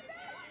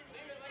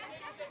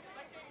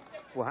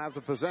will have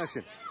the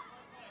possession.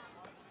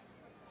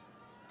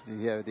 You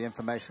hear the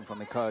information from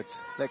the coach.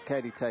 Let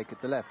Katie take it,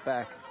 the left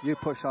back. You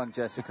push on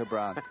Jessica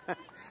Brown.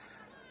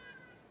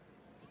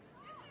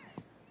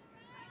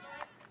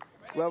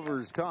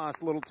 Glover's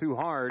tossed a little too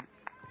hard.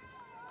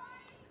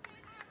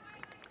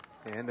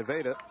 And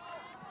Nevada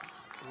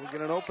We'll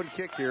get an open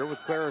kick here with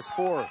Clara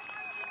Spohr.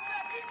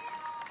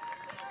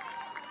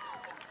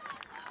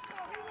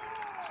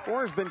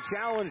 Spohr's been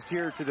challenged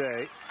here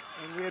today.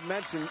 And we had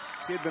mentioned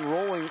she had been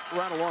rolling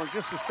right along.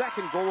 Just the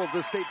second goal of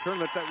the state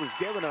tournament that was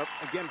given up.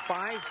 Again,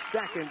 5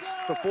 seconds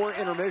before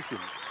intermission.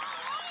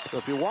 So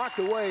if you walked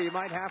away, you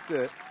might have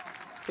to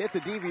hit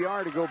the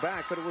DVR to go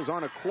back. But it was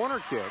on a corner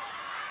kick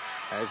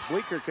as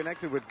Bleecker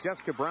connected with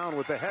Jessica Brown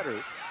with the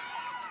header.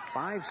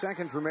 5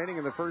 seconds remaining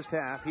in the first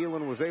half.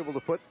 Heelan was able to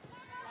put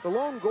the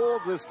lone goal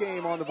of this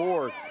game on the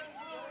board.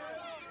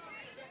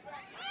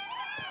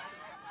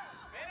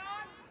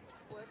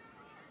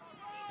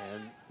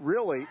 And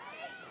really,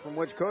 from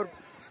which Coach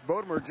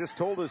Bodemer just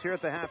told us here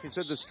at the half, he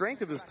said the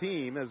strength of his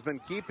team has been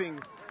keeping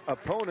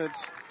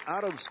opponents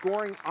out of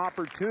scoring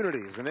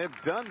opportunities, and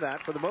they've done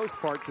that for the most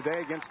part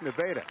today against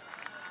Nevada.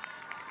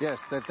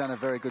 Yes, they've done a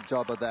very good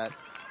job of that.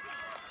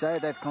 Today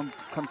they've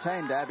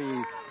contained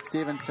Abby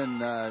Stevenson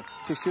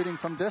to shooting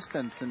from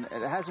distance, and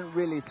it hasn't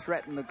really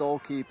threatened the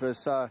goalkeeper.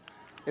 So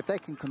if they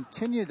can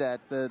continue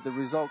that, the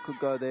result could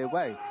go their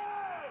way.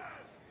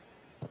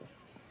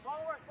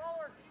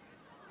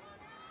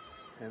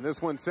 And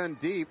this one sent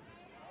deep,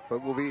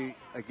 but will be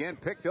again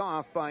picked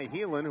off by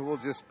Heelan, who will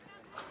just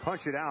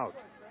punch it out.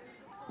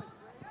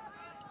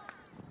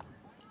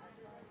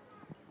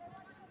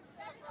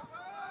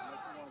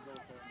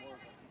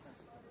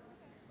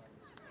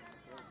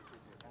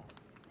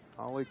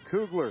 Holly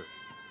Kugler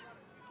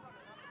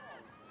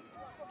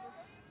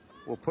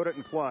will put it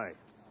in play.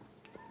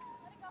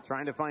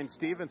 Trying to find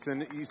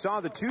Stevenson. You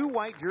saw the 2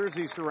 white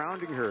jerseys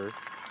surrounding her.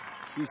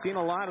 She's seen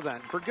a lot of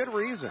that, for good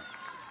reason.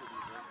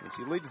 And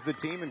she leads the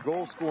team in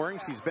goal scoring.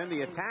 She's been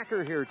the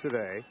attacker here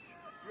today,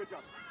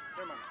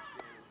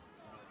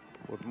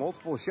 with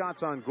multiple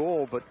shots on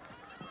goal, but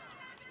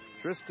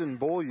Tristan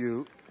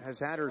Beaulieu has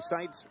had her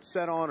sights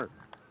set on her.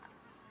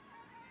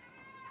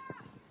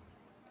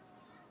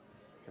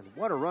 And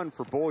what a run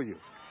for Beaulieu.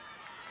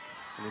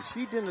 I mean,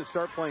 she didn't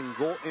start playing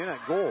goal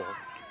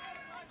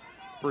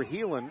for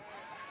Heelan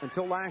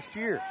until last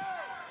year.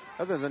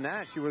 Other than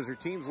that, she was her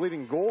team's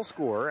leading goal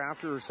scorer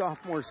after her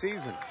sophomore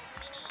season.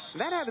 And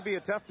that had to be a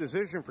tough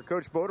decision for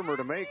Coach Bodemer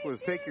to make, was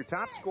take your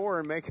top scorer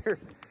and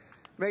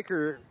make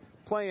her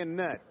play in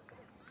net.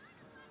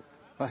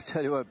 I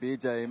tell you what,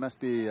 BJ, he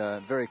must be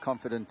very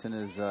confident in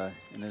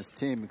his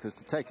team, because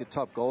to take your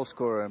top goal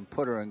scorer and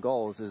put her in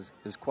goals is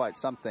quite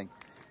something.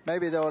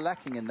 Maybe they were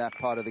lacking in that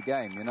part of the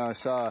game, you know,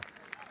 so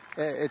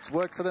it's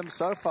worked for them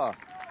so far.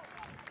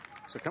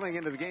 So coming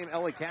into the game,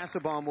 Ellie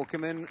Kassebaum will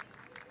come in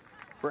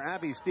for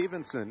Abby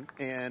Stevenson,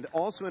 and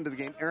also into the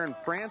game, Erin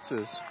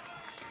Francis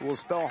will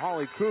spell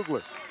Holly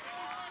Kugler.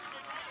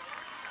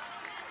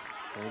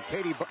 And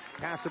Katie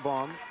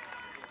Kassebaum,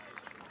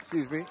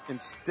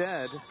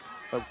 instead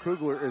of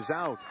Kugler, is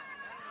out.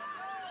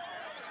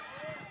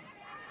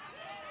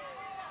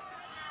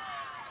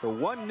 So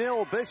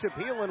 1-0 Bishop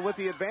Heelan with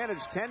the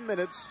advantage, 10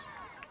 minutes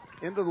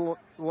into the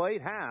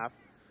late half.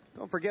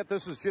 Don't forget,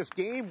 this is just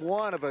game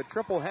 1 of a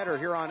triple header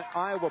here on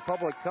Iowa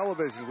Public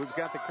Television. We've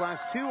got the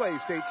Class 2A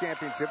state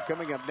championship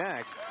coming up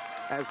next,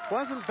 as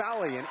Pleasant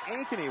Valley and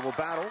Ankeny will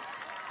battle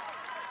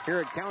here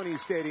at Cownie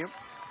Stadium.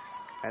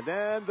 And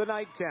then the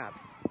nightcap,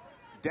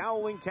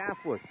 Dowling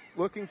Catholic,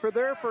 looking for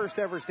their first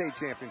ever state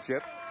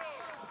championship,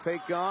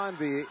 take on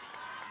the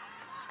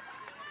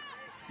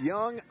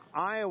young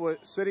Iowa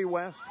City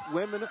West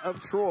Women of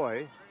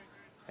Troy,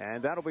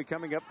 and that'll be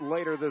coming up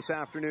later this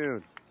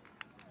afternoon.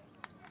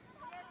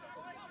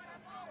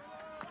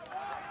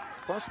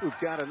 Plus, we've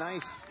got a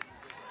nice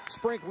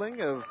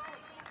sprinkling of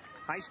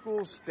high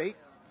school, state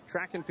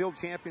track and field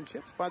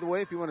championships. By the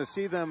way, if you want to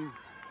see them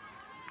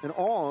in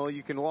all,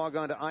 you can log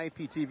on to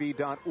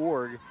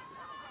IPTV.org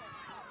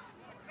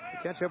to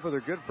catch up with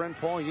our good friend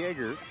Paul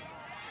Yeager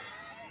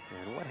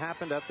and what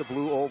happened at the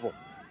Blue Oval.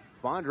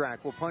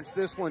 Vondrak will punch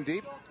this one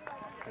deep,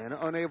 and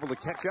unable to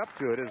catch up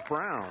to it is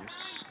Brown,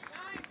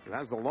 who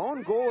has the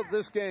lone goal of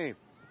this game.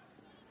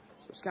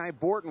 So Sky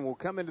Borton will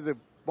come into the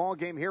ball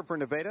game here for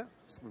Nevada.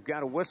 So we've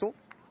got a whistle.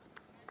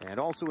 And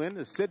also in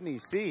is Sydney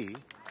C.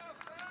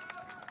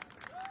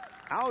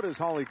 Out is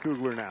Holly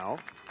Kugler now,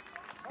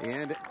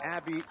 and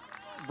Abby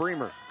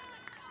Bremer.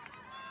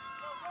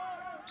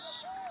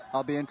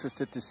 I'll be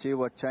interested to see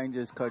what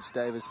changes Coach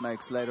Davis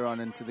makes later on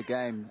into the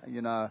game.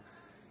 You know,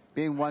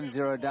 being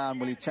 1-0 down,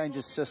 will he change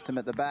his system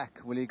at the back?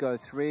 Will he go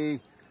 3,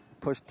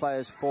 push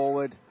players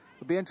forward?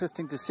 It'll be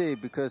interesting to see,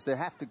 because they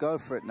have to go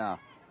for it now.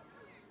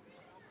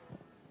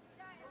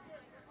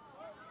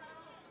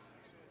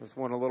 This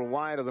one a little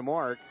wide of the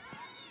mark.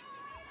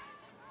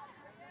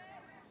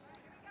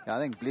 Yeah, I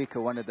think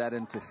Bleecker wanted that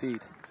into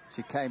feet.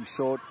 She came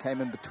short,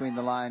 came in between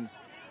the lines.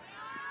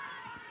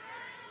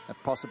 That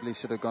possibly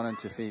should have gone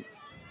into feet.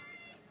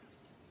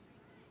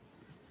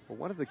 Well,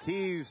 one of the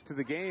keys to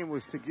the game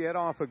was to get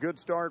off a good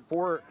start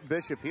for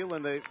Bishop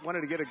Heelan. They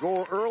wanted to get a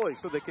goal early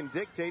so they can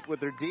dictate with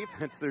their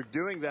defense. They're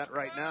doing that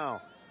right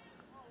now.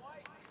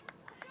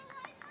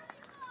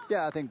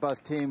 Yeah, I think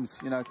both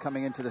teams, you know,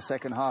 coming into the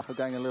second half are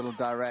going a little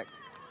direct.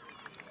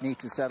 need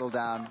to settle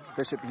down.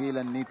 Bishop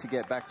Heelan need to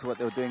get back to what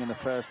they were doing in the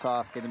first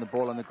half, getting the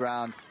ball on the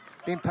ground,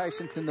 being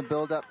patient in the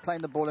build-up,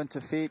 playing the ball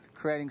into feet,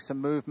 creating some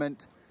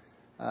movement.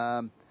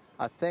 I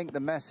think the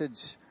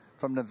message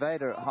from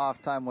Nevada at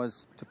halftime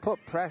was to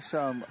put pressure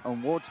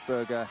on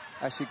Wartzberger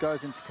as she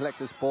goes in to collect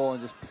this ball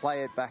and just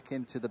play it back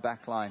into the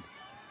back line.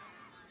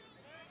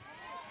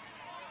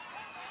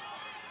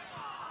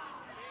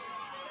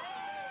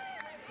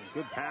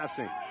 Good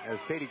passing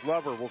as Katie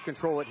Glover will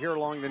control it here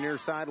along the near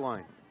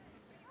sideline.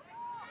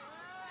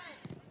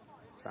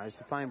 Tries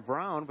to find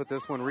Brown, but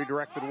this one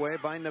redirected away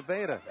by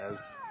Nevada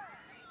as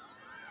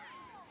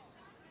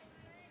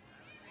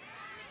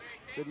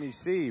Sydney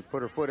C.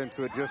 put her foot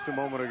into it just a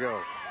moment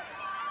ago.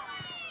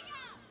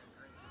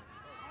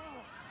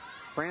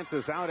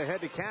 Francis out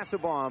ahead to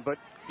Casaubon, but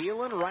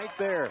Heelan right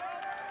there.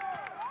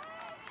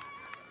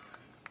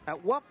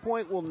 At what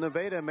point will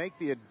Nevada make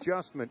the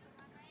adjustment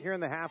here in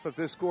the half if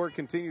this score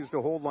continues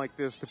to hold like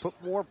this to put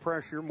more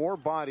pressure, more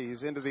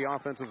bodies into the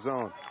offensive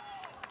zone?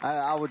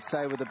 I would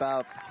say with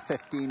about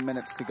 15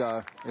 minutes to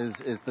go is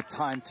the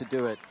time to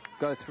do it.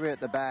 Go 3 at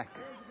the back,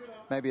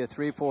 maybe a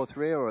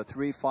 3-4-3 or a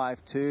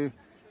 3-5-2,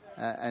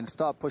 and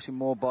start pushing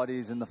more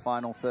bodies in the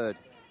final third.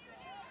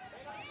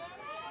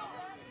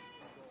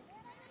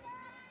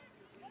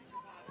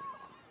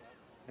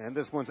 And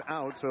this one's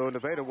out, so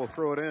Nevada will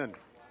throw it in.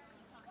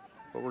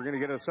 But we're going to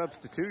get a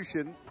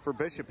substitution for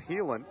Bishop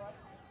Heelan.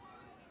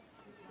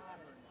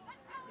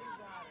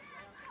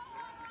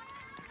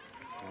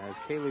 As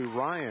Kaylee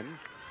Ryan,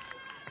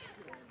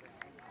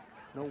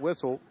 no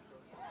whistle,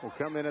 will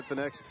come in at the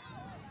next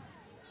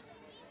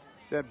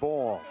dead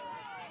ball.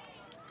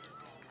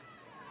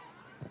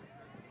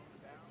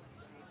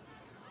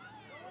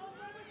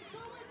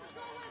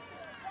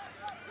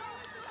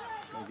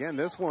 Again,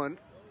 this one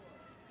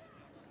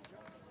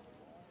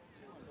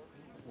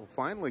will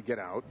finally get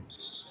out.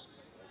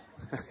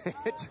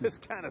 It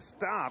just kind of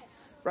stopped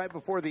right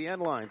before the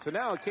end line. So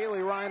now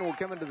Kaylee Ryan will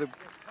come into the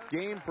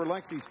game for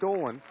Lexi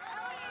Stolen.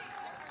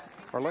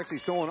 Or Lexi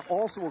Stolen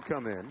also will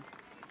come in.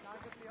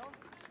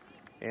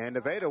 And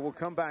Nevada will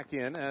come back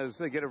in as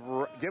they give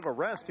a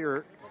rest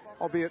here,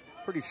 albeit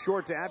pretty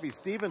short, to Abby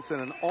Stevenson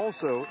and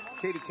also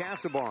Katie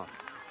Casaubon.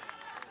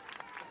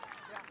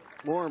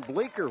 Lauren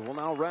Bleeker will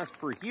now rest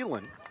for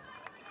Heelan,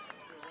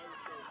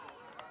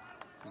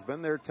 who's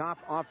been their top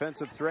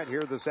offensive threat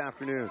here this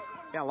afternoon.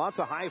 Yeah, lots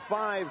of high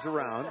fives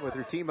around with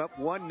her team up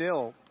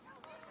 1-0.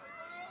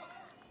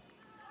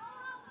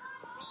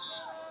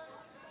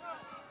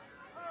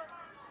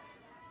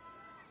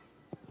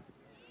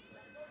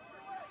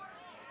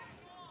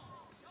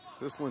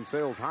 This one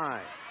sails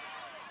high.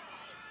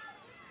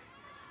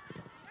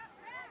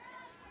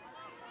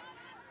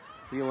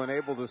 Heelan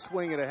able to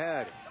swing it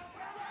ahead.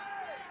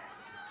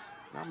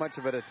 Not much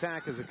of an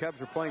attack as the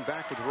Cubs are playing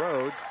back with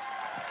Rhodes.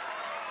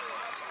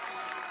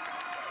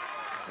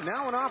 And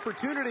now an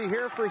opportunity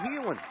here for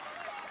Heelan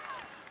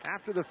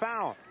after the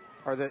foul.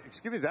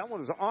 Excuse me, that one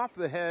was off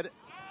the head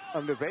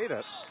of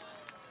Nevada.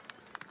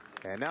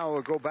 And now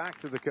we'll go back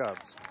to the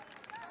Cubs.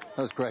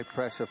 That was great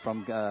pressure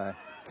from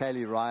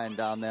Kaylee Ryan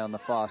down there on the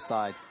far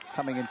side.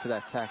 Coming into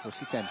that tackle,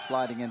 she came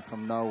sliding in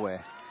from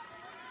nowhere.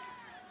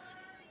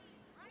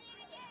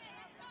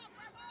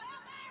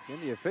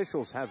 And the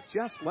officials have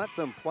just let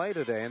them play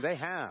today, and they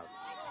have.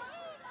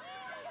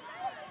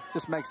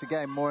 Just makes the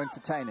game more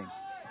entertaining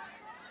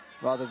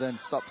rather than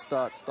stop,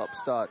 start, stop,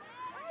 start.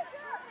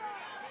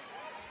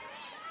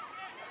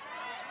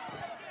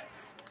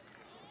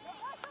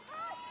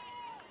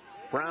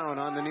 Brown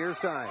on the near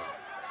side.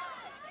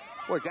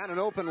 Boy, got an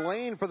open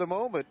lane for the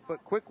moment,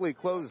 but quickly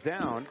closed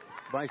down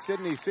by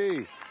Sydney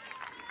C.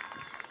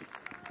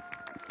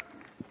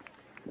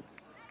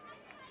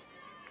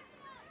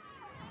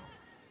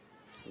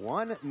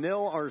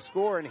 (1-0) our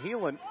score, and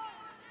Heelan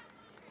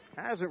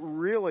hasn't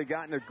really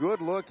gotten a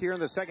good look here in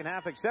the second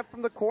half, except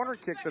from the corner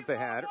kick that they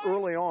had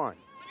early on.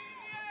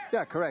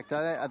 Yeah, correct.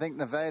 I think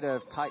Nevada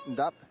have tightened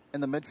up in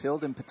the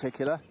midfield in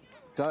particular,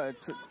 to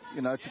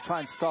try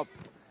and stop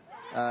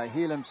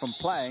Heelan from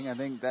playing. I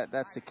think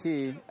that's the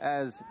key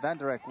as Van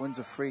Der Eck wins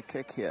a free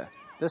kick here.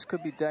 This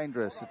could be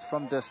dangerous. It's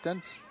from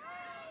distance.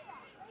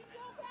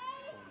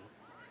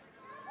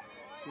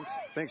 She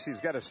thinks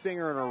she's got a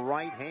stinger in her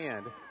right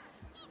hand.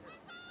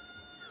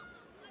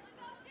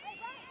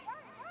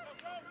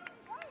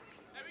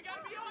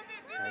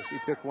 She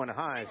took one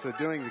high, so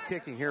doing the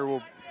kicking here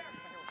will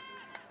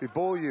be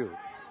Beaulieu.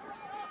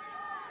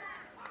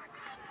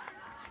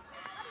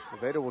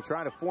 Nevada will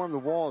try to form the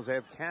walls. They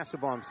have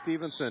Casaubon,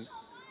 Stevenson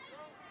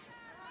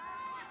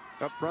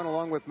up front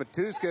along with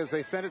Matuska as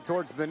they send it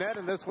towards the net,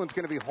 and this one's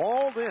going to be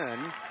hauled in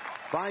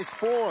by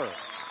Spoor.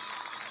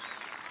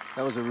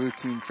 That was a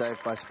routine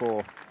save by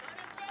Spoor.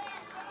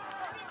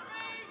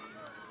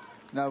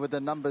 Now with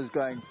the numbers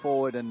going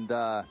forward and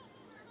the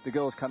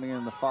girls coming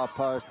in the far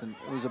post, and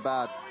it was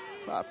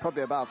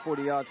probably about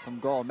 40 yards from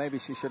goal. Maybe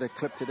she should have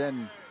clipped it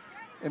in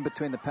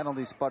between the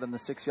penalty spot and the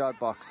 6-yard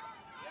box.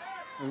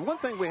 And one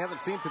thing we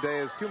haven't seen today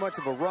is too much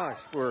of a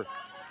rush where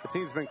the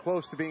team's been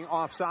close to being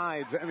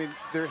offsides. I mean,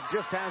 there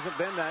just hasn't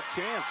been that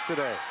chance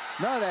today.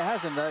 No, there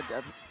hasn't.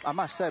 I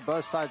must say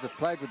both sides have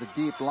played with a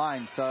deep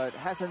line, so it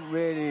hasn't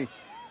really,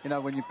 you know,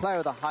 when you play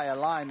with a higher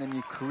line, then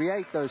you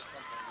create those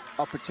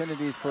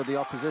opportunities for the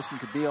opposition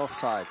to be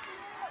offside.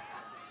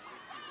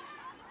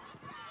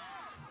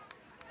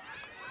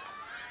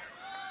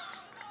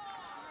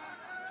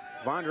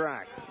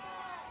 Vondrak.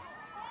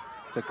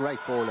 It's a great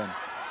ball in.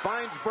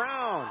 Finds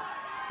Brown.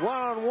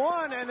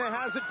 One-on-one, and it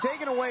has it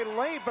taken away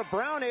late, but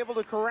Brown able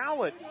to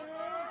corral it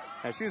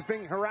as she was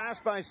being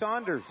harassed by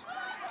Saunders.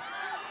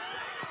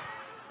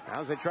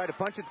 Now as they try to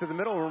punch it to the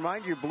middle,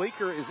 remind you,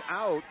 Bleeker is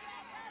out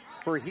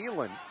for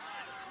Heelan.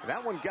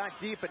 That one got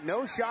deep, but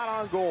no shot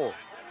on goal.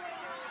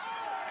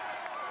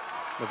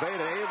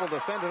 Nevada able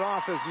to fend it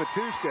off as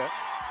Matuska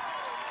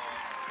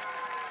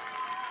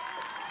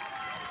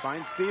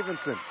finds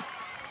Stevenson.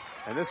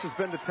 And this has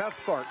been the tough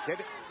spot,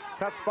 getting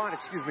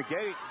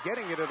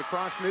it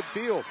across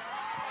midfield.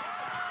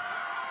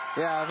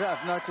 Yeah,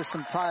 I've noticed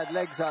some tired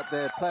legs out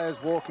there,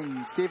 players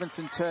walking.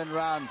 Stevenson turned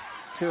around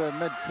to a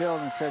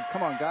midfield and said,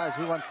 come on guys,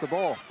 who wants the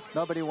ball?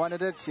 Nobody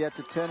wanted it. She had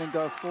to turn and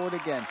go forward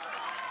again.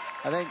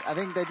 I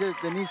think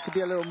there needs to be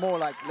a little more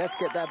like, let's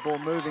get that ball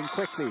moving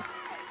quickly.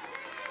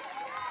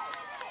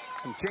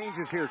 Some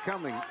changes here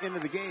coming into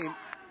the game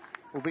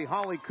will be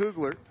Holly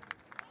Kugler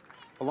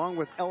along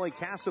with Ellie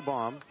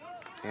Kassabaum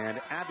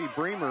and Abby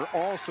Bremer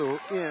also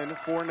in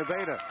for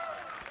Nevada.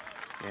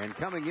 And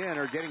coming in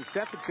or getting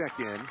set to check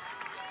in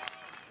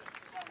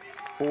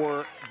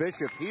for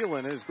Bishop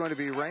Heelan is going to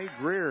be Ray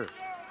Greer,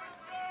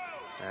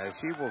 as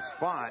she will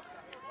spot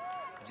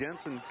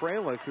Jensen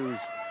Freilich, who's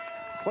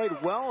played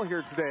well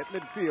here today at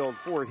midfield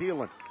for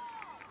Heelan.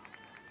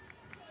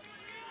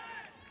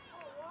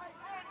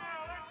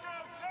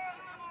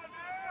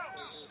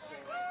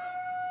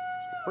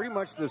 So pretty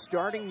much the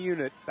starting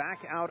unit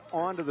back out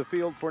onto the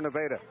field for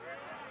Nevada.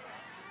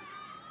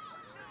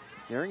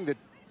 Nearing the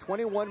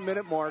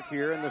 21-minute mark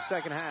here in the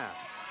second half.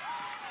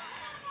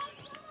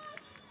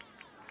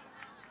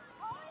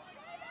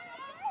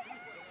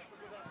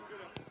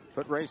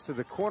 Foot race to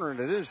the corner, and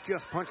it is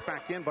just punched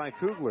back in by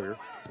Kugler,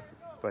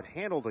 but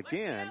handled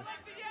again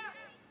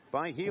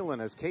by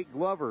Heelan as Kate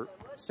Glover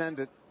sent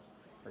it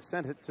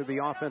to the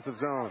offensive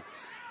zone.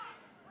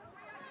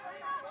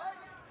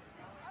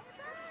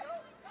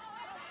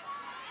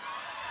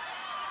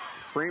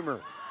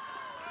 Bremer.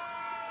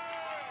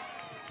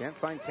 Can't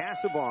find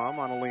Kassabaum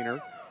on a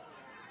leaner.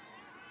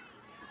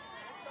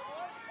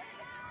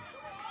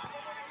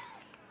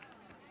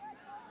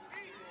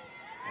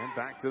 And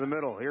back to the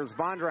middle. Here's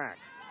Vondrak.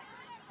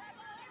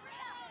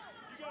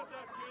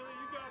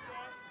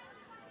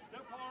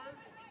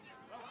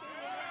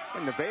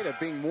 And Nevada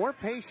being more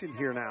patient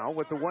here now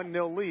with the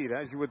 1-0 lead,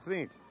 as you would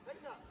think.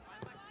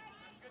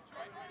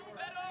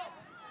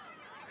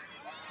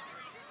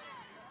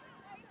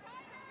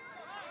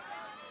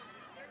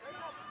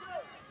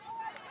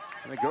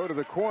 And they go to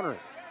the corner.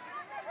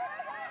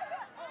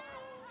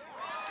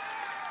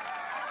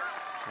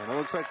 And it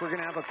looks like we're going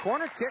to have a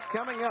corner kick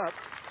coming up,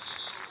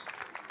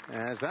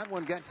 as that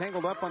one got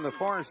tangled up on the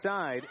far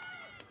side.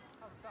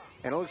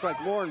 And it looks like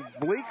Lauren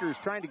Bleeker's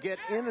trying to get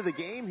into the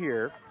game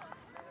here.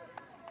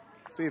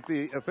 See if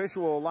the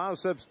official will allow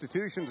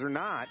substitutions or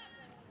not.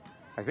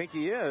 I think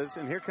he is,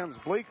 and here comes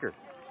Bleeker.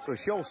 So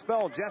she'll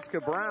spell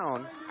Jessica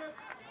Brown.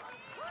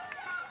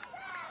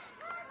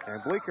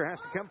 And Bleeker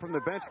has to come from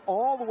the bench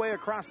all the way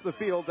across the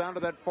field down to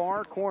that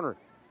far corner.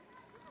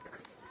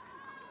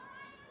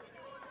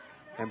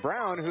 And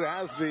Brown, who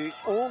has the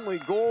only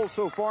goal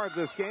so far of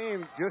this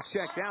game, just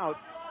checked out.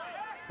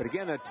 But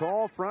again, a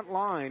tall front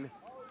line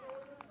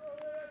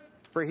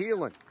for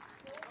Heelan.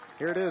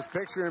 Here it is,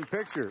 picture in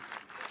picture.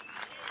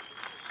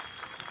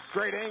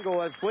 Great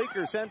angle as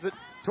Bleeker sends it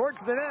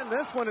towards the net.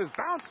 This one is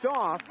bounced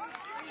off.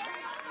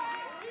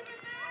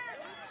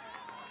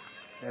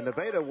 And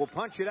Nevada will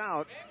punch it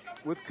out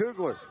with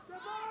Kugler.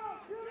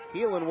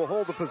 Heelan will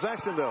hold the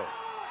possession, though.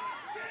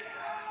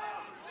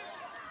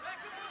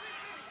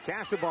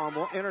 Kassabaum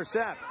will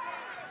intercept.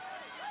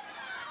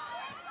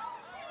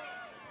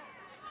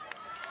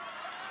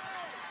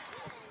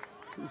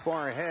 Too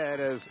far ahead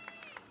as,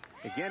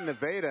 again,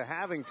 Nevada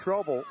having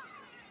trouble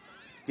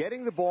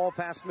getting the ball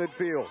past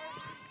midfield.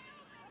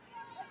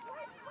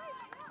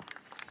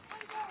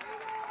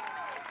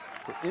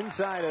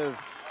 Inside of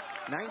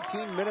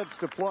 19 minutes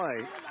to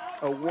play,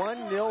 a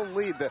 1-0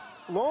 lead. The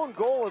lone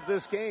goal of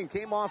this game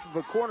came off of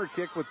a corner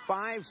kick with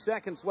 5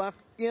 seconds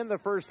left in the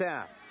first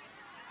half,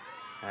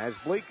 as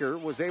Bleeker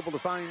was able to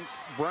find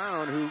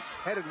Brown, who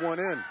headed one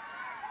in.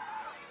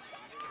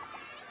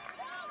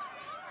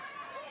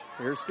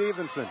 Here's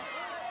Stevenson.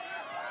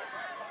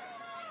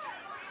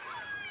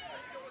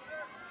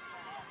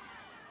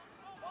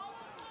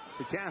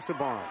 To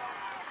Kassabaum.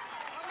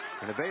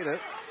 And Nevada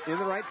in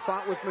the right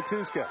spot with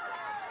Matuska.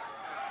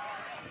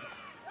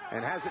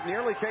 And has it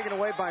nearly taken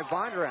away by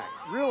Vondrak,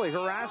 really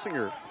harassing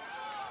her.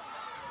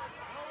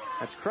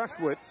 That's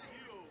Krushwitz.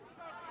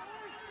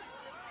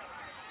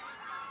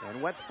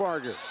 And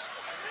Wetzbarger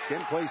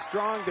again plays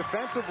strong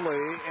defensively,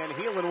 and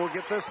Heelan will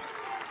get this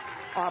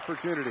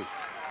opportunity.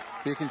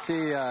 You can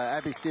see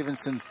Abby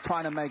Stevenson's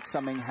trying to make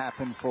something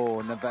happen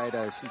for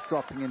Nevada. She's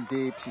dropping in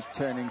deep. She's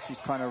turning. She's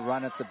trying to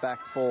run at the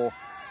back four.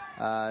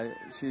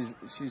 She's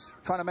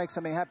trying to make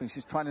something happen.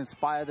 She's trying to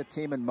inspire the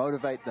team and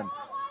motivate them.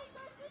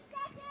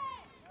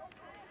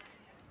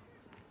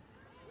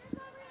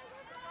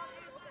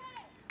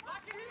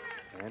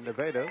 And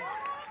Nevada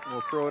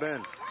will throw it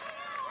in.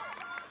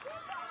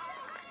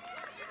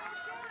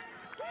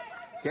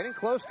 Getting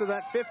close to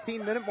that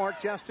 15-minute mark,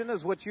 Justin,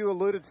 is what you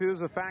alluded to, is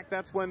the fact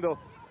that's when they'll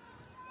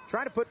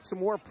try to put some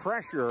more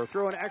pressure or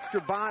throw an extra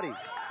body.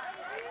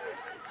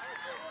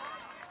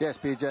 Yes,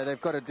 BJ,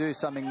 they've got to do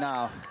something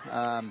now.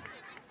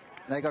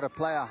 They've got to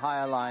play a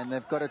higher line.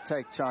 They've got to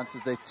take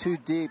chances. They're too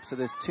deep, so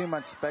there's too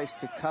much space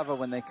to cover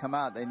when they come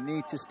out. They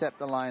need to step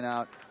the line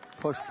out,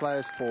 push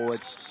players forward.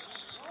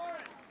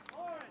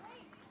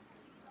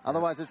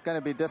 Otherwise, it's going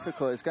to be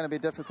difficult. It's going to be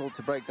difficult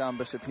to break down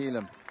Bishop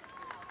Heelan.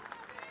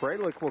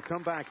 Freilich will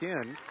come back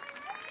in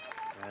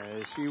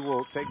as she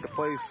will take the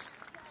place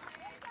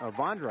of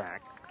Vondrak.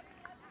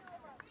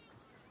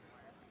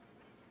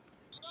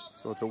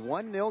 So it's a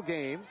 1-0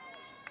 game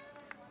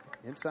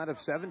inside of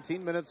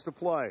 17 minutes to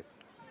play.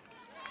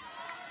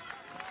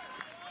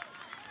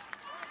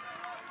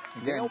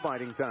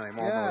 Nail-biting time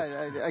almost.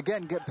 Yeah,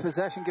 again, get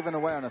possession given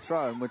away on a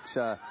throw, which,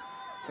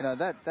 you know,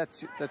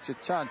 that's your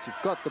chance. You've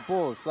got the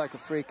ball. It's like a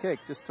free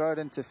kick. Just throw it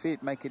into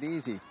feet, make it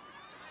easy.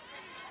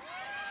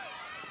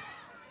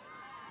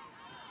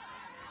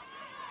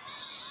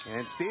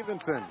 And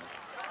Stevenson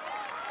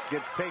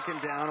gets taken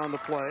down on the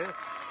play.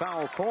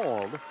 Foul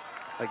called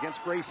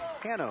against Grace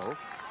Hanno.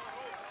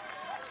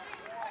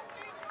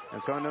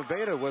 And so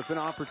Nevada with an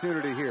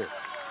opportunity here.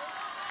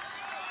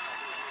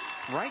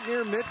 Right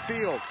near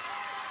midfield.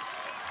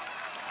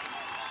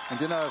 And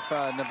you know, if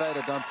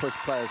Nevada don't push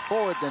players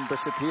forward, then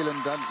Bishop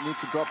Heelan don't need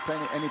to drop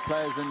any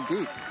players in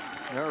deep.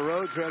 No,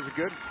 Rhodes has a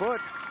good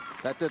foot.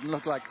 That didn't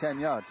look like 10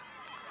 yards.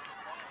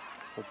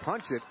 Will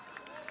punch it.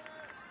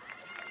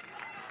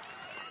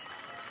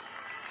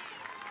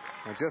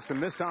 And just a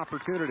missed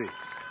opportunity.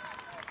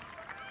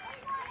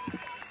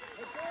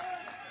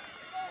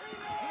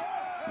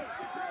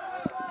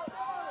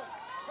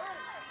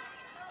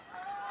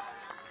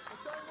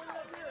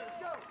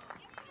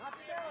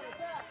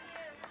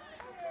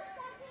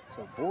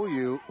 So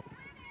Beaulieu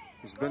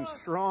has been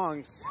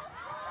strong,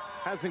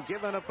 hasn't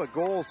given up a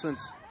goal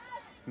since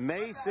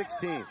May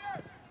 16th.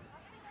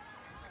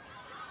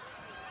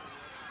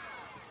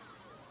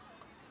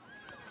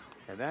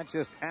 And that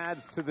just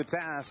adds to the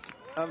task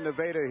of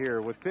Nevada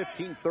here with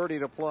 15:30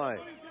 to play.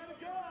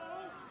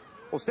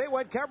 Well,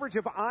 statewide coverage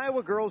of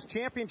Iowa Girls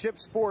Championship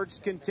Sports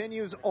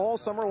continues all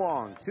summer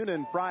long. Tune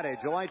in Friday,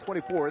 July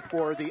 24th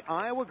for the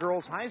Iowa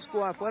Girls High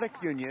School Athletic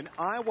Union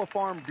Iowa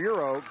Farm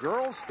Bureau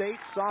Girls State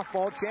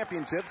Softball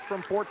Championships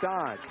from Fort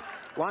Dodge.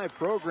 Live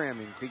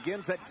programming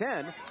begins at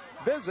 10.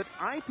 Visit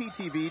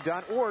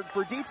IPTV.org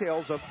for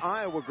details of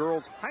Iowa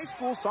Girls High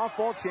School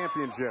Softball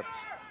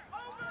Championships.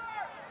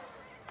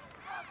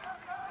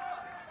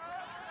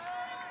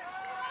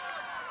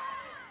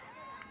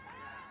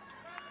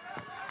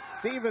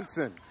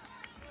 Stevenson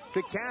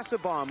to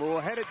Casaubon, who will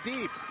head it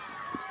deep.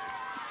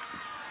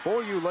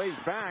 Beaulieu lays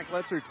back,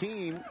 lets her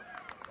team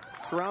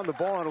surround the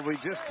ball, and it will be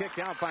just kicked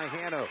out by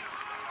Hanno.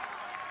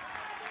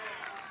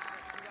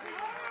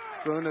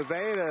 So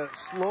Nevada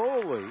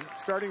slowly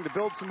starting to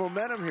build some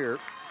momentum here.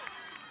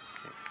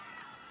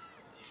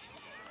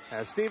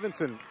 As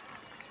Stevenson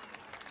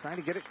trying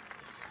to get it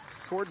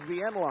towards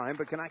the end line,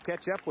 but cannot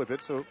catch up with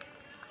it, so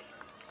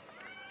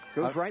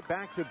goes right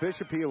back to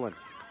Bishop Heelan.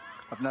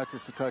 I've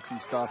noticed the coaching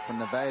staff from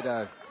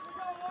Nevada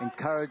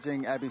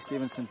encouraging Abby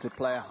Stevenson to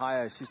play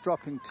higher. She's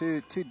dropping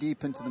too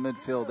deep into the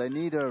midfield. They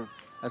need her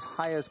as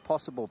high as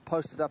possible,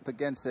 posted up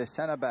against their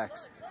center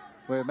backs,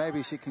 where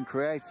maybe she can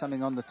create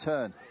something on the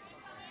turn.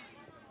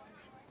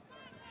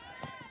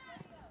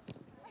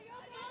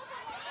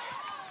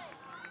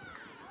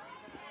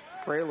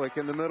 Freilich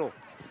in the middle.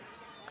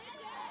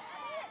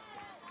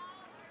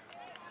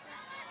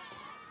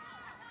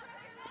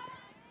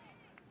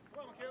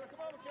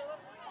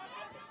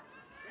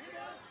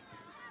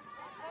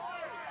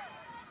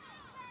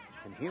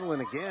 And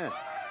Heelan again.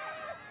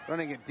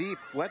 Running it deep.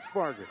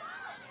 Wetzbarger.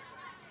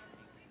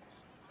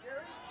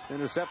 It's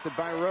intercepted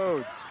by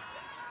Rhodes.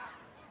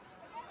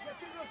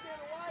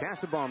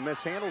 Casaubon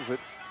mishandles it.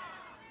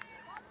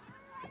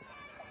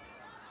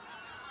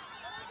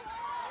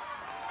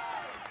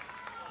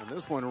 And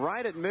this one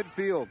right at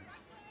midfield.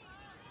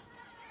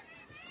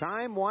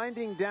 Time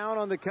winding down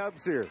on the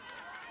Cubs here.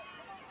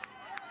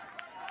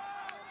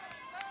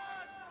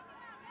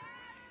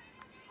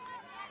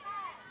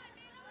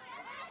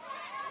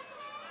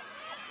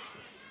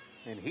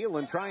 And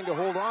Heelan trying to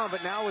hold on,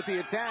 but now with the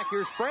attack,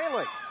 here's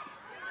Freilich.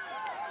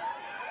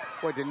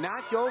 Boy, did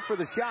not go for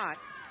the shot.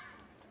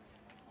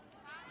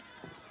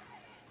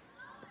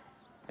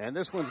 And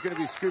this one's going to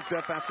be scooped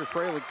up after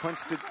Freilich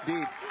punched it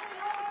deep.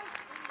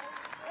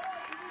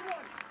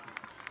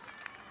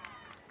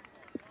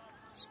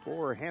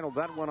 Sporer handled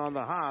that one on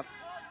the hop.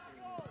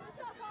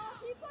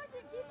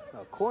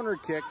 Now corner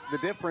kick the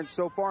difference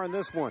so far in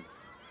this one.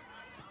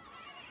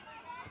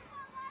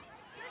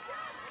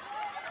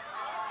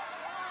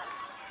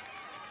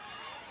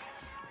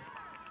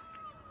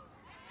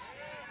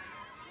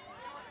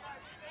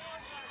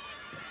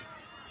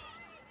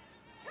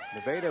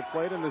 Nevada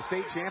played in the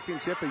state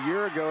championship a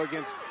year ago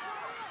against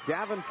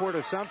Davenport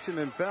Assumption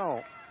and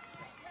fell,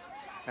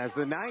 as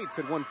the Knights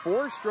had won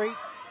 4 straight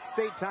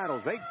state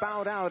titles. They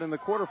bowed out in the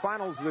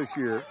quarterfinals this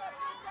year,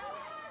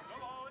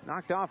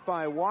 knocked off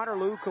by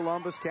Waterloo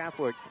Columbus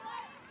Catholic.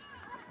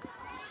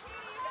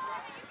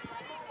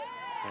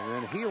 And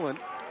then Heelan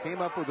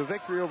came up with a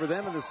victory over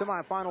them in the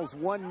semifinals,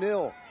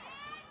 1-0.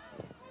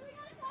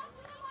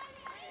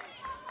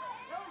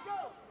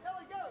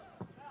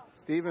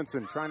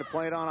 Stevenson trying to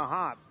play it on a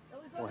hop.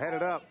 We'll head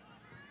it up.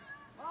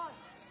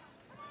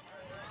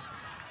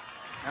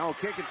 Now we'll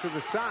kick it to the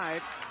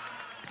side.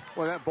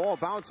 Well, that ball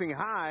bouncing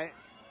high,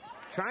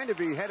 trying to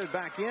be headed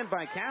back in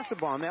by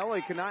Casaubon. LA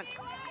cannot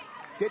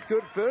get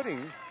good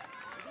footing.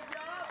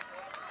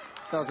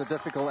 That was a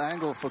difficult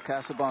angle for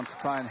Casaubon to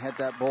try and head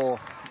that ball.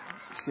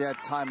 She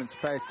had time and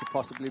space to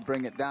possibly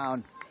bring it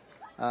down.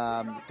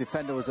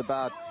 Defender was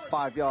about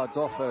 5 yards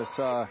off her,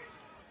 so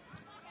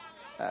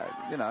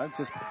you know,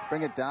 just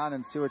bring it down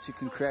and see what you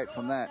can create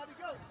from that.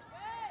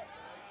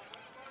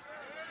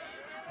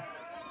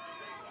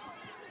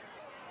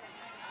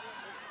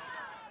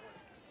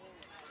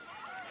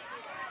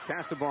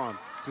 Casaubon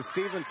to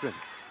Stevenson.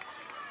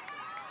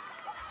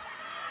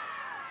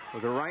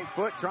 With the right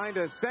foot, trying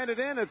to send it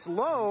in. It's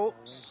low,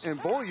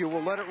 and Beaulieu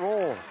will let it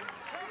roll.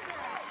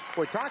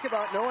 Boy, talk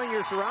about knowing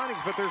your surroundings,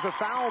 but there's a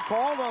foul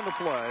called on the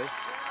play.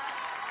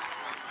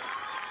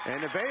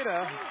 And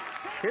Nevada,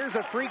 here's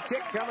a free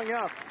kick coming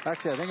up.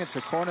 Actually, I think it's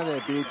a corner there,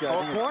 BJ.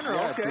 Oh, corner,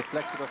 okay. It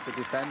deflected off the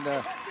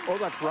defender. Oh,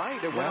 that's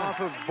right. It went off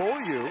of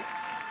Beaulieu,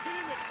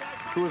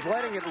 who was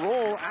letting it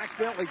roll,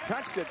 accidentally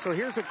touched it. So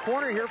here's a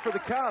corner here for the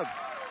Cubs.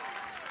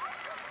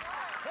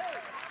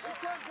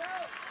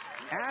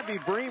 Abby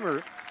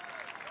Bremer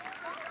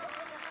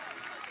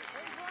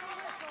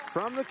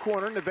from the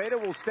corner. Nevada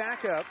will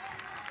stack up.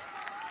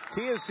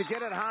 Key is to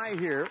get it high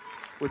here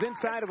with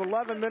inside of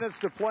 11 minutes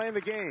to play in the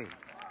game.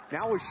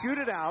 Now we'll shoot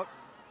it out.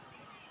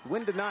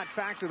 Wind did not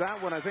factor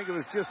that one. I think it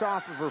was just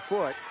off of her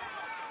foot.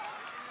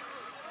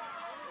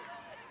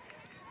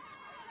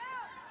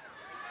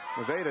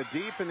 Nevada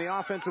deep in the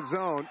offensive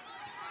zone.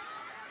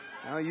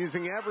 Now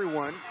using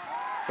everyone.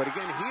 But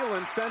again,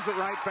 Heelan sends it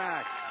right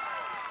back.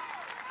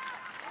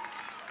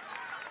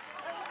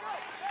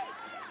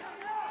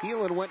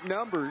 Heelan went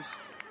numbers.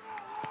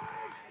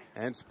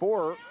 And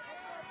Sporer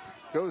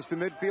goes to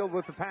midfield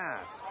with the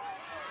pass.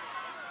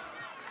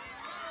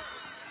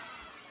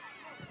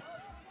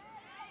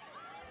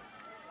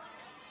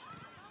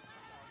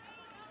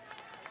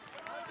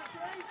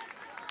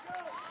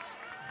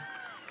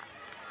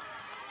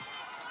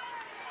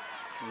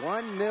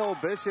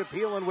 One-0 Bishop.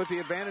 Heelan with the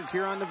advantage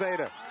here on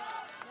Nevada.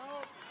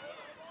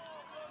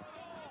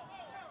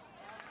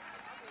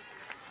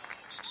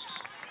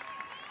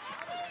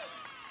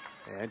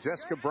 And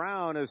Jessica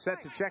Brown is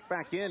set to check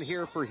back in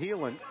here for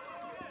Heelan.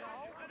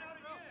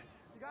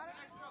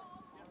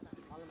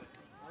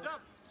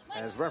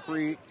 As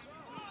referee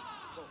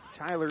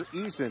Tyler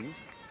Eason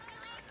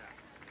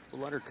will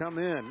let her come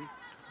in.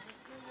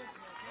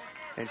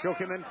 And she'll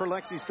come in for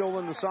Lexi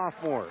Stolen, the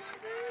sophomore.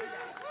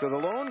 So the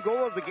lone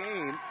goal of the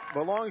game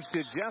belongs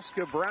to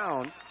Jessica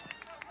Brown.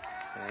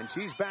 And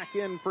she's back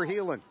in for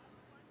Heelan.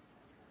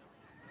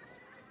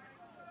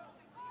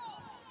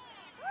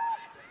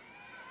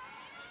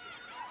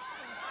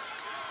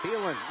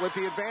 Heelan with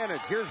the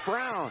advantage. Here's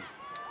Brown.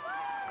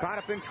 Caught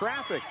up in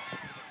traffic.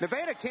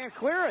 Nevada can't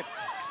clear it.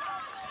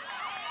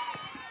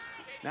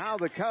 Now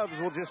the Cubs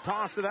will just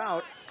toss it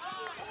out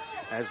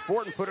as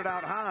Borton put it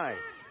out high.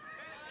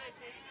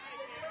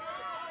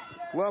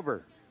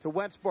 Glover to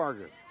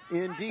Wetzbarger.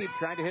 In deep,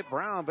 trying to hit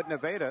Brown, but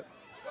Nevada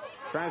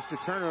tries to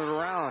turn it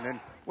around. And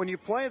when you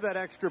play that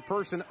extra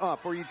person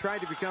up, or you try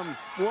to become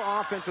more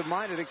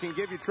offensive-minded, it can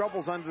give you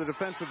troubles under the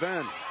defensive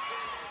end.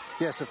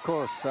 Yes, of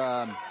course.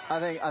 I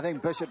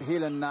think Bishop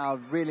Heelan now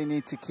really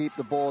need to keep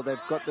the ball. They've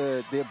got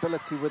the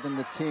ability within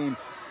the team.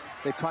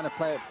 They're trying to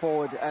play it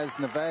forward as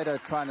Nevada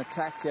trying to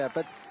attack here.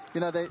 But,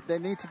 you know, they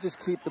need to just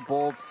keep the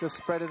ball, just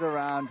spread it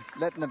around,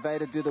 let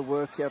Nevada do the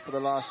work here for the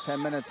last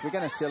 10 minutes. We're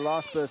going to see a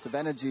last burst of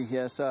energy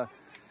here, so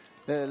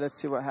let's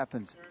see what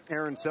happens.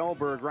 Aaron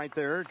Selberg right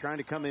there trying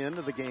to come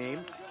into the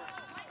game.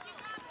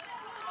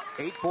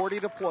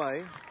 8:40 to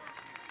play.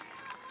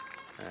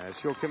 As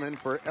she'll come in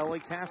for Ellie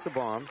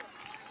Casaubon.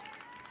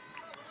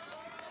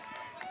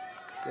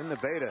 In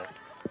Nevada,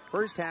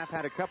 first half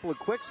had a couple of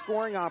quick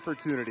scoring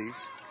opportunities,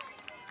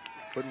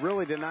 but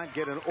really did not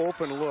get an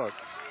open look.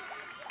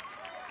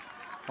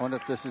 I wonder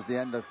if this is the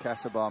end of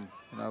Casaubon.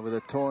 You know, with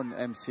a torn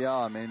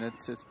MCL, I mean,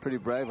 it's pretty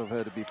brave of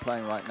her to be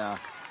playing right now.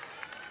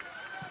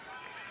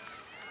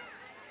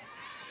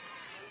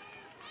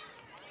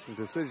 Some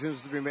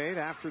decisions to be made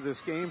after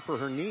this game for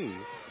her knee.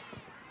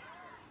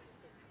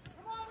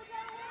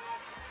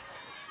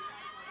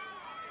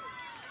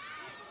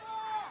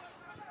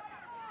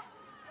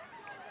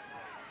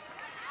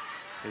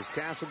 Here's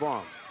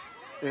Casabon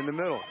in the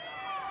middle,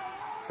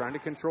 trying to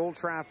control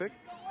traffic,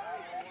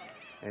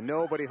 and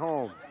nobody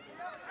home.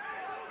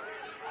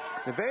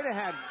 Nevada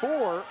had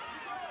 4,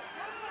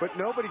 but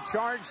nobody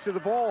charged to the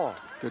ball.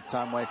 Good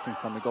time wasting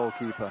from the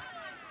goalkeeper.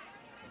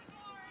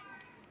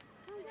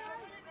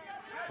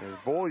 There's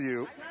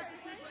Beaulieu.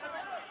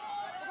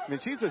 I mean,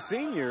 she's a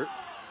senior,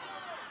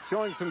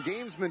 showing some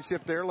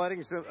gamesmanship there,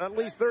 letting at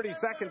least 30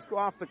 seconds go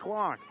off the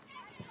clock.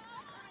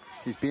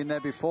 She's been there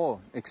before,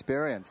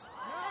 experience.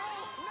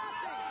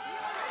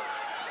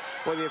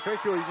 Well, the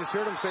official, you just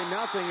heard him say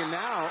nothing, and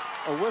now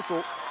a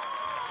whistle.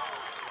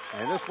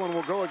 And this one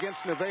will go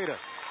against Nevada.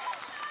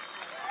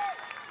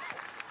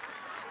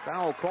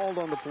 Foul called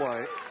on the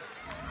play.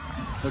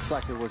 Looks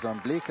like it was on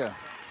Bleeker.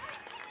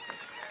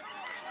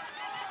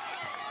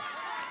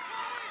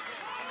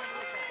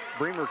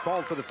 Bremer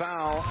called for the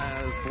foul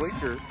as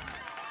Bleeker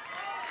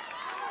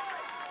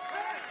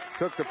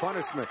took the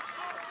punishment.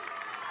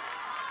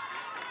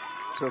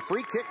 So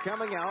free kick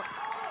coming out.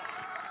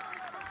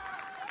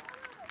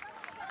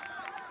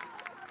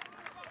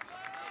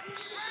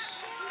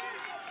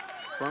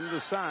 From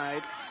the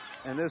side,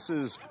 and this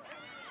is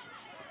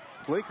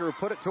Bleeker who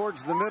put it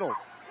towards the middle.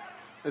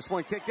 This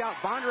one kicked out.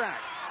 Bondrak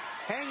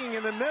hanging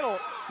in the middle.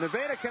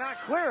 Nevada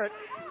cannot clear it.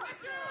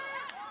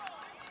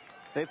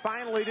 They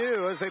finally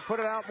do as they put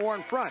it out more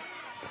in front.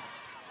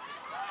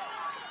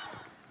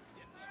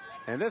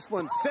 And this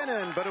one's sent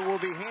in, but it will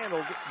be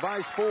handled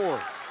by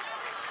Spoor.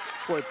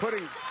 Boy,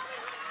 putting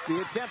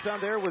the attempt on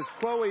there was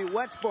Chloe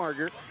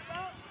Wetzbarger.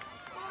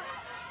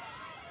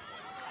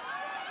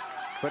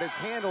 But it's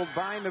handled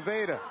by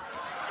Nevada.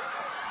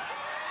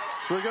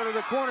 So we go to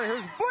the corner.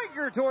 Here's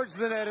Bleeker towards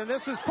the net, and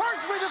this is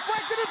partially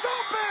deflected. It's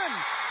open!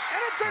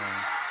 And it's a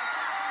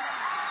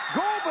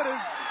goal, but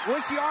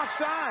was she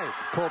offside?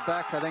 Called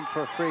back, I think,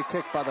 for a free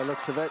kick by the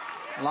looks of it.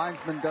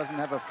 Linesman doesn't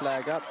have a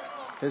flag up.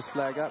 His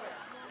flag up.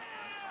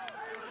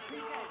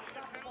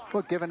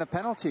 We're given a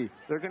penalty.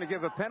 They're going to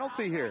give a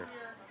penalty here.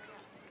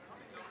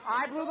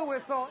 I blew the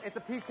whistle. It's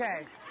a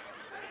PK.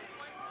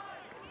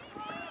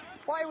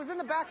 Well, it was in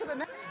the back of the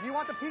net. Do you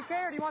want the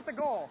PK or do you want the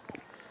goal?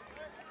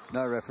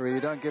 No, referee, you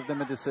don't give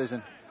them a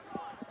decision.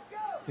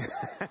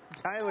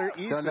 Tyler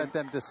Eason. Don't let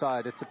them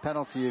decide. It's a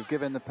penalty. You've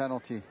given the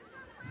penalty.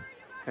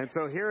 And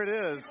so here it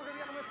is.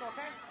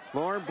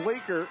 Lauren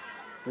Bleeker,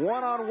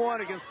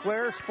 one-on-one against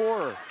Claire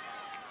Sporer.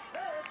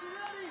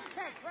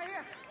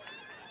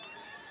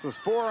 So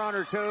Sporer on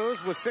her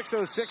toes with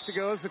 6:06 to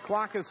go as the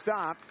clock has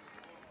stopped.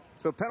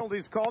 So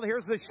penalties called.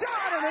 Here's the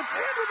shot, and it's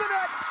into the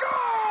net.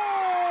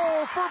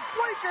 Goal for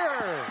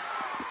Bleeker.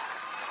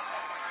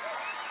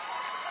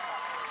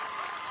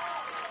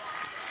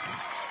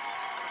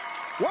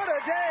 What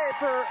a day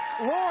for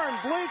Lauren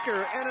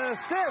Bleeker, and an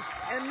assist,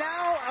 and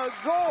now a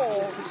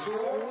goal.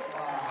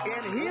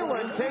 And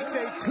Heelan takes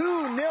a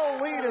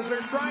 2-0 lead as they're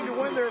trying to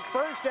win their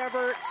first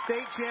ever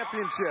state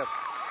championship.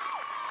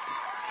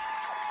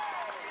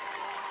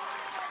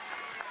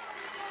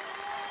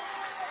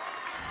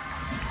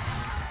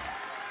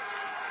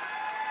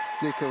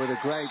 Bleeker with a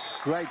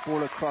great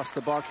ball across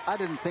the box. I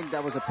didn't think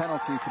that was a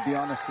penalty, to be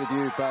honest with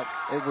you, but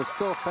it was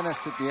still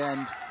finished at the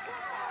end.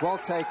 Well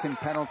taken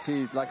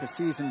penalty, like a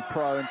seasoned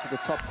pro, into the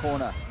top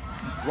corner.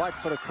 Right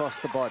foot across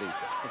the body.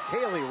 And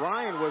Kaylee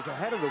Ryan was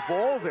ahead of the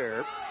ball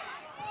there.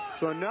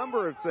 So a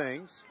number of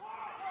things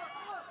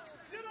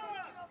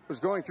was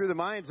going through the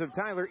minds of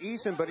Tyler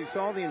Eason, but he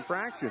saw the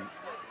infraction.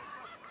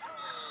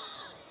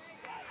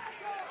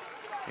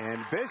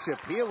 And Bishop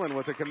Heelan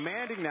with a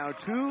commanding now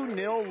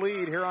 2-0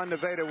 lead here on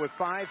Nevada with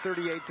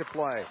 5:38 to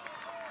play.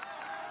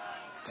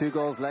 2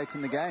 goals late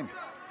in the game.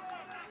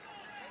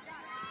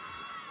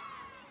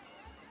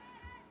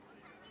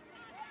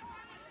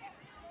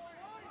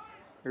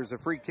 Here's a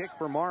free kick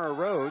for Mara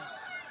Rhodes.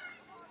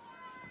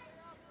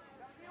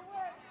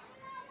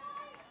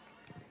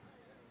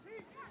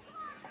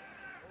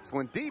 This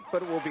one deep,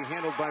 but it will be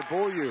handled by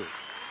Beaulieu.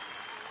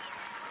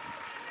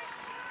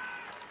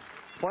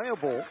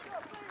 Playable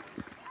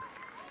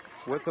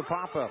with the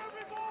pop-up.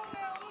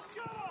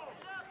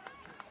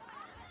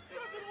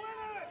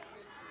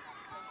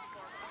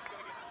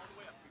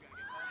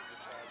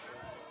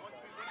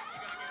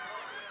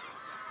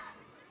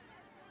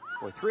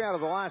 Well, 3 out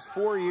of the last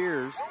 4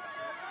 years,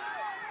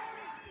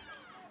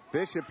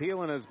 Bishop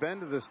Heelan has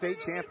been to the state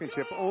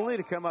championship only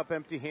to come up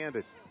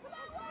empty-handed.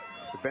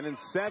 They've been in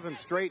 7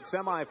 straight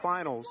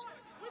semifinals.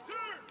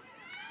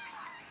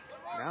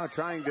 Now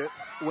trying to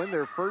win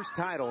their first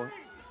title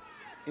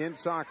in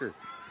soccer.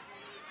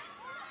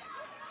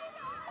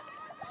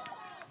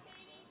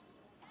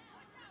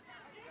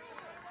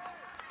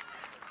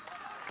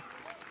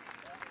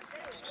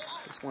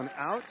 This one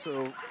out,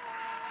 so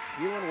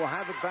Heelan will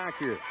have it back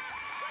here.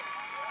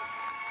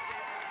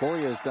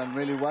 Beaulieu's done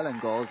really well in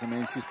goals. I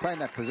mean, she's playing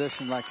that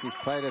position like she's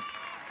played it,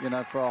 you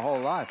know, for her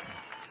whole life.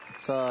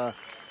 So,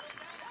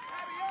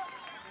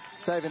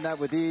 saving that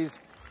with ease,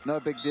 no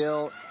big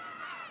deal.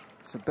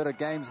 It's a bit of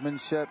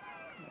gamesmanship,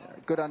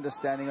 good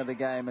understanding of the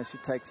game as she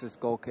takes this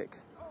goal kick.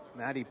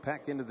 Maddie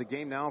Peck into the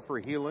game now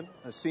for Heelan,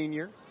 a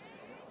senior,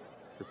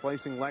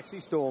 replacing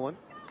Lexi Stolen.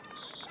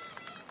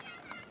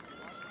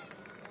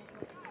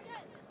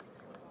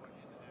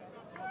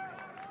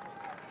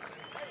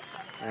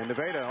 And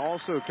Nevada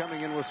also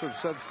coming in with some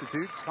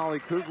substitutes. Holly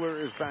Kugler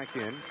is back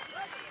in.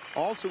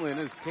 Also in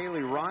is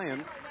Kaylee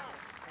Ryan,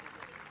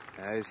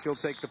 as she'll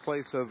take the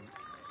place of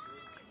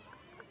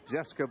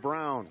Jessica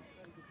Brown.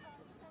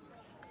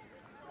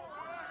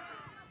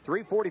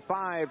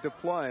 3:45 to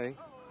play.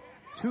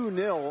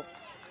 2-0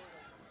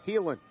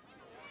 Heelan.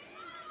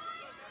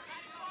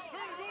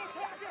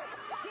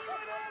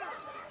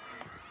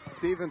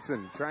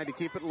 Stevenson trying to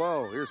keep it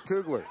low. Here's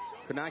Kugler.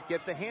 Could not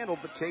get the handle,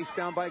 but chased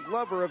down by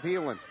Glover of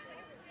Heelan.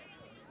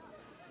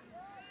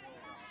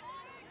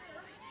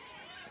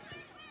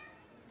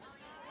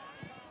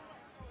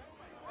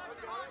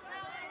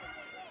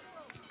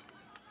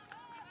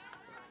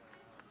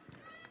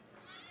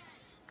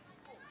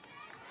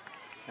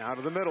 Out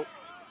of the middle.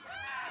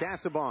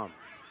 Cassabaum.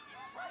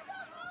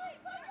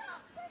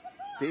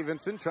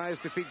 Stevenson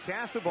tries to feed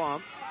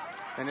Cassabaum,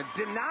 and it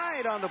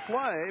denied on the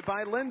play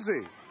by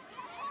Lindsay.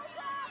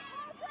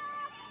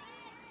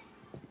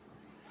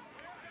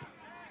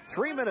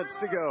 3 minutes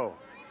to go.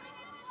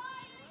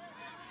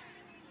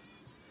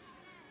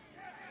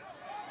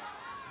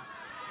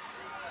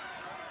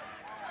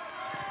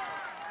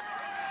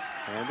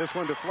 And this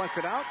one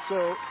deflected out,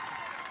 so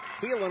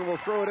Heelan will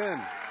throw it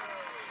in.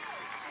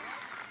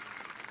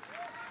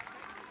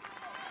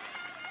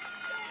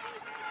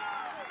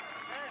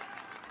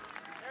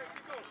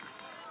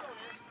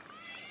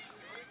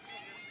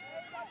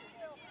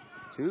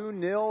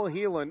 (2-0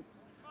 Heelan.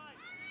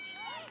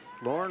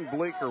 Lauren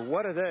Bleeker,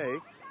 what a day.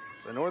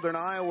 The Northern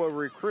Iowa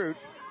recruit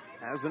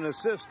has an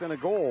assist and a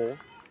goal.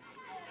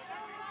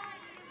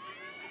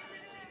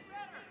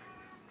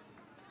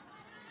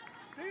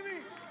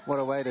 What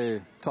a way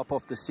to top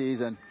off the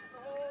season.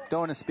 Don't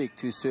want to speak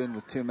too soon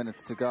with 2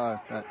 minutes to go,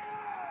 but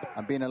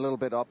I'm being a little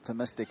bit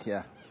optimistic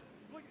here.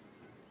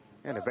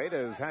 And Nevada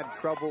has had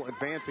trouble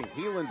advancing.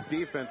 Heelan's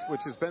defense,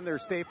 which has been their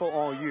staple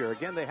all year.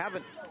 Again, they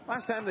haven't.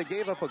 Last time they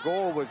gave up a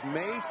goal was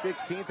May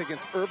 16th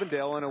against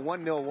Urbandale in a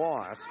 1-0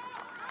 loss.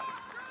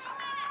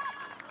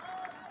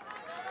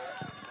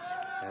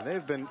 And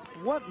they've been,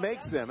 what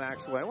makes them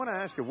actually, I want to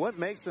ask you, what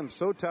makes them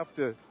so tough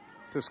to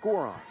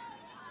score on?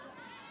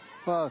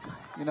 Well,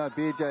 you know,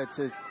 BJ,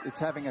 it's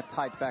having a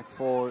tight back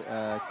four,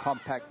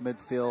 compact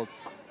midfield,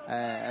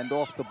 and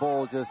off the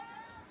ball, just,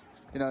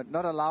 you know,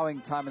 not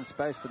allowing time and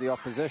space for the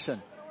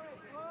opposition.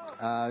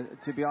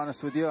 To be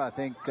honest with you, I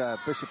think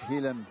Bishop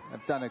Heelan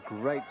have done a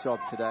great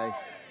job today,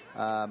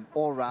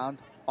 all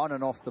round, on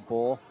and off the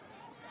ball.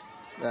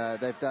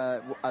 They've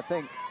done, I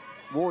think,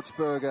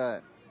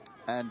 Wartsberger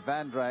and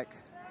Van Drak,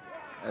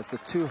 as the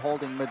two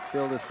holding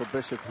midfielders for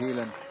Bishop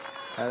Heelan,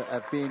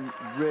 have been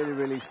really,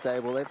 really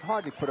stable. They've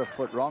hardly put a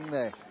foot wrong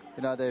there.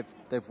 You know,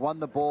 they've won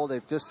the ball,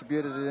 they've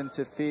distributed it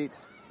into feet,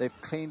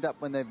 they've cleaned up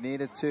when they've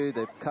needed to,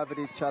 they've covered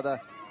each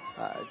other.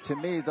 To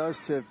me, those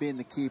two have been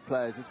the key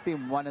players. It's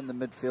been one in the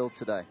midfield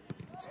today.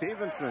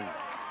 Stevenson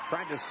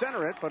tried to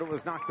center it, but it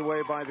was knocked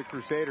away by the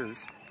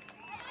Crusaders.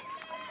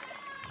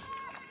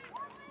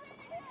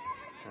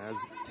 As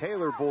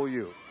Taylor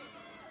Beaulieu,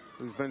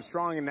 who's been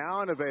strong in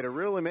now Nevada,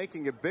 really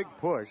making a big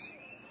push.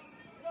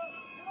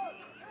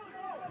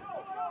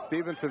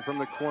 Stevenson from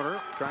the corner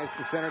tries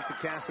to center it to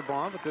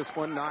Cassabaum, but this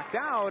one knocked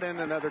out, and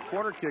another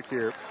corner kick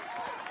here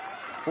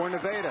for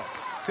Nevada.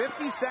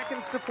 50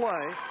 seconds to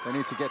play. They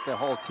need to get their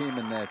whole team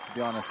in there, to be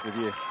honest with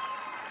you.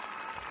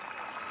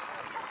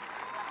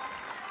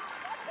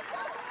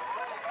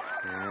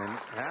 And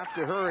have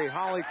to hurry.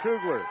 Holly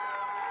Kugler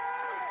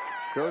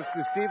goes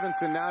to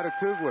Stevenson, now to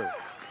Kugler.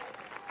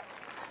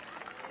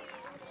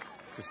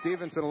 To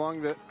Stevenson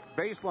along the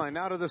baseline,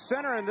 now to the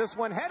center, and this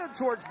one headed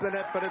towards the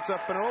net, but it's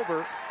up and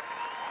over.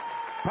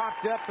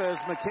 Popped up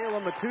as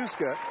Michaela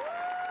Matuska.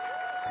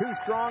 Too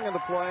strong in the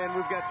play, and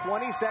we've got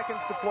 20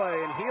 seconds to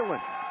play, and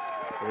Heelan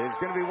is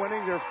going to be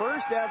winning their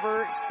first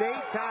ever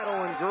state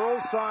title in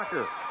girls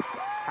soccer.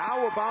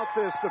 How about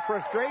this? The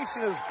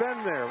frustration has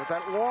been there with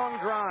that long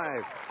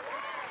drive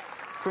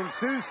from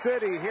Sioux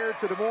City here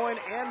to Des Moines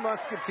and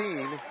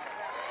Muscatine.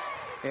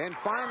 And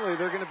finally,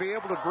 they're going to be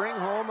able to bring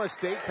home a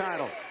state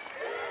title.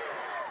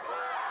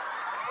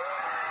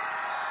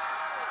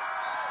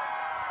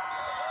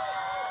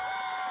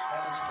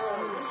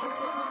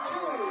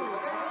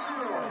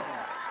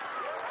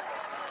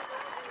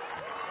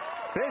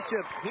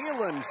 Bishop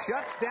Heelan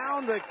shuts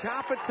down the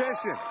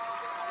competition.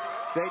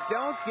 They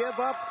don't give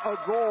up a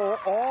goal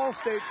all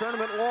state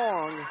tournament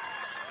long,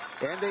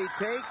 and they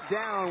take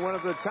down one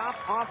of the top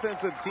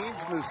offensive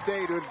teams in the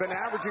state, who had been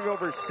averaging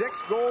over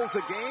 6 goals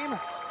a game,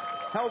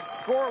 held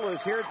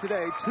scoreless here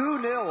today.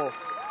 2-0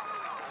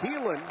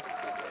 Heelan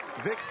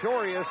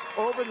victorious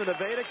over the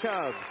Nevada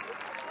Cubs.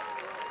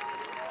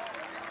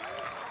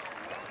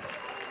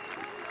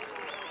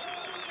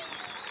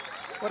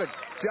 What a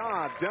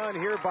job done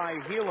here by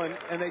Heelan,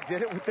 and they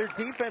did it with their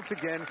defense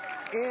again,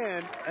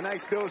 and a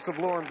nice dose of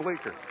Lauren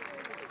Bleeker.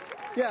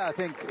 Yeah, I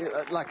think,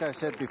 like I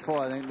said before,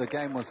 I think the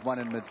game was won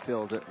in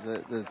midfield.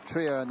 The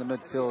trio in the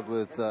midfield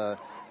with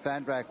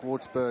Van Drak,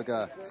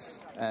 Wartsberger,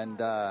 and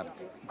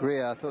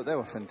Greer, I thought they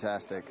were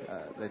fantastic.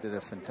 They did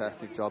a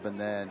fantastic job in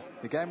there, and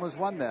the game was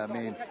won there. I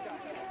mean,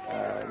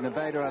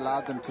 Nevada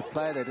allowed them to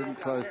play. They didn't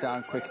close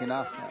down quick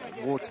enough.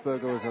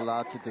 Wartzberger was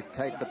allowed to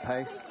dictate the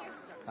pace.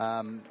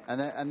 And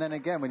then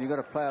again, when you've got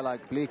a player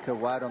like Bleeker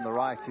wide on the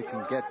right who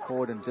can get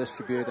forward and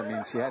distribute, I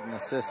mean, she had an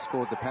assist,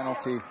 scored the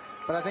penalty.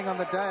 But I think on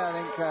the day, I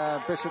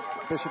think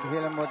Bishop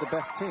Heelan were the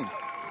best team.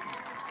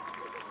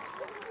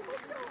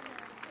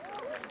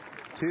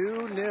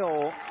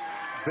 2-0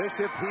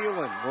 Bishop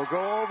Heelan. Will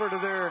go over to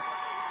their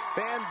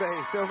fan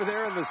base over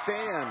there in the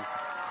stands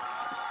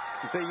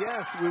and say,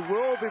 yes, we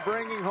will be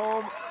bringing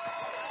home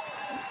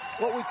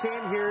what we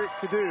came here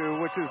to do,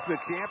 which is the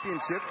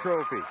championship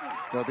trophy.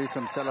 There'll be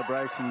some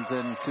celebrations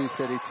in Sioux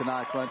City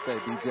tonight, won't they,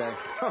 BJ?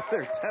 Oh,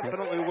 there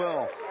definitely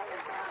will.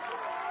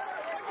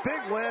 Big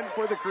win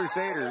for the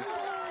Crusaders.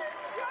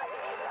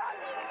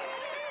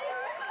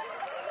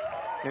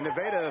 And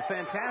Nevada, a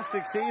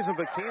fantastic season,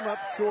 but came up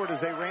short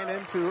as they ran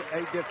into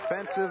a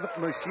defensive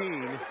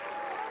machine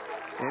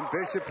in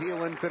Bishop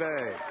Heelan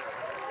today.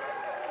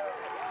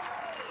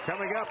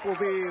 Coming up will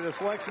be the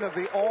selection of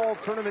the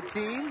all-tournament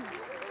team,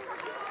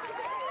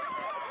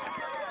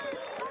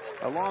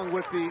 along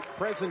with the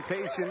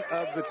presentation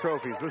of the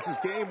trophies. This is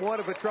game one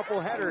of a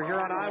triple header here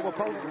on Iowa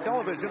Public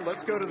Television.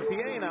 Let's go to the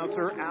PA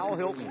announcer, Al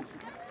Hilton.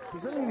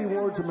 Presenting the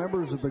awards are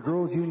members of the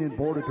Girls Union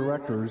Board of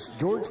Directors,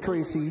 George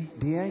Tracy,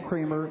 Deanne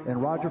Kramer,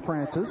 and Roger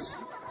Francis.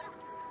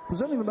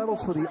 Presenting the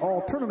medals for the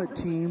all-tournament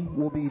team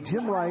will be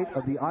Jim Wright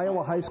of the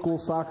Iowa High School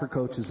Soccer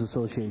Coaches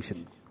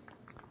Association.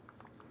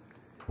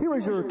 Here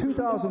is your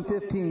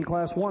 2015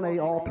 Class 1A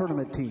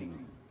all-tournament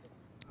team.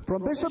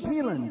 From Bishop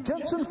Heelan,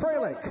 Jensen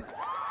Freilich.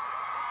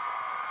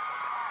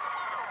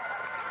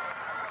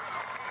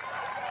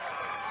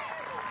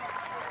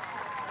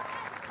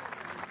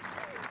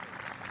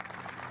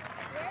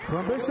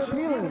 From Bishop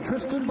Heelan,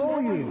 Tristan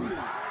Beaulieu.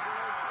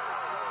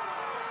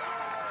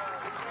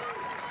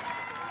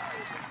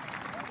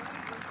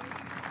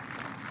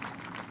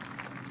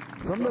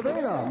 From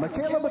Nevada,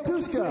 Michaela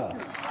Matuska.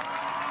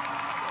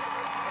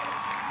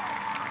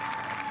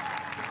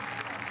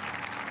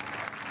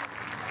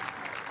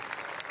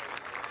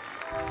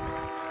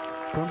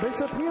 From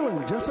Bishop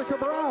Heelan, Jessica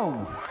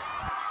Brown.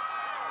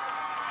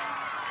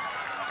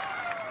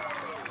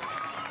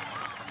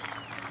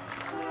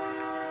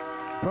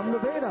 From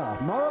Nevada,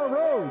 Mara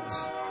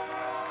Rhodes.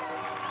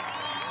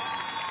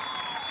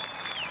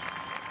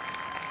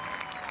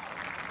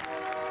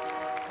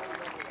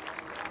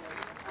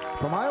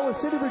 From Iowa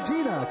City,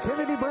 Regina,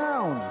 Kennedy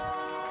Brown.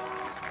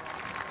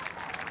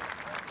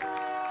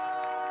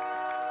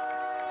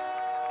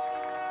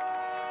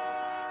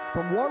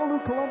 From Waterloo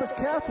Columbus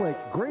Catholic,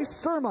 Grace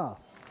Surma.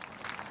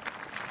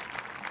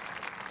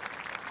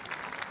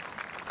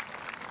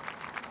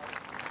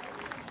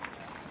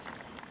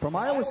 From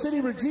Iowa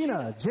City,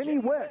 Regina, Jenny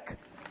Wick.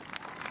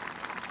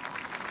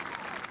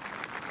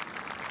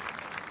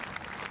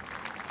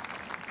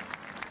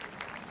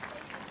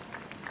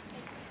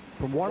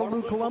 From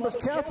Waterloo Columbus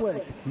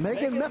Catholic,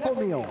 Megan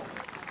Meppelmeal.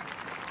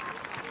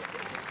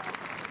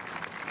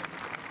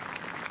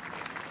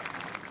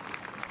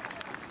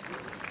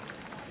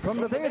 From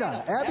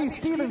Nevada, Abby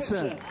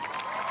Stevenson.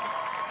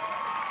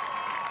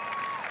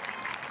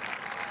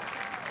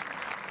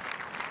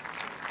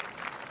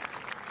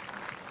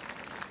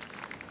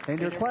 And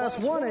your Class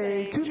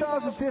 1A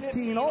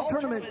 2015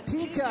 All-Tournament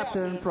Team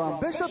Captain from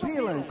Bishop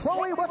Heelan,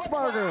 Chloe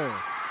Wetzbarger.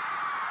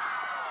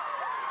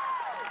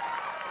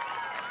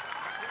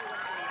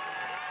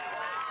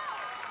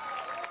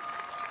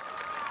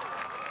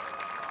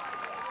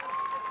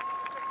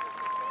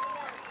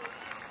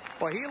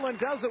 Well, Heelan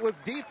does it with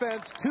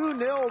defense.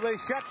 2-0. They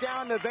shut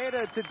down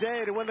Nevada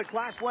today to win the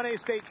Class 1A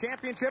state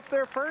championship,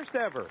 their first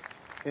ever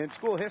in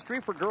school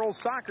history for girls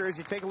soccer. As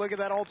you take a look at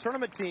that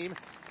all-tournament team,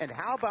 and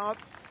how about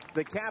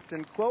the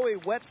captain, Chloe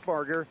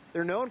Wetzbarger?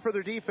 They're known for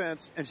their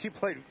defense, and she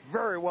played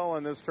very well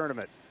in this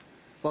tournament.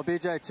 Well,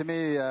 BJ, to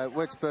me,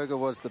 Wetzbarger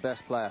was the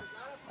best player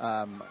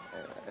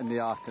in the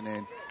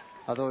afternoon.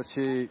 I thought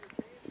she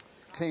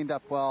cleaned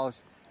up well,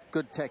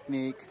 good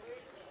technique,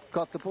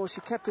 got the ball. She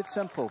kept it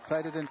simple,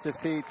 played it into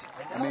feet.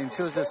 I mean,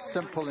 she was just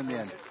simple in the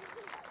end.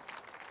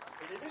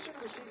 In addition to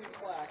receiving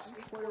plaques,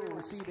 each player will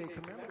receive a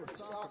commemorative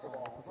soccer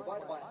ball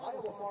provided by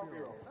Iowa Farm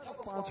Bureau,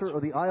 sponsor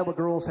of the Iowa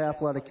Girls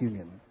Athletic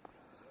Union.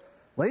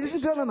 Ladies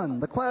and gentlemen,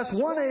 the Class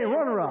 1A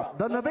runner-up,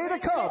 the Nevada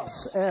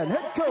Cubs, and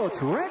head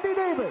coach Randy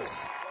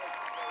Davis.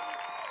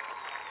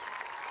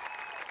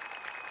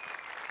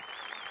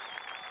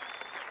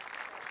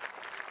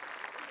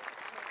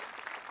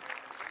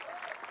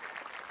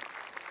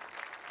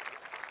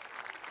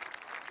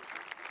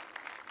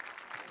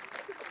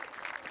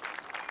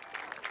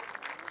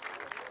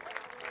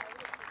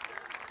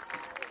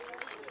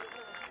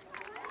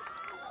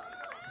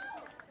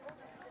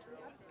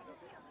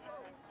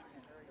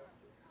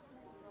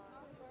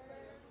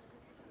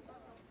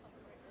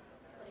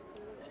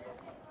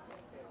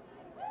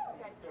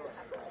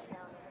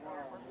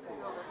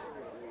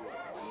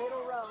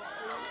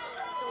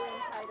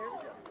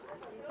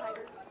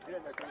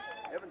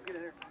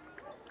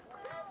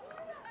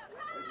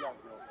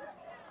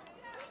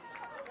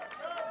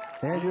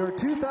 And your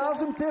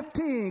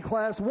 2015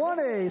 Class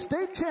 1A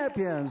state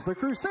champions, the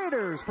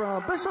Crusaders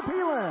from Bishop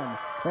Heelan,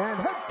 and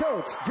head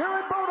coach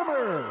Jared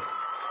Bodemer.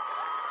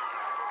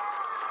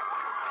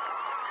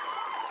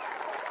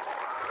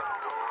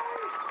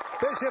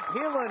 Bishop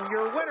Heelan,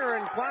 your winner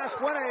in Class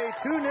 1A,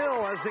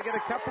 2-0 as they get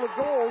a couple of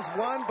goals,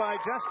 won by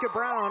Jessica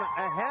Brown,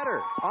 a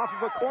header off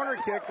of a corner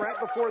kick right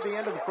before the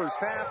end of the first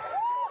half,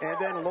 and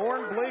then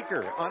Lauren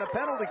Bleeker on a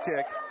penalty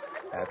kick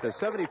at the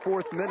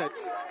 74th minute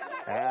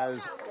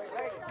as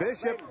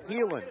Bishop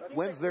Heelan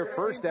wins their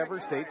first ever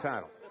state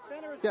title.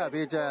 Yeah,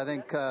 BJ, I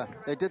think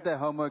they did their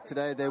homework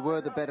today. They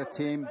were the better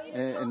team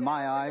in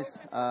my eyes.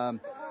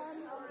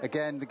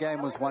 Again, the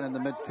game was won in the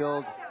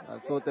midfield. I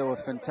thought they were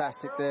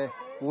fantastic there.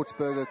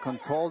 Wurzburger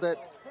controlled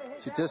it.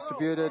 She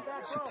distributed.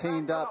 She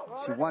cleaned up.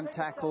 She won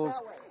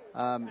tackles.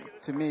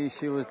 To me,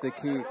 she was the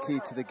key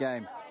to the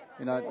game.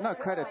 You know, no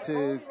credit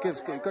to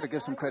got to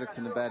give some credit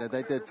to Nevada.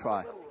 They did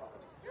try.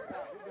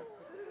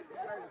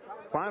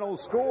 Final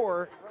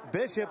score: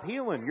 Bishop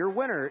Heelan, your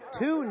winner,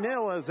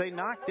 2-0 as they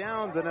knock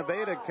down the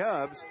Nevada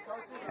Cubs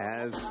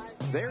as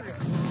they're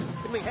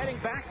going to be heading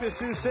back to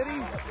Sioux City.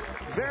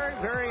 Very,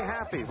 very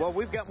happy. Well,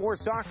 we've got more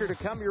soccer to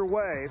come your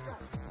way.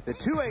 The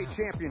 2A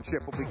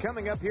championship will be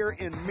coming up here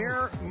in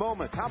mere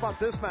moments. How about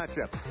this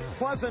matchup?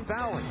 Pleasant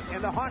Valley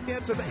and the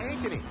Hawkettes of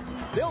Ankeny.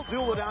 They'll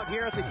duel it out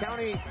here at the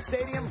Cownie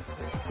Stadium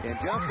in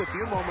just a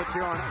few moments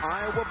here on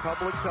Iowa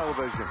Public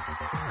Television.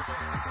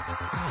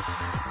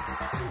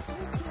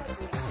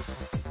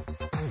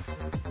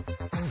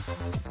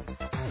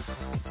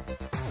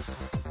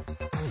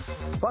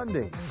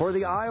 Funding for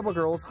the Iowa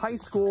Girls High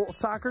School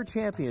Soccer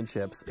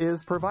Championships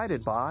is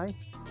provided by...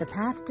 The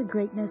path to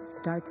greatness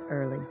starts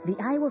early.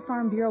 The Iowa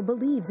Farm Bureau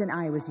believes in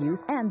Iowa's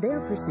youth and their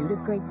pursuit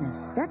of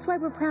greatness. That's why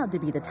we're proud to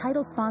be the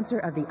title sponsor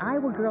of the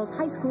Iowa Girls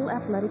High School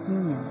Athletic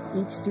Union.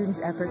 Each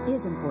student's effort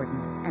is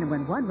important, and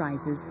when one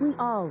rises, we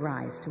all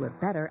rise to a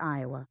better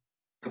Iowa.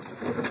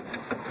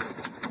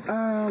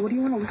 What do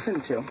you want to listen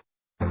to?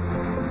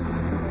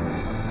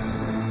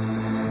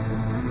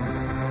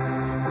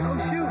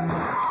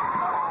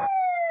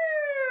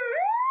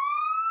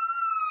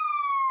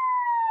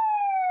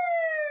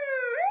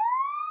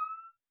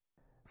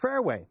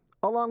 Fairway,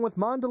 along with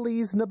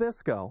Mondelez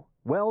Nabisco,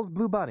 Wells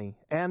Blue Bunny,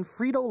 and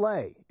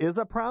Frito-Lay, is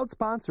a proud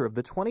sponsor of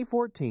the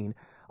 2014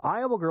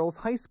 Iowa Girls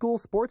High School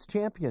Sports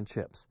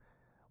Championships.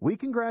 We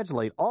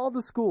congratulate all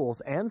the schools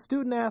and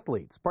student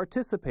athletes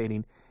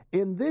participating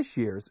in this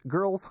year's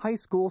Girls High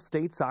School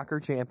State Soccer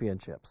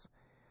Championships.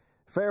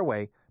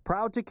 Fairway,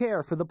 proud to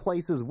care for the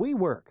places we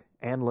work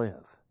and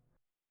live.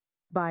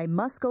 By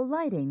Musco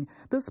Lighting,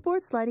 the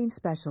sports lighting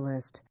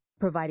specialist,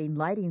 providing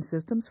lighting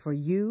systems for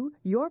you,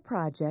 your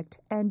project,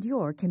 and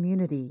your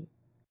community.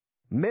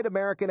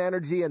 Mid-American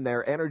Energy and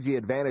their Energy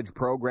Advantage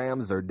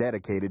programs are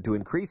dedicated to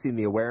increasing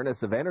the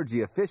awareness of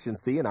energy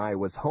efficiency in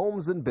Iowa's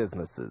homes and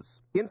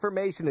businesses.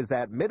 Information is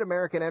at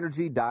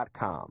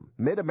midamericanenergy.com.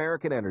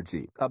 Mid-American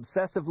Energy,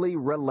 obsessively,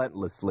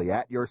 relentlessly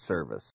at your service.